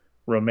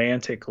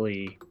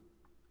romantically,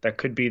 that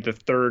could be the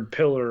third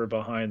pillar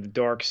behind the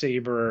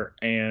Darksaber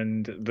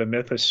and the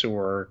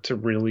Mythosaur to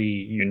really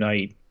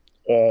unite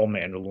all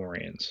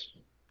Mandalorians.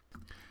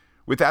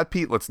 With that,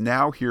 Pete, let's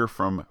now hear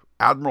from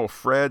Admiral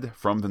Fred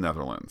from the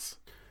Netherlands.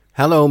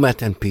 Hello,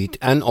 Matt and Pete,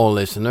 and all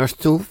listeners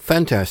to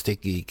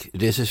Fantastic Geek.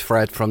 This is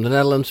Fred from the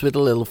Netherlands with a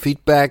little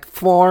feedback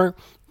for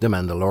The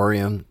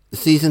Mandalorian,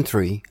 Season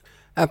 3,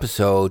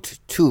 Episode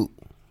 2.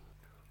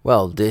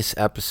 Well, this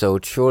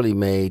episode surely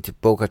made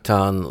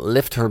Bo-Katan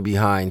lift her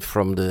behind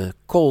from the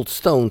cold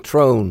stone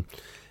throne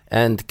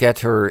and get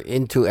her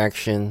into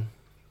action.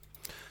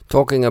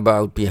 Talking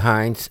about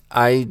behinds,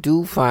 I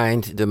do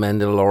find the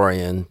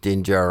Mandalorian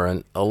Din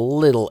Djarin a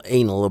little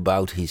anal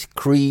about his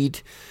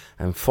creed,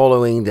 and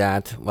following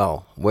that,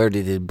 well, where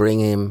did it bring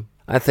him?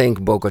 I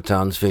think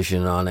Bo-Katan's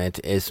vision on it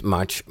is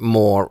much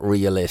more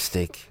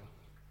realistic.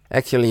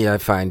 Actually, I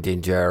find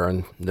Din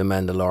Djarin, the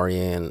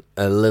Mandalorian,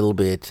 a little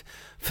bit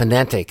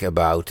fanatic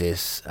about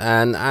this,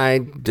 and I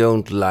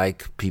don't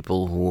like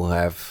people who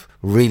have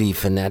really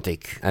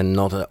fanatic and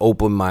not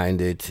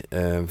open-minded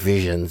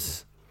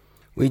visions.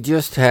 We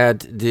just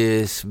had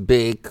this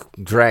big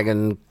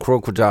dragon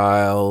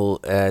crocodile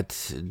at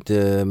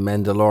the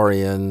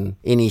Mandalorian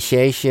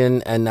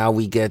initiation, and now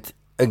we get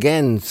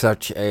again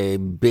such a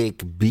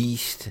big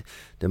beast,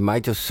 the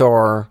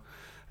Mythosaur.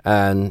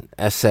 And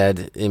as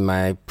said in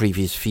my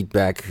previous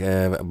feedback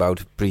about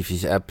the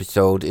previous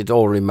episode, it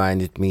all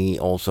reminded me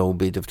also a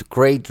bit of the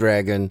Great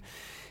Dragon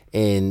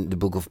in the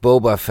Book of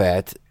Boba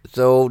Fett.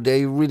 So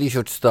they really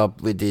should stop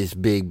with these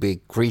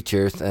big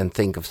creatures and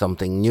think of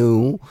something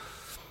new.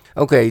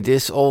 Okay,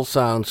 this all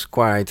sounds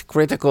quite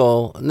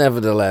critical.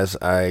 Nevertheless,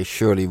 I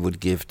surely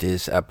would give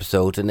this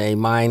episode an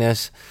A-.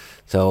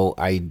 So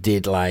I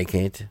did like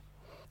it.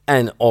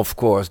 And of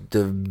course,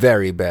 the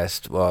very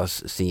best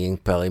was seeing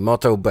Peli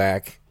Motto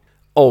back.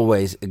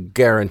 Always a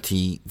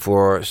guarantee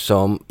for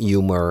some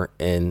humor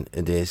in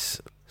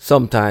this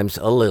sometimes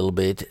a little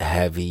bit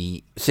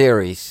heavy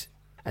series.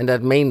 And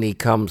that mainly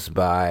comes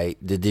by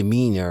the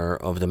demeanor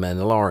of the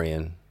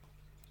Mandalorian.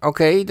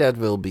 Okay, that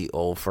will be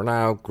all for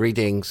now.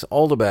 Greetings,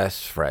 all the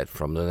best, Fred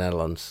from the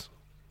Netherlands.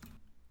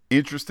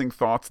 Interesting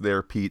thoughts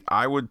there, Pete.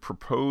 I would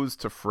propose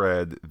to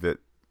Fred that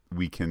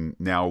we can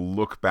now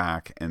look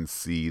back and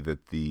see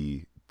that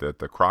the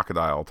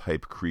crocodile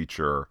type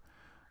creature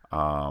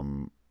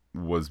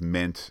was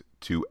meant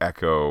to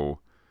echo,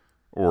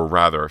 or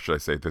rather, should I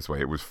say it this way,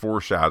 it was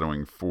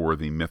foreshadowing for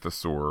the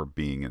Mythosaur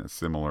being in a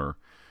similar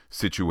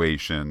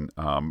situation.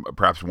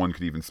 Perhaps one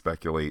could even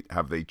speculate,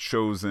 have they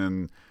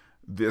chosen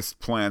this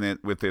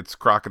planet with its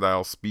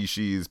crocodile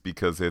species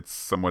because it's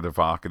somewhat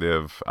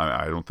evocative?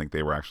 I don't think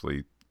they were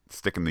actually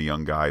sticking the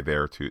young guy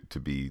there to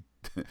be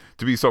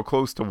to be so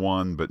close to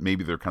one, but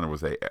maybe there kind of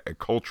was a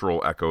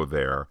cultural echo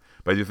there.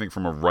 But I do think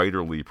from a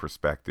writerly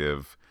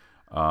perspective,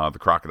 the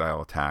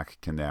crocodile attack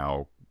can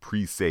now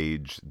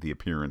presage the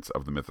appearance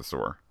of the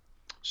Mythosaur.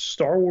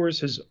 Star Wars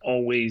has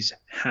always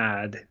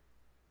had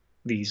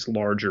these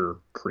larger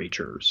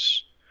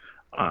creatures,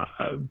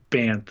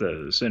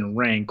 banthas and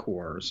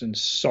rancors and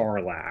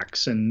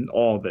sarlaccs and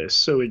all this.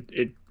 So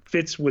it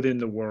fits within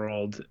the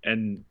world.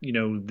 And,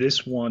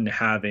 this one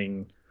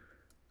having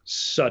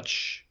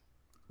such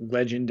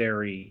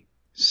legendary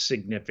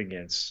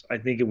significance, I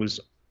think it was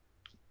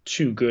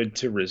too good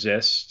to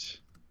resist.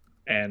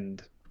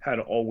 And had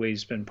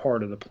always been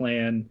part of the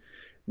plan.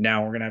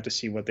 Now we're going to have to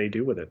see what they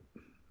do with it.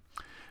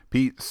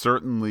 Pete,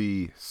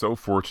 certainly so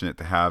fortunate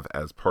to have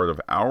as part of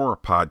our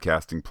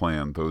podcasting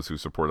plan those who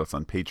support us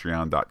on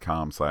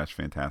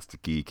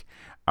patreon.com/fantasticgeek.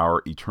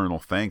 Our eternal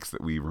thanks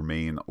that we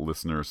remain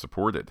listener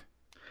supported.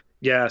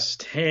 Yes,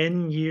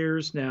 10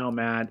 years now,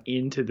 Matt,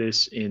 into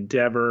this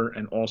endeavor,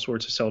 and all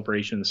sorts of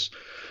celebrations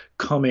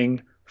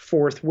coming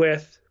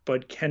forthwith,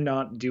 but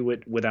cannot do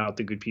it without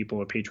the good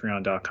people at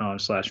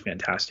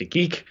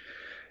patreon.com/fantasticgeek.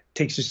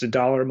 Takes just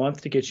 $1 a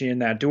month to get you in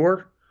that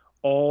door.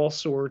 All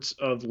sorts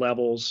of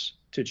levels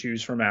to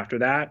choose from after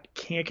that.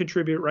 Can't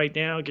contribute right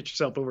now? Get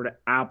yourself over to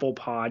Apple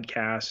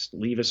Podcasts.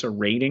 Leave us a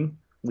rating.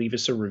 Leave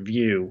us a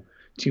review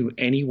to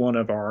any one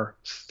of our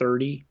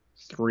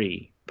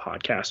 33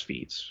 podcast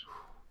feeds.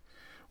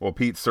 Well,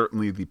 Pete,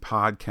 certainly the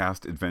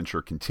podcast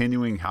adventure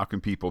continuing. How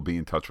can people be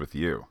in touch with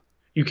you?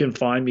 You can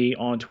find me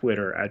on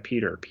Twitter at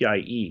Peter,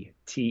 Pieterj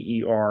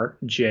Ketalar,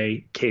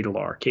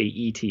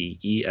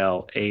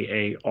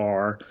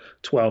 Ketelaar,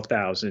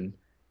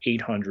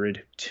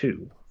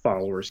 12,802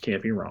 followers.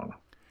 Can't be wrong.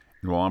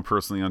 And while I'm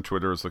personally on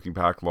Twitter as Looking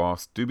Back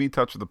Lost, do be in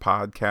touch with the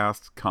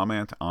podcast.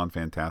 Comment on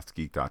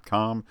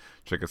fantasticgeek.com.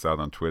 Check us out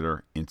on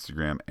Twitter,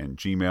 Instagram, and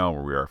Gmail,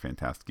 where we are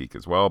Fantastic Geek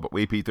as well. But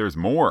wait, Pete, there's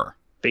more.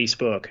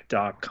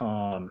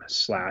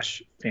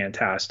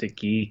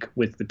 Facebook.com/fantasticgeek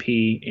with the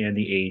P and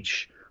the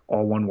H,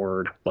 all one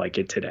word, like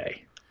it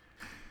today.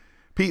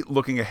 Pete,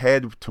 looking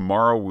ahead,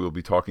 tomorrow we'll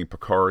be talking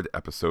Picard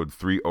episode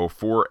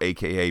 304,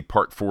 aka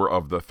part 4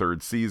 of the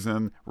 3rd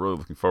season. Really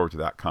looking forward to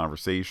that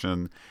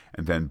conversation.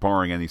 And then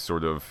barring any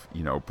sort of,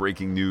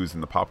 breaking news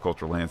in the pop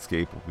culture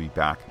landscape, we'll be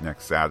back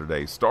next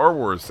Saturday, Star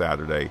Wars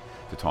Saturday,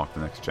 to talk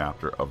the next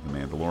chapter of The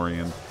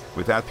Mandalorian.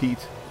 With that,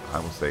 Pete, I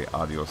will say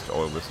adios to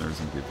all our listeners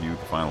and give you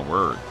the final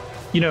word.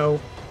 I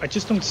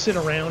just don't sit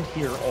around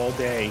here all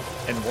day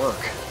and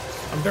work.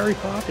 I'm very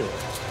popular.